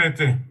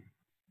infinity,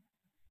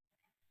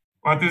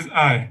 what is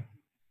I?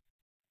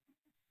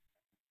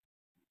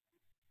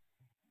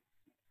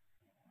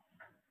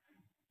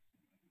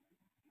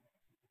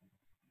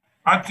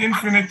 At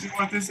infinity,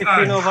 what is 15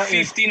 I? over 8.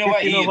 15 over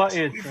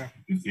 8.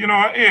 15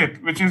 over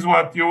 8, which is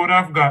what you would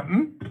have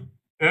gotten,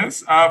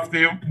 yes, after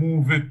you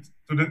move it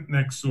to the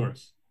next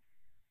source.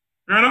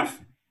 Fair enough?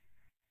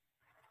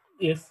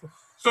 Yes.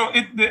 So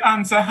the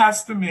answer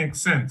has to make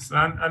sense,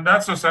 and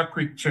that's just a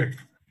quick check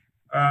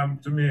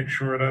to make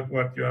sure that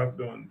what you have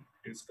done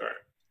is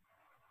correct.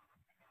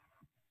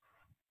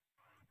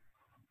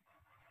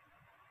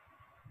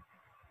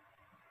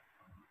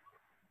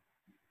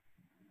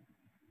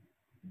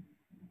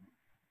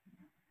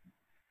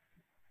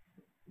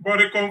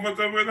 Body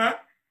comfortable with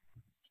that?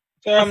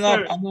 Sir, I'm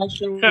not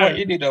sure what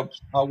you did a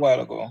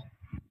while ago.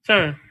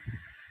 Sir,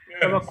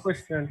 I have a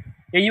question.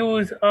 You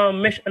use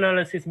mesh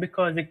analysis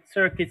because the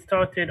circuit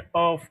started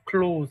off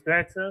closed,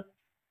 right, sir?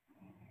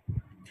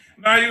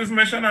 No, I use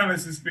mesh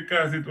analysis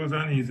because it was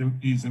an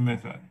easy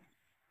method.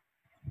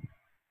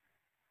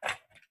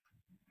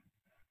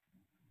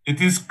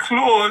 It is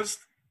closed,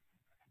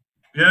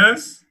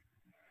 yes,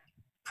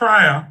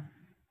 prior,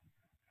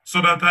 so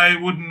that I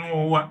would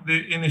know what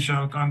the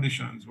initial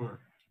conditions were.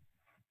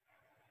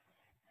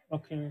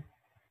 Okay.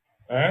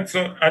 All right,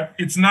 so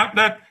it's not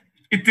that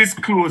it is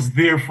closed,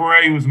 therefore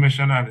I use mesh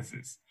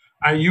analysis.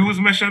 I use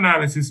mesh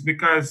analysis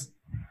because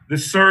the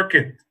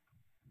circuit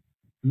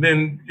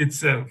lent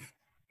itself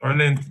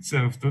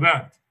to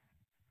that.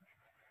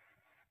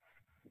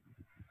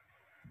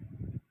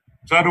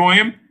 So I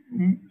don't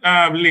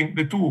link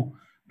the two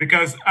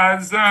because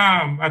as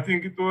I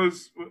think it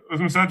was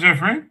Mr.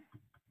 Jeffrey,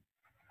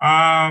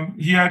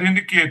 he had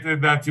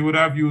indicated that he would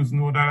have used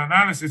nodal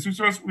analysis,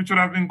 which would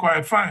have been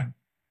quite fine.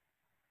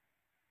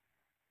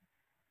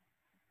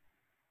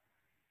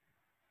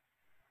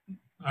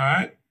 All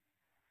right.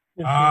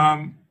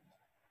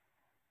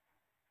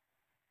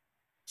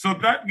 So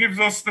that gives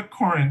us the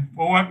current.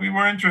 But what we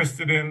were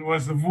interested in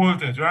was the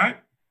voltage,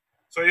 right?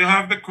 So you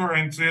have the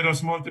current, so you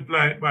just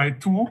multiply it by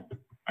 2,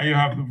 and you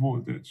have the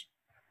voltage.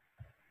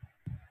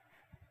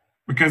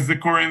 Because the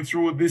current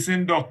through this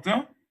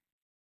inductor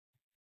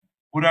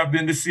would have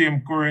been the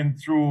same current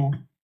through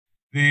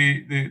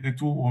the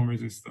 2 ohm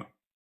resistor.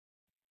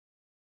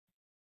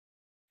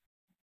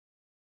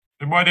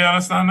 Everybody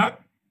understand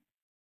that?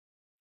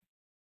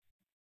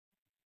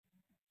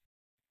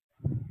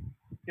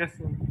 Yes,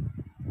 sir.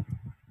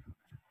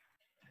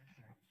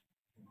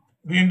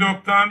 The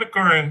inductor and the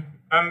current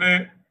and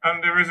the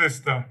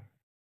resistor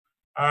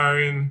are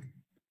in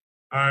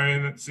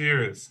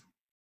series.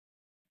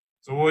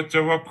 So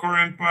whichever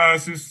current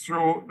passes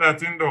through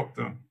that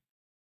inductor,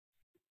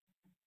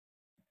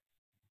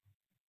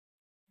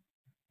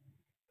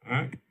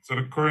 right? So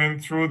the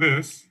current through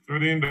the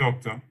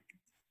inductor,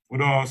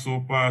 would also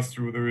pass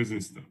through the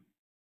resistor.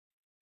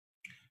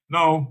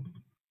 Now,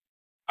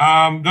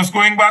 just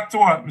going back to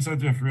what Mr.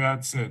 Jeffrey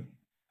had said,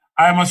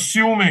 I'm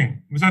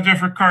assuming, Mr.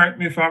 Jeffrey, correct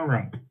me if I'm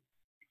wrong.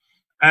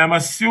 I am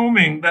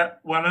assuming that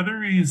one of the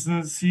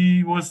reasons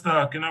he was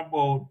talking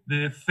about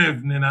the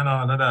Thevenin and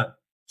all of that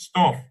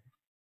stuff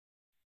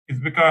is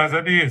because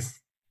of this.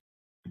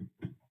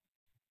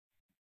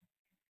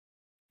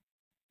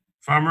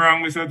 If I'm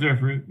wrong, Mr.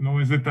 Jeffrey, now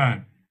is the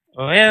time.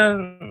 Well,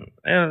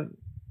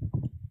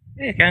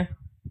 you can.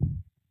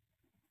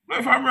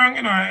 If I'm wrong,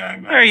 you know,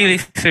 Not really,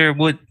 sir,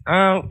 but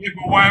yeah,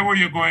 but why were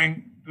you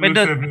going to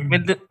the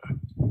Thevenin?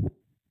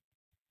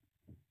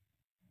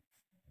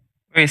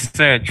 Wait,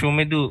 sir, through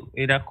me do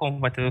it that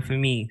comfortable for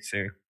me,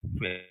 sir,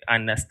 to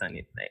understand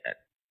it like that.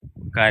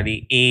 Because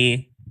the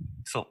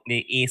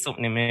A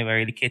something I never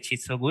really catch it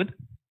so good.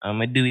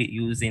 I do it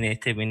using a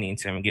table name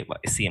so I get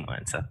back the same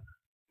answer.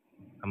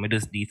 I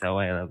just did it a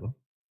while ago.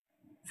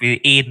 For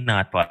the A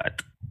not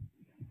part.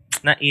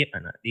 Not A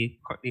not the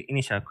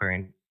initial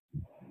current.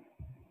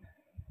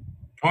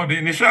 Oh, the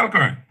initial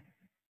current.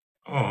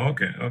 Oh,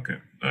 okay. All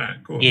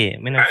right, cool. Yeah,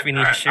 I'm not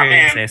finish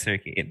sure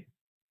circuit.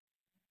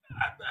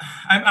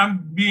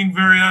 I'm being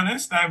very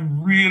honest. I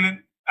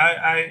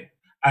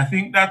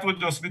think that would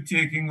just be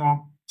taking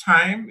up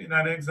time in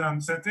an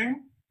exam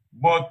setting,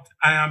 but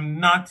I am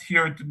not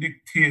here to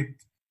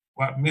dictate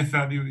what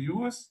method you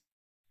use.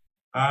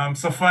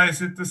 Suffice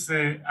it to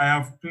say, I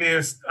have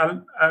placed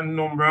a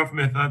number of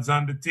methods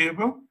on the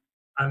table,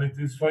 and it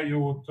is for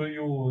you to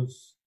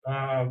use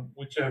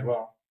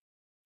whichever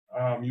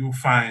you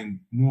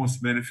find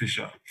most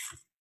beneficial.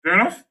 Fair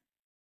enough?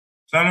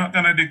 So I'm not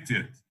going to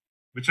dictate.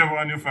 Whichever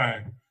one you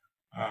find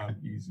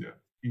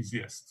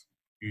easiest,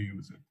 you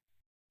use it.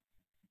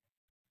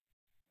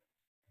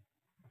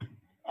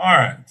 All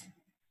right.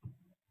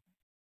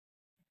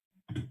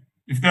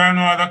 If there are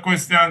no other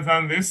questions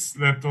on this,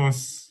 let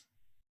us.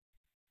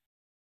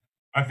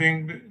 I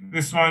think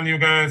this one you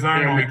guys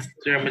are no.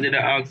 Sir, I did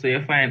ask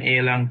you find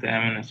A long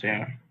time,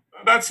 sir.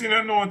 That's in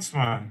the notes,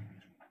 man.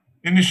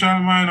 Initial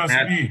minus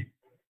B.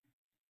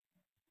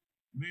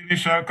 The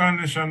initial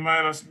condition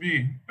minus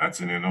B.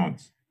 That's in the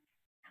notes.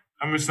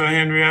 And Mr.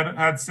 Henry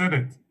had said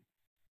it.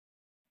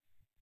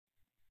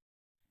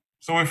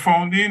 So we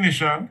found the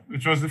initial,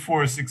 which was the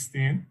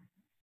 416.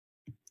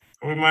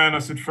 We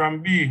minus it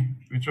from B,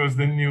 which was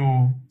the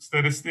new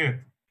steady state.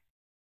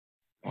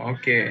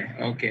 Okay.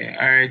 All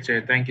right,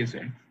 sir. Thank you,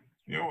 sir.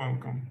 You're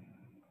welcome.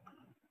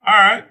 All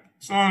right.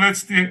 So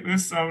let's take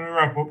this and we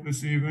wrap up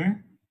this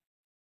evening.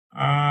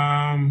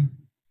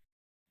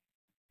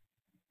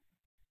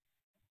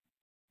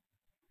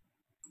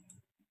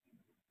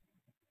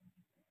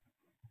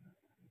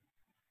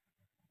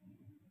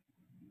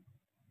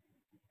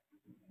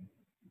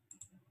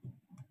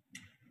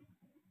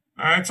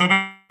 All right, so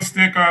let's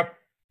take a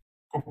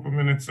couple of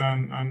minutes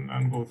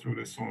and go through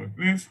this one,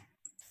 please.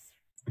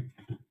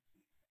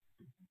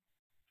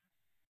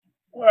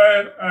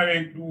 While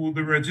I do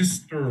the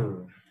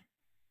register.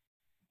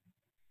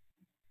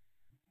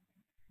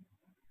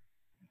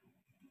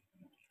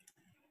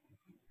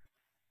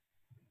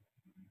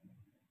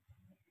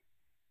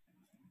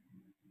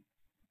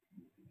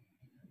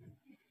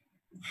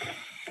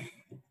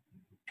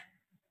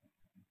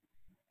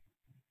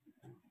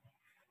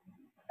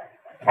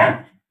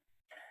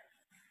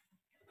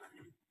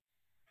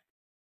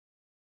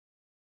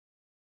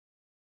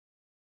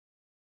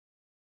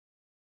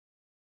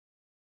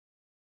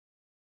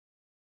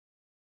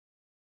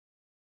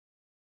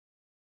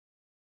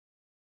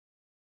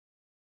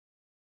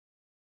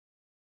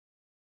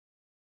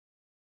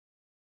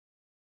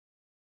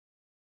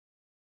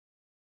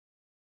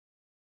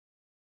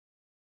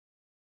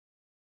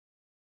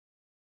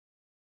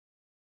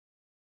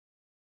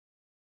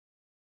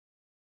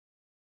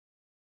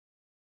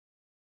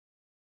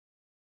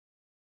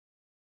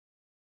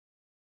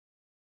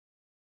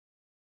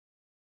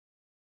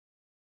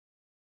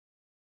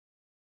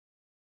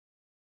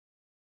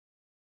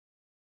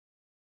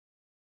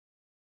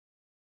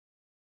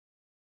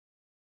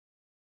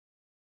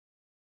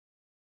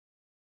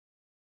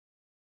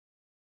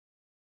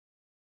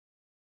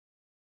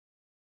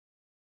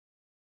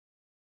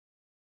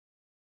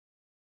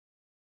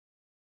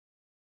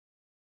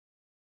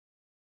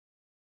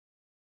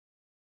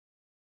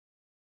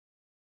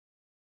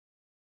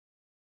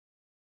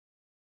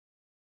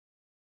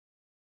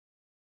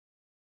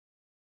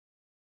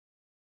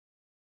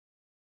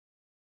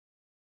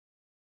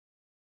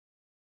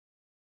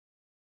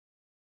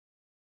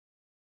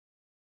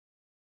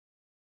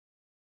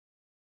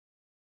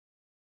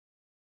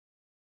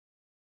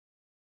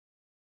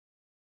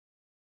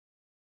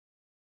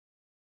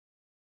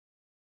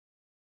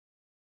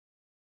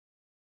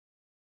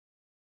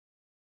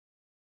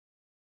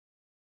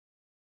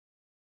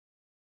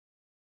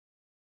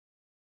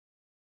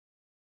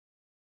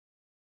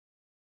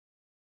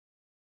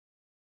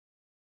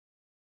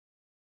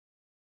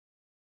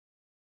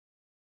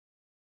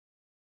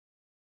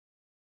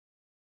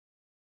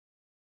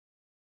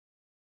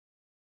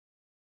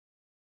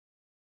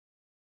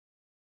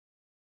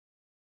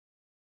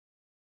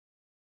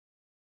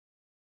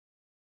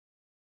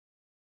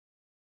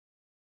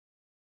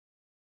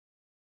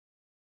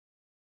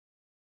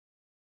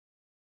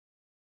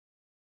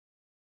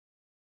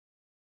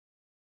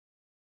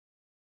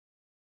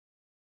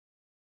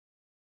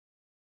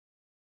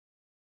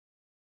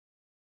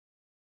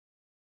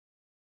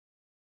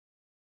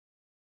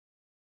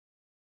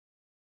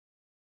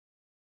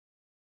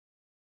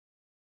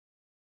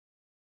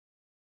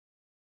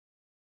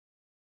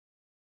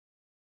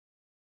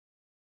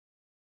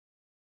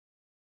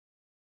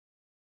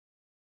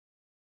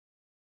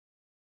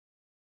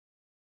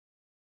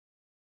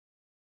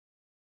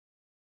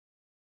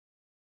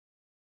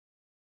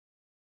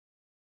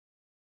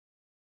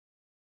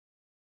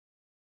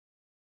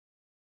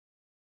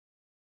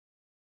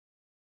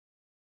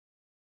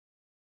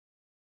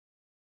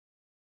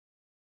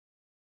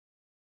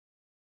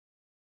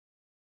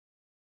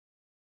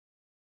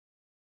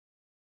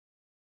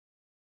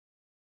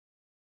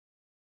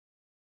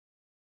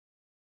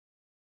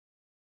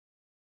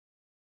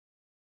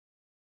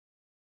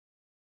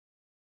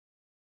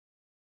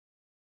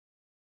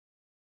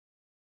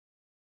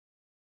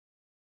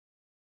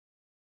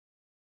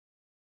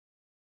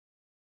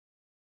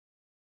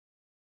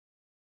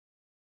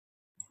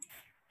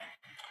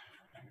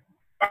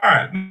 All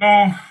right.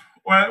 Now,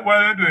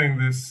 while you're doing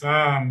this,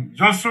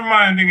 just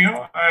reminding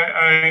you,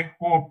 I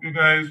hope you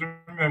guys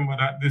remember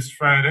that this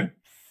Friday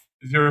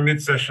is your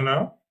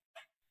mid-sessional,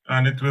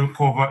 and it will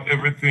cover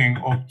everything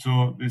up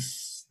to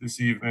this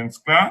evening's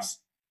class.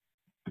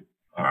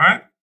 All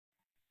right.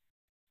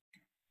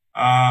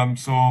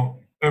 So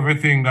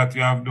everything that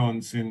you have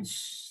done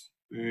since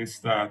the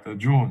start of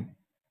June.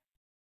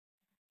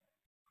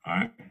 All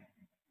right.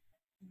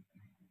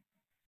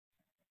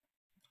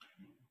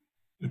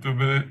 It will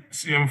be the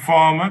same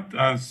format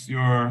as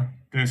your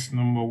test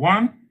number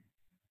 1.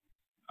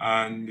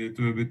 And it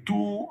will be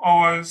 2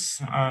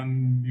 hours,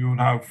 and you'll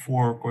have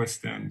 4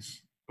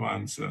 questions to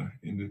answer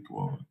in the 2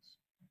 hours.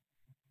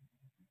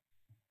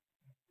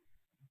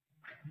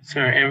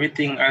 Sir,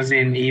 everything as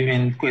in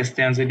even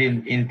questions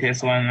in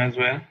test 1 as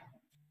well?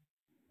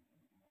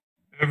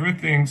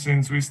 Everything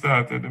since we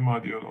started the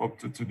module up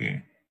to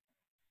today.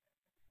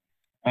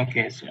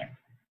 Okay, sir.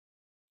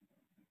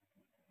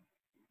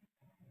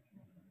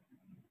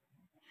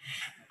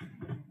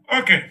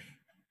 Okay,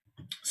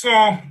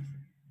 so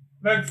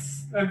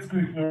let's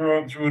quickly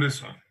run through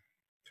this one.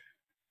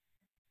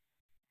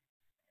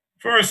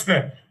 First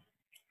step.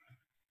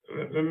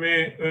 Let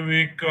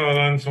me call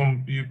on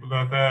some people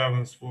that I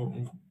haven't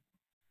spoken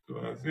to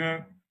as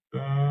yet.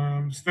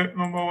 Step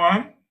number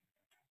 1.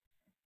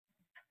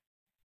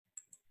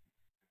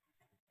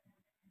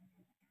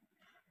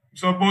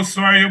 So, boss,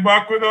 are you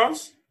back with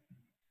us?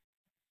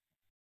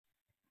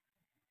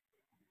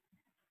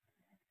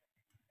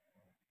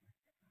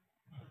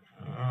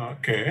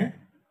 Okay.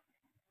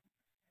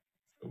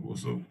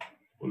 So,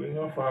 pulling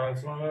your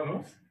fast one on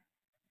us.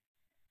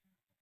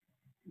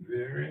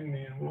 Very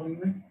neat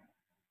one.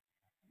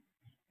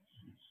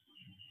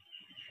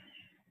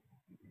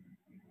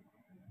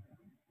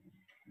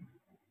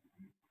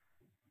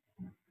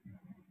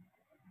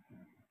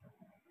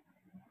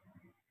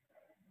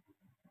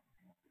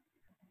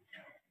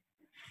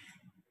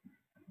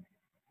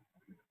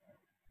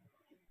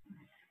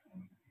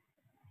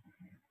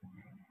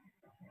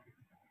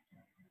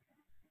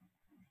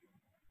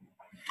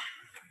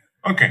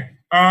 Okay.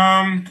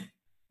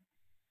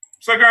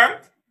 Second.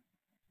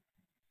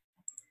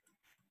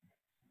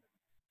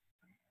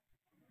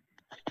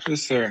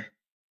 Yes, sir.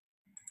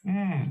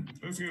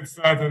 Let's get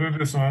started with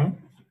this one.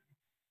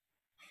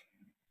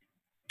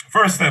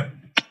 First step.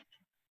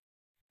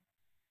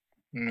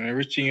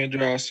 Everything you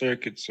draw a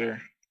circuit,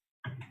 sir.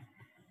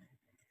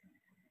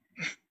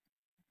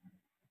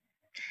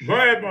 Go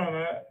ahead,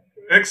 man.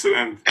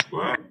 Excellent. Go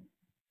ahead.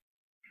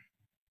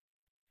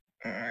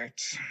 All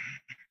right.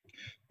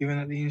 Given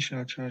that the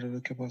initial charge of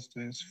the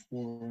capacitor is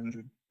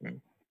 400,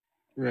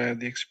 write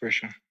the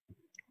expression.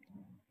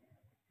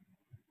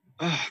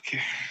 Okay.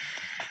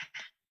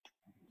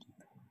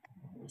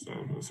 What's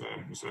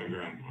up,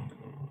 grandma?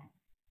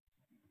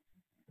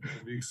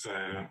 Big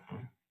side.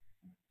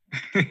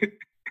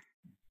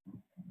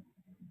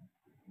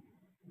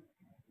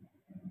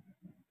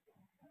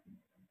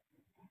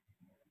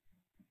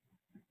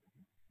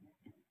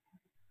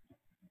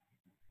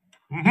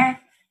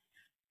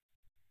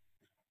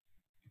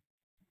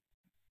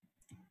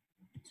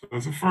 So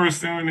that's the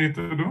first thing we need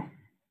to do.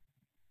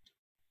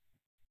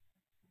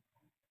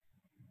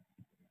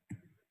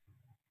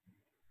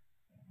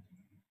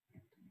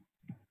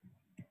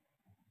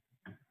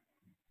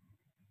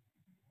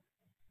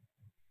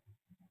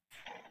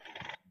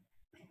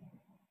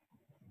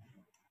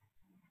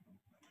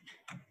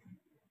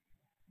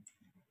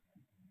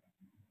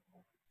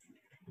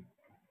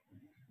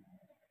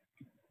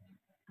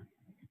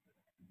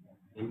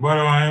 What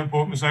do I help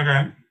out, Mr.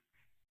 Grant?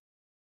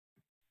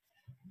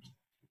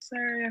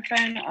 Sir, you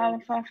find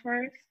alpha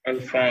first.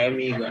 Alpha,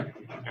 omega.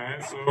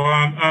 Alright, so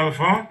on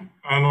alpha,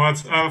 and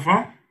what's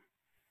alpha?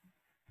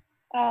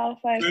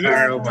 Alpha is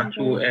R over 500.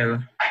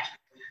 2L.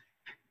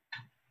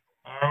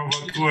 R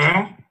over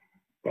 12.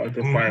 Equal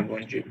to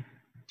 500.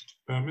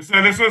 Mr.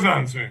 Ellis was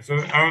answering, so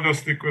I will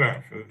just stick with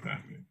that for the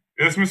time being.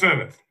 Yes, Mr.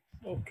 Ellis.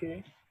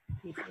 Okay.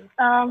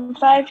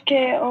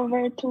 5K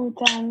over 2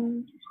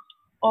 times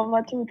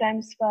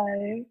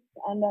 5,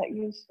 and that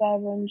gives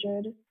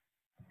 500.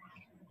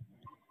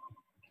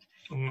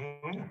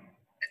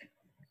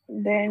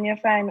 Then you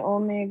find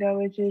omega,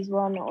 which is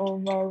 1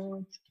 over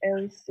root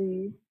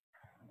LC.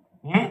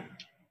 1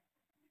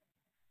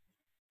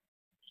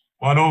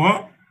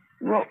 over?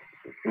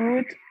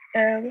 Root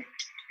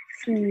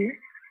LC.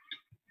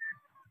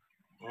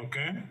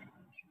 Okay.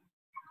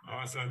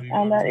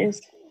 And that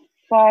is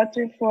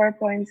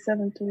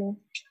 44.72.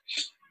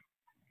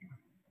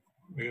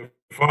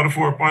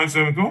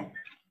 44.72?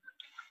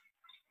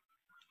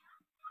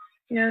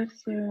 Yes,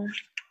 sir.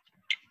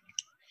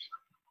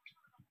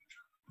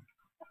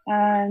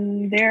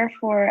 And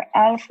therefore,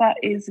 alpha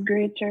is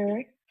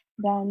greater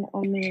than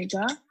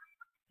omega.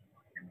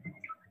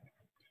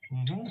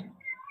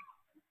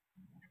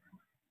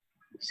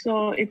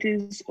 So it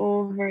is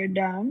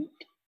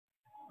overdamped.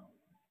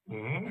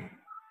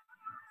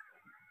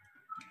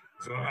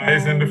 So I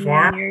is in the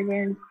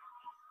form?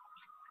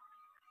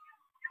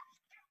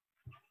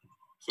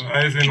 So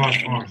I is in what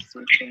form?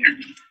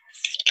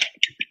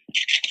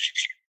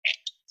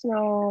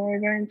 So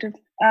we're going to,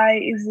 I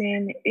is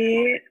in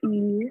A,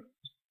 E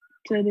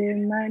to the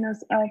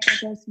minus alpha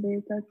plus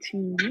beta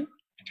T.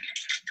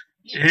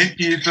 A,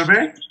 E to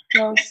the?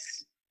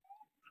 Plus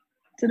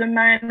to the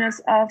minus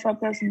alpha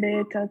plus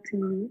beta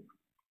T.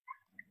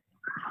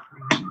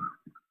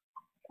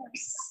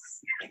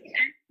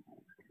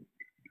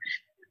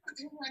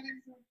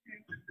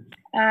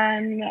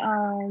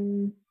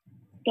 And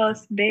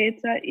plus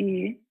beta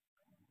E.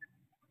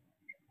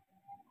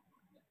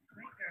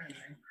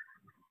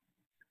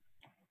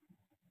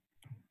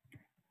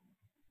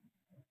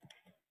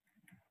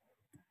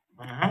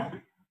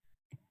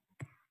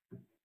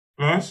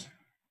 Plus?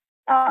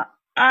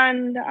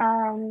 And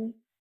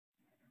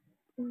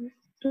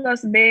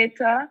plus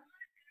beta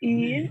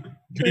E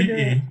to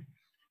the,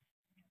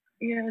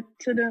 yeah,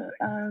 to the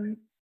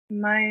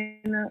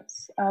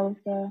minus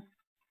alpha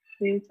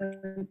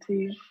beta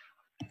T.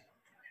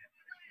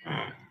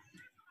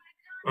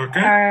 Okay.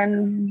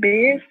 And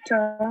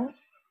beta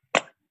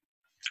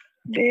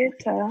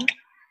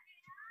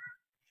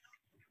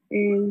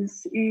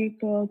is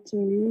equal to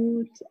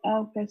root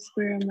alpha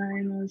square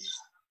minus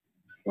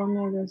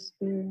omega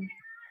square.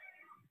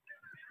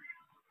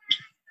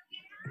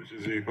 Which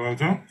is equal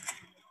to?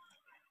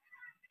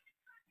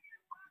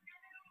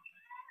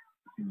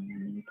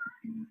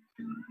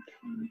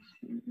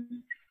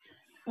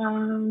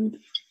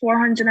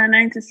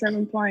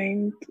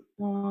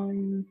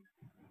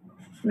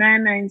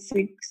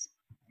 497.996.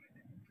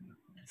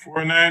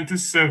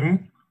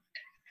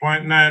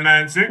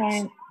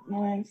 497.996?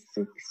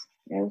 0.96.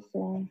 Yes, sir.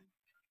 All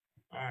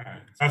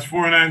right. That's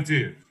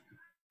 498.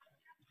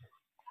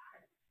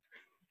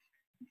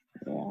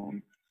 Yeah.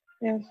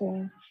 Yes,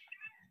 sir.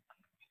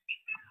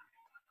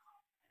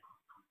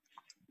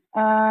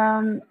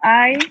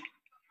 I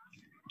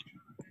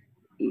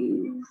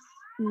is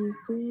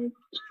equal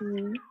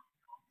to,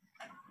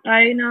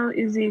 I now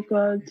is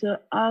equal to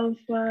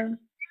alpha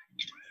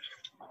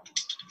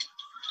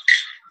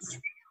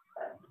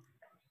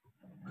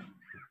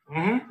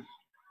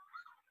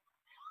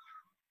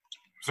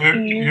So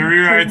you're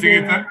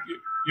rewriting it?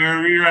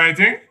 You're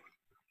rewriting?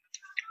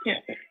 Yeah.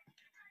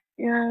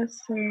 Yes,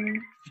 sir.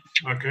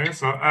 Okay,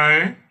 so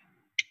I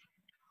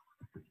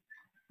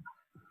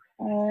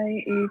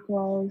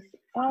equals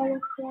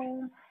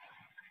alpha.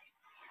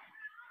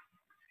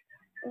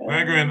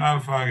 We're going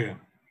alpha again.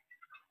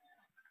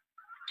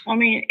 I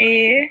mean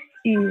A,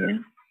 E.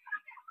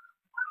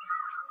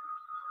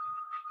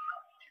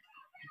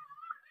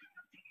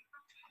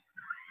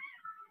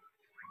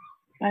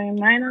 I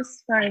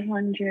minus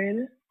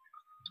 500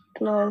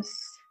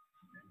 plus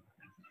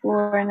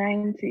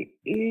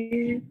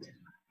 498.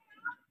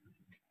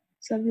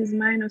 So this is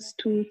minus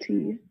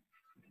 2t.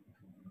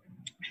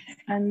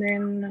 And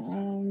then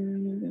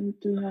I'm going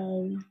to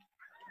have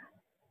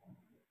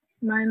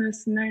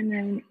minus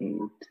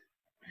 998.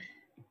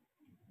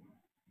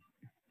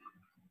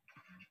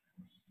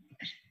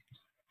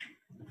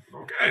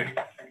 Okay.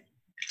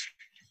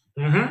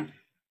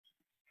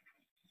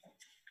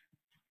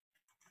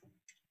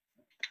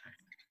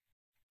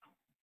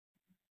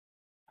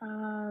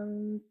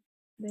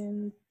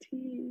 Then t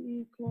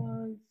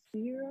equals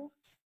 0.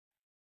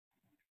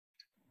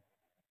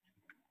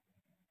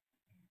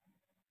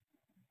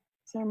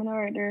 So I'm gonna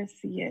write there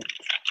C it.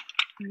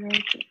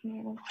 Write it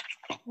now.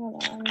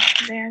 Hold on.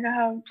 Then I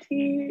have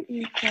t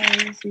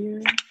equals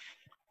 0.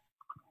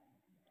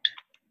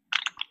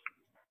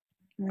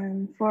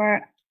 And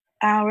for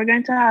we're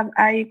going to have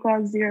I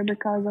equals 0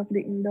 because of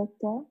the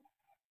inductor.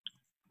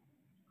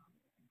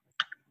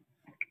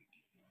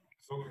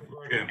 So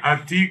again,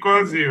 at t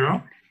equals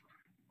 0.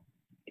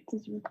 It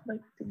is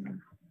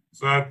reflecting.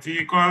 So at t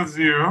equals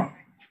 0,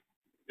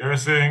 you're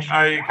saying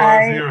I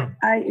equals 0.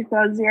 I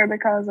equals 0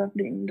 because of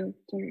the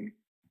inductor.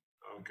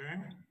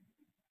 Okay.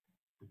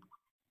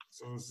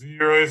 So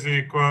 0 is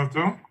equal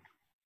to?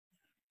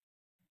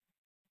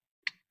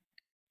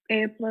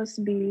 A plus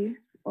B,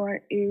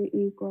 or A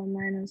equal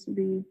minus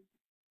B.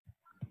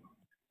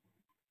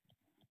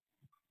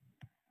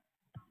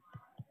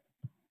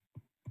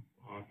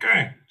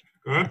 Okay,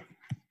 good.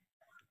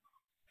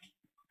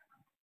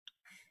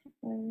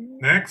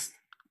 Next.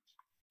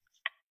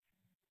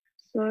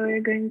 So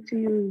we're going to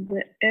use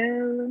the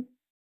L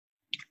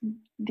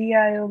di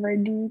over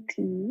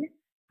dt.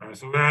 All right,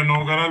 so we are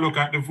now going to look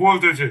at the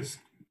voltages.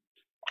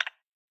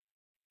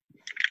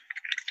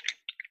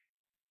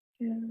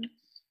 Yes.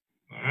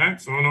 All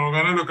right, so now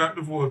we're going to look at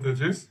the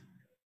voltages.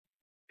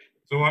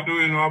 So what do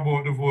we know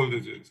about the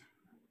voltages?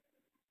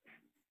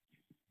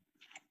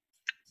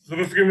 So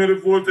let's give me the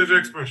voltage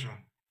expression.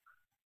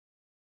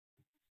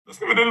 Let's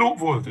give me the loop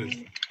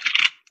voltage.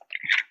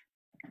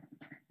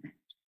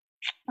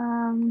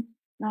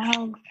 I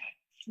have.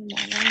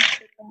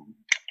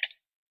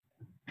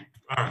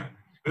 All right,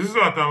 this is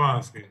what I'm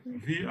asking.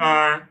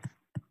 VR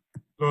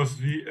plus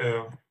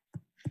VL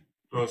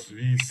plus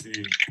VC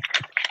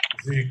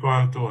is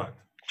equal to what?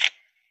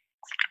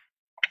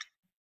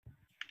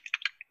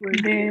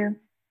 The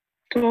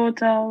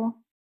total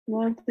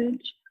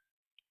voltage.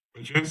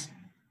 Which is?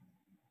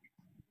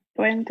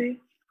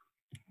 20.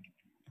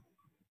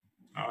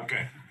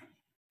 Okay.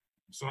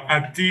 So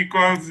at t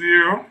equals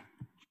 0,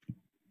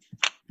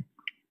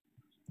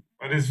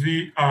 what is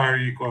VR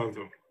equal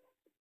to?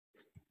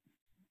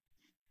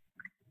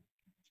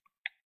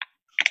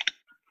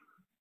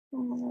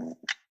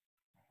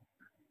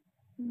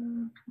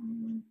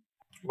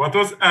 What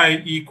was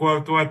I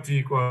equal to at t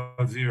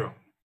equals 0?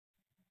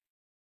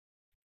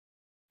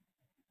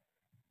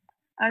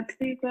 At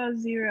t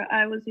equals 0,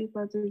 I was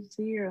equal to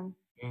 0.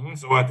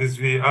 So what is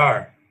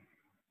VR?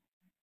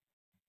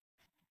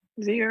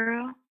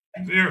 0.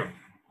 0.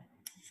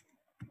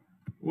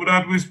 Who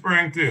that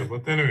whispering to you?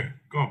 But anyway,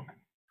 come.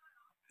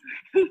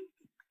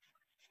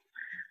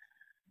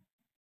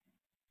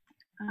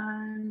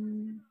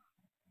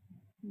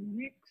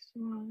 Next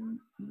one.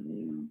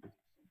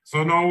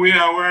 So now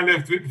we're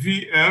left with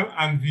VL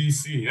and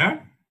VC,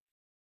 yeah?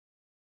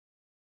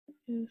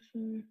 Yes,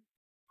 sir.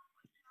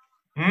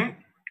 Hmm?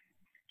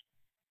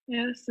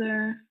 Yes,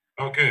 sir.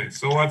 Okay,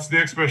 so what's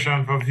the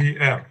expression for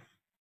VL?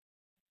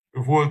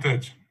 The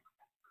voltage.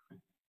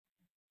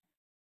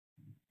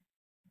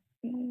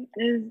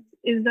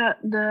 Is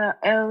that the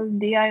L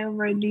di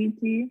over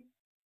dt?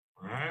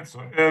 All right, so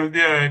L di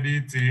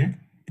dt.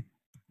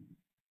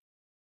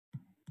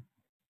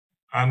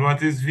 And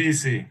what is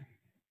VC?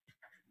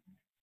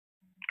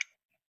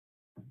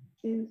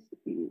 Is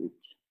each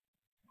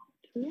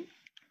 2?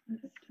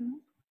 Is it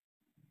 2?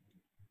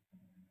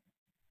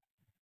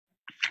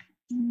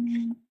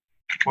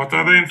 What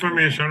other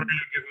information were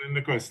you given in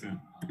the question?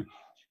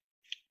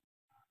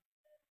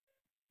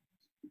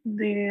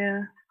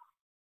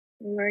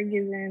 We're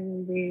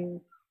given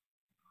the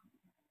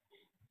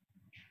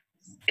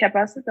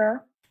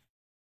capacitor.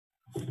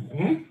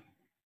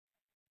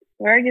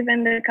 We're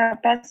given the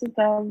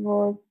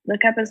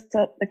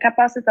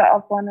capacitor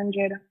of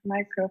 100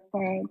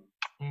 microfarad.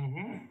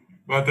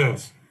 What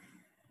else?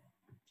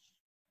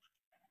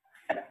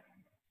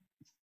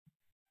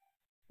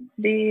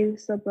 The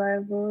supply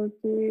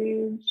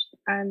voltage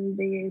and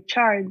the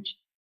charge.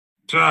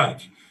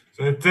 Charge.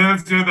 So it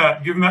tells you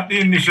that given that the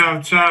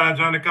initial charge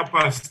on the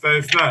capacitor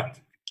is that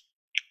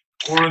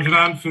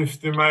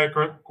 450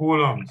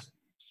 microcoulombs.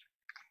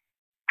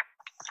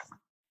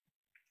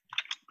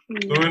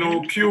 So we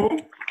know Q,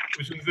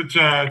 which is the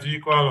charge,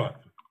 equal what?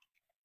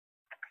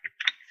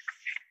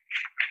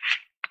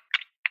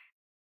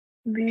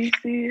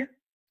 VC.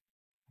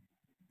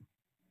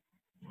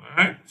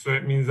 Right? So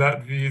it means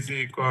that V is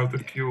equal to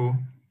Q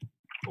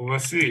over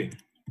C,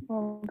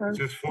 which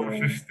is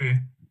 450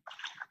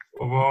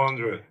 over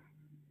 100.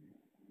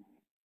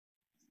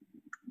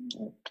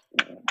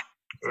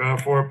 We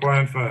have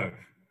 4.5.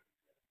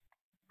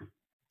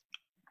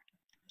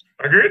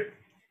 Agreed?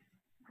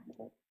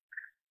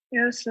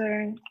 Yes,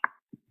 sir.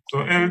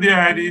 So L di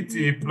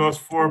dt plus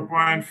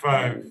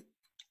 4.5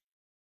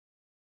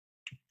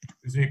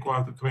 is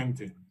equal to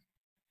 20.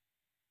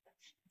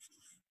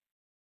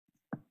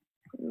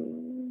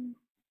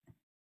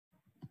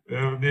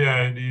 L di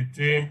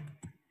dt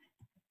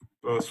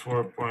plus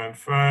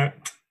 4.5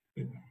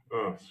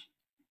 plus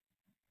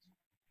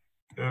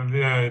L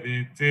di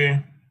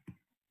dt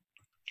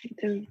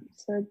So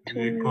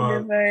 2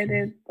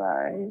 divided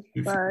by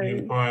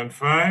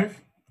 15.5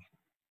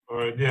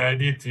 or di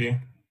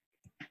dt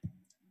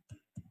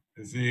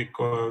is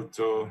equal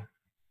to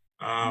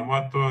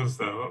what was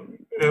that?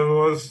 L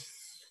was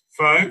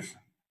 5.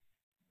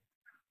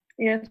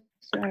 Yes,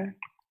 sir.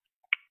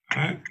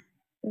 Right?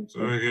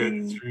 So we get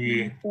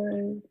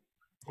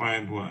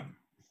 3.1.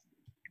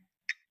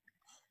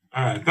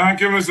 All right, thank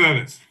you, Ms.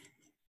 Ellis.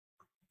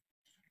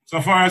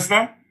 So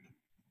Forrester?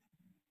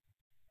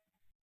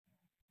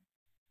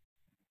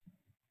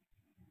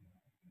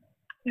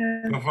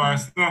 Yes. So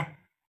Forrester?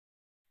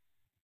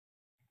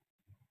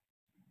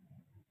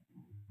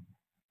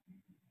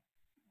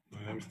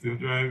 I'm still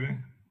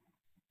driving.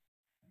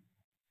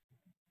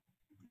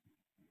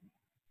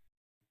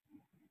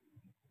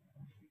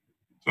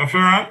 So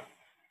Ferran?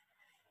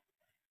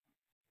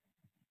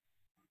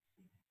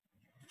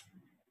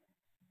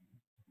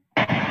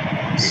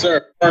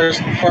 Sir,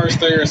 first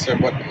here, sir,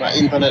 but my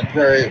internet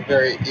very,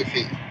 very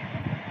iffy.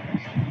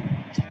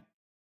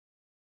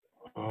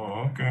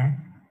 Oh, okay.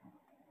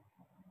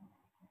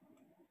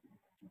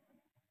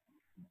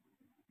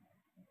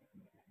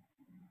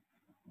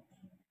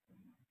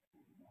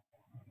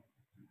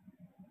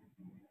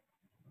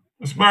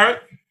 Ms.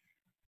 Barrett,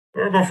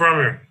 where we go from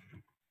here?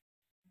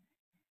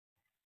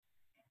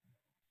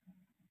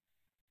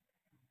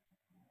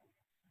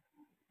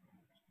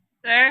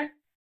 Sir?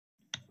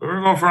 Where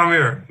we go from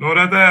here? Know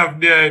that I have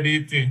the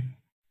IDT.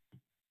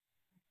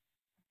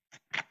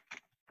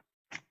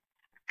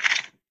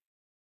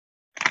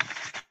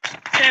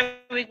 So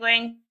we're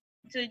going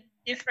to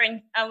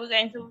different, we're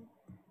going to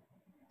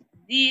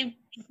d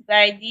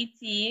by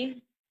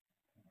dt.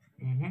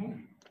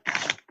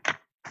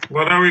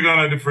 What are we going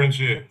to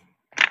differentiate?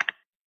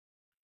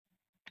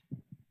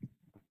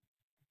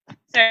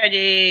 Sir,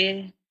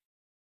 the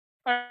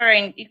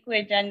current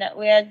equation that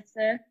we had,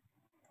 sir.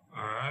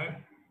 All right.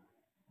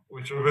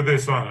 Which will be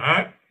this one, all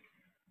right?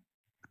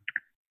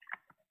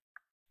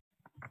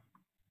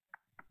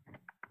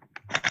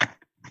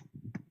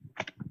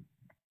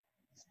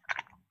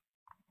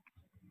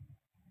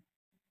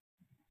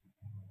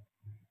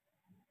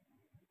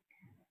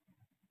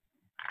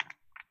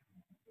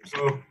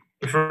 So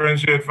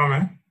differentiate for me.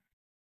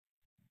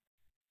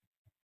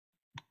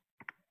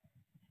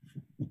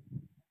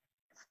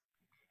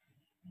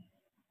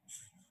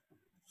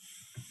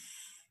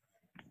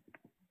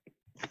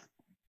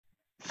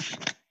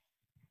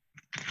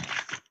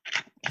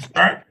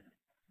 Start.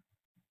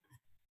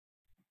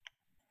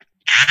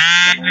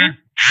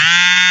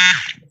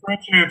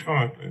 Differentiate for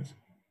me, please.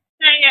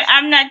 Sorry,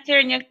 I'm not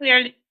hearing you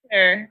clearly,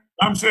 sir.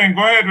 I'm saying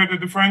go ahead with the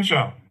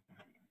differential.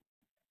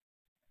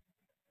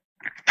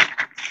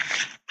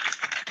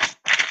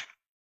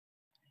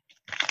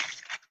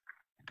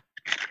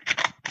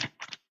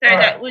 Sir,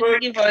 that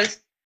would give us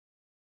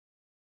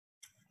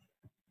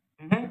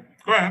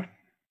Go ahead.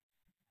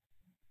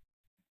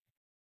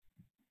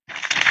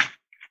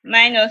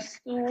 minus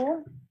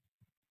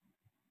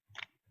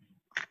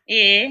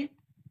 2a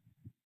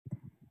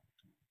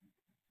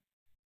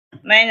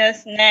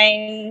minus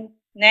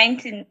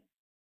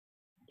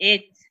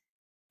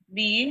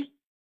 19.8b.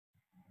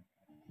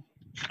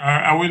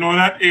 And we know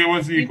that A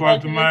was equal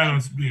to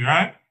minus B,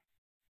 right?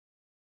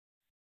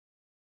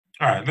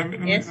 All right, let me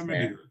deal with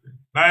it.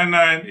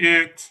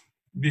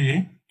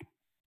 998B,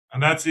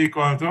 and that's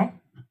equal to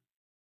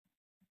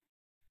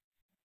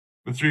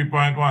the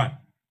 3.1.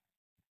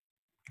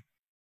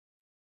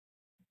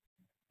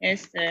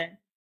 Yes, sir.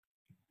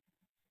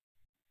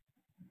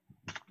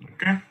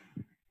 Okay.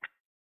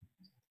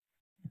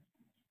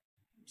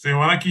 So you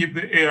want to keep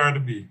the A or the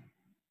B?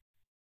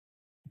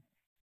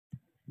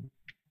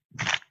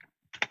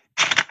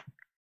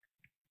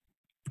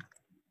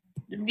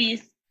 The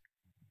B.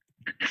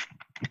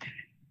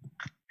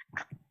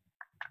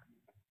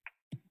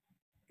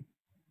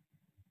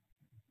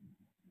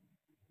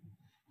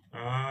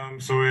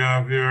 So we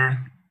have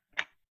here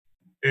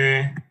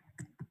A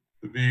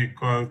to be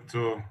equal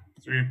to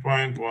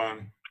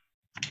 3.1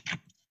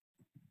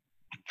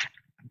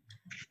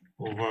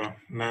 over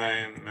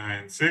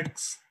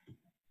 996.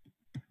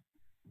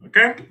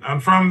 Okay,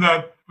 and from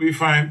that we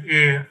find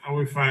A and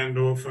we find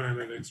our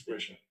final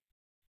expression.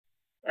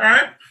 All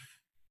right.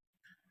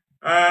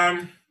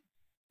 I'm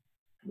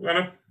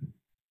gonna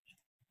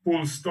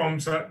pull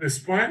stumps at this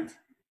point.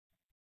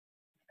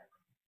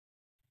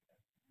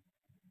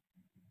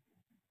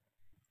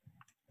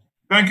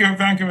 Thank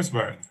you, Ms.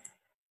 Barrett.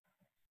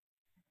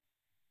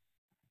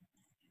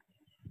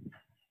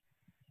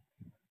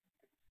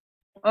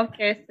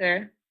 Okay,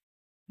 sir.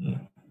 All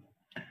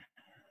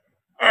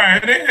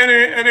right,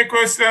 any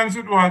questions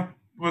with what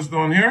was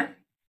done here?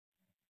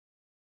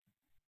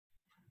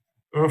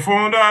 We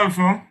found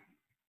alpha,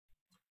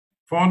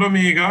 found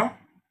omega.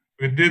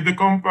 We did the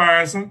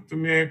comparison to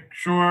make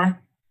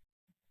sure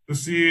to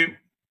see,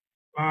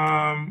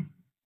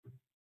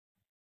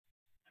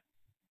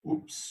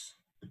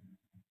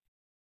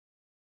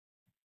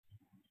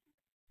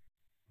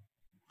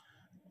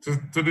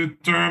 to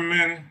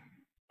determine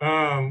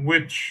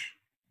which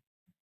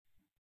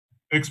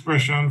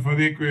expression for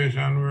the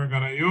equation we're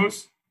going to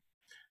use.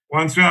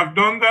 Once we have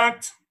done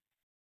that,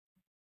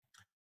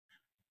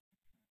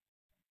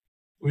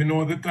 we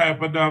know the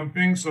type of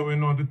damping, so we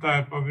know the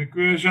type of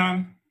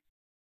equation.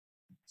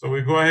 So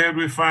we go ahead,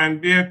 we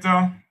find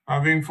beta.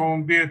 Having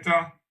found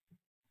beta,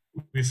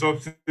 we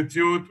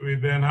substitute, we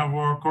then have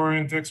our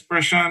current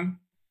expression.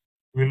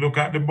 We look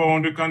at the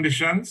boundary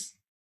conditions,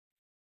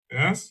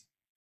 yes?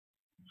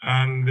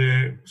 And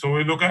so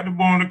we look at the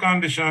boundary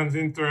conditions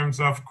in terms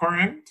of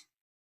current,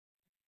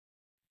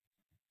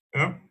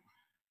 yep.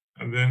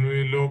 And then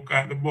we look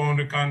at the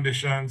boundary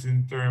conditions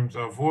in terms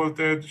of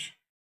voltage.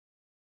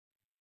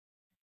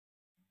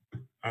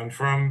 And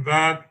from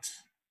that,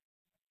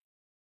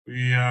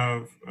 we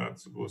have,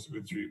 that's supposed to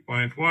be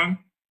 3.1.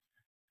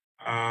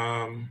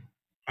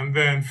 And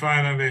then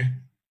finally,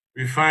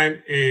 we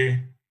find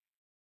A,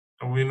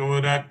 and we know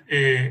that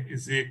A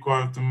is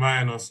equal to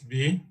minus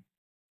B.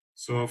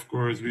 So of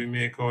course, we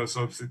make our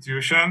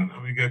substitution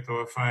and we get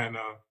our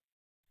final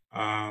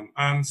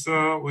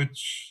answer,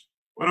 which,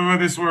 whatever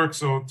this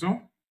works out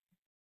to,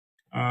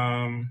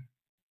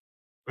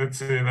 let's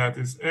say that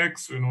is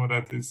X, we know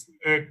that is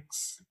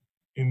X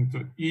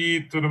into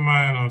e to the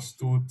minus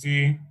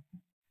 2t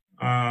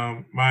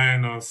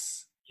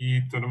minus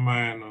e to the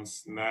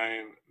minus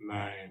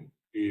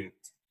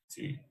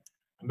 998t.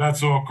 And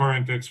that's our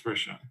current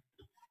expression.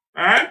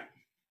 All right?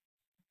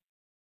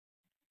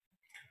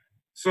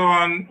 So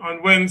on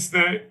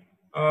Wednesday,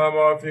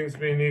 all things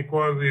being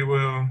equal, we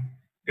will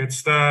get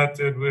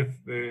started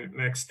with the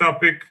next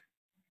topic.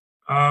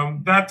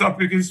 That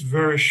topic is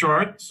very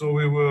short, so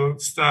we will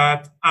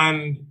start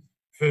and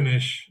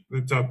finish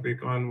the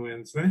topic on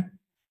Wednesday.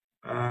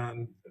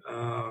 And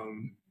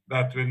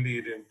that will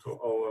lead into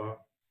our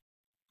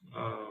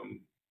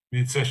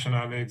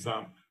mid-sessional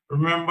exam.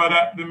 Remember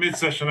that the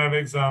mid-sessional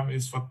exam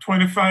is for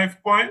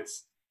 25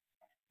 points.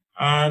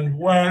 And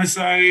whilst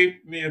I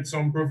made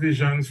some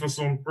provisions for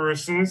some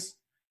persons,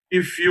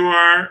 if you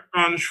are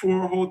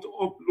unsure how to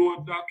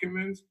upload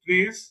documents,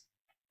 please,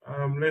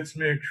 let's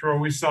make sure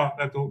we sort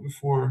that out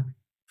before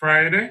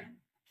Friday.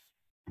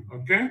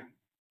 Okay?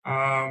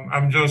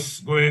 I'm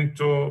going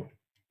to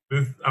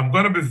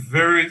be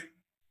very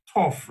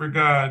tough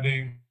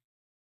regarding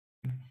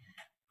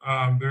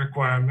the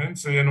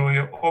requirements. So, you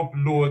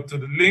upload to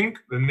the link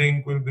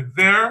will be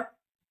there.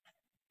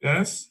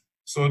 Yes.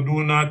 So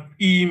do not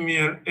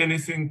email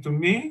anything to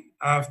me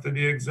after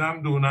the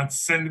exam. Do not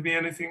send me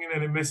anything in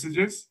any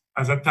messages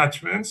as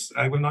attachments.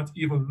 I will not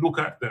even look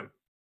at them.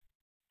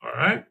 All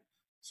right.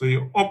 So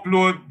you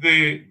upload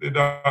the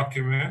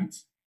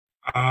document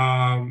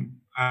and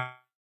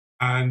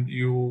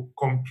you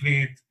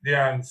complete the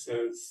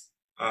answers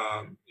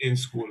in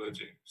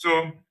Schoology.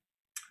 So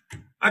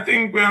I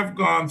think we have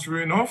gone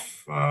through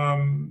enough.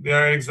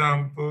 There are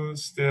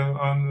examples still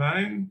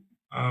online.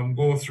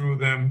 Go through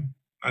them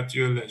at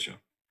your leisure.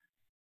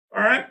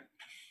 All right.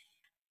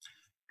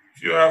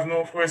 If you have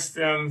no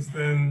questions,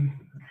 then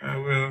I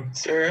will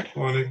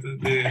call it a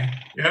day.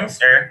 Yes,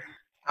 sir.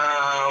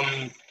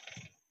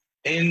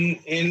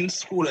 In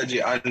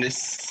Schoology on this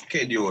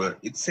schedule,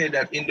 it said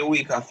that in the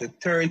week of the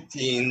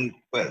 13th,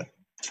 well,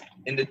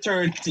 in the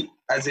 30th,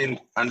 as in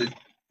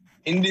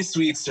in this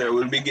week, sir,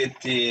 we'll be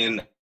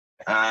getting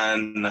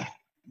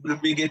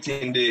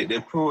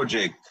the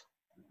project.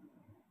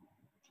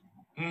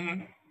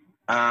 Mm-hmm.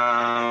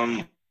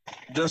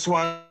 Just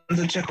want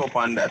to check up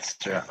on that,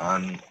 sir.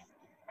 Well,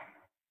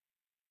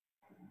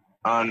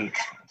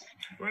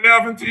 you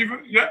haven't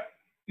even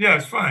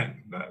yes,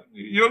 fine.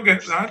 You'll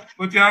get that,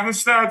 but you haven't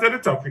started the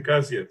topic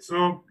as yet,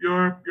 so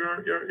you're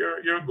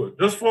good.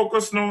 Just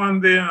focus now on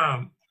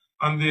the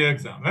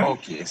exam. Eh?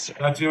 Okay, sir.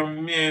 That's your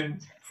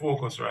main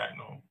focus right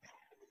now.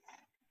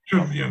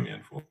 Should be your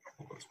main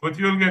focus, but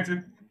you'll get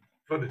it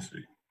for this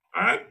week.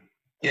 All right?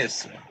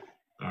 Yes, sir.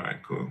 All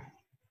right, cool.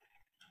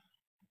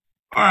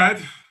 All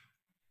right.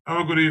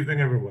 Have a good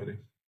evening, everybody.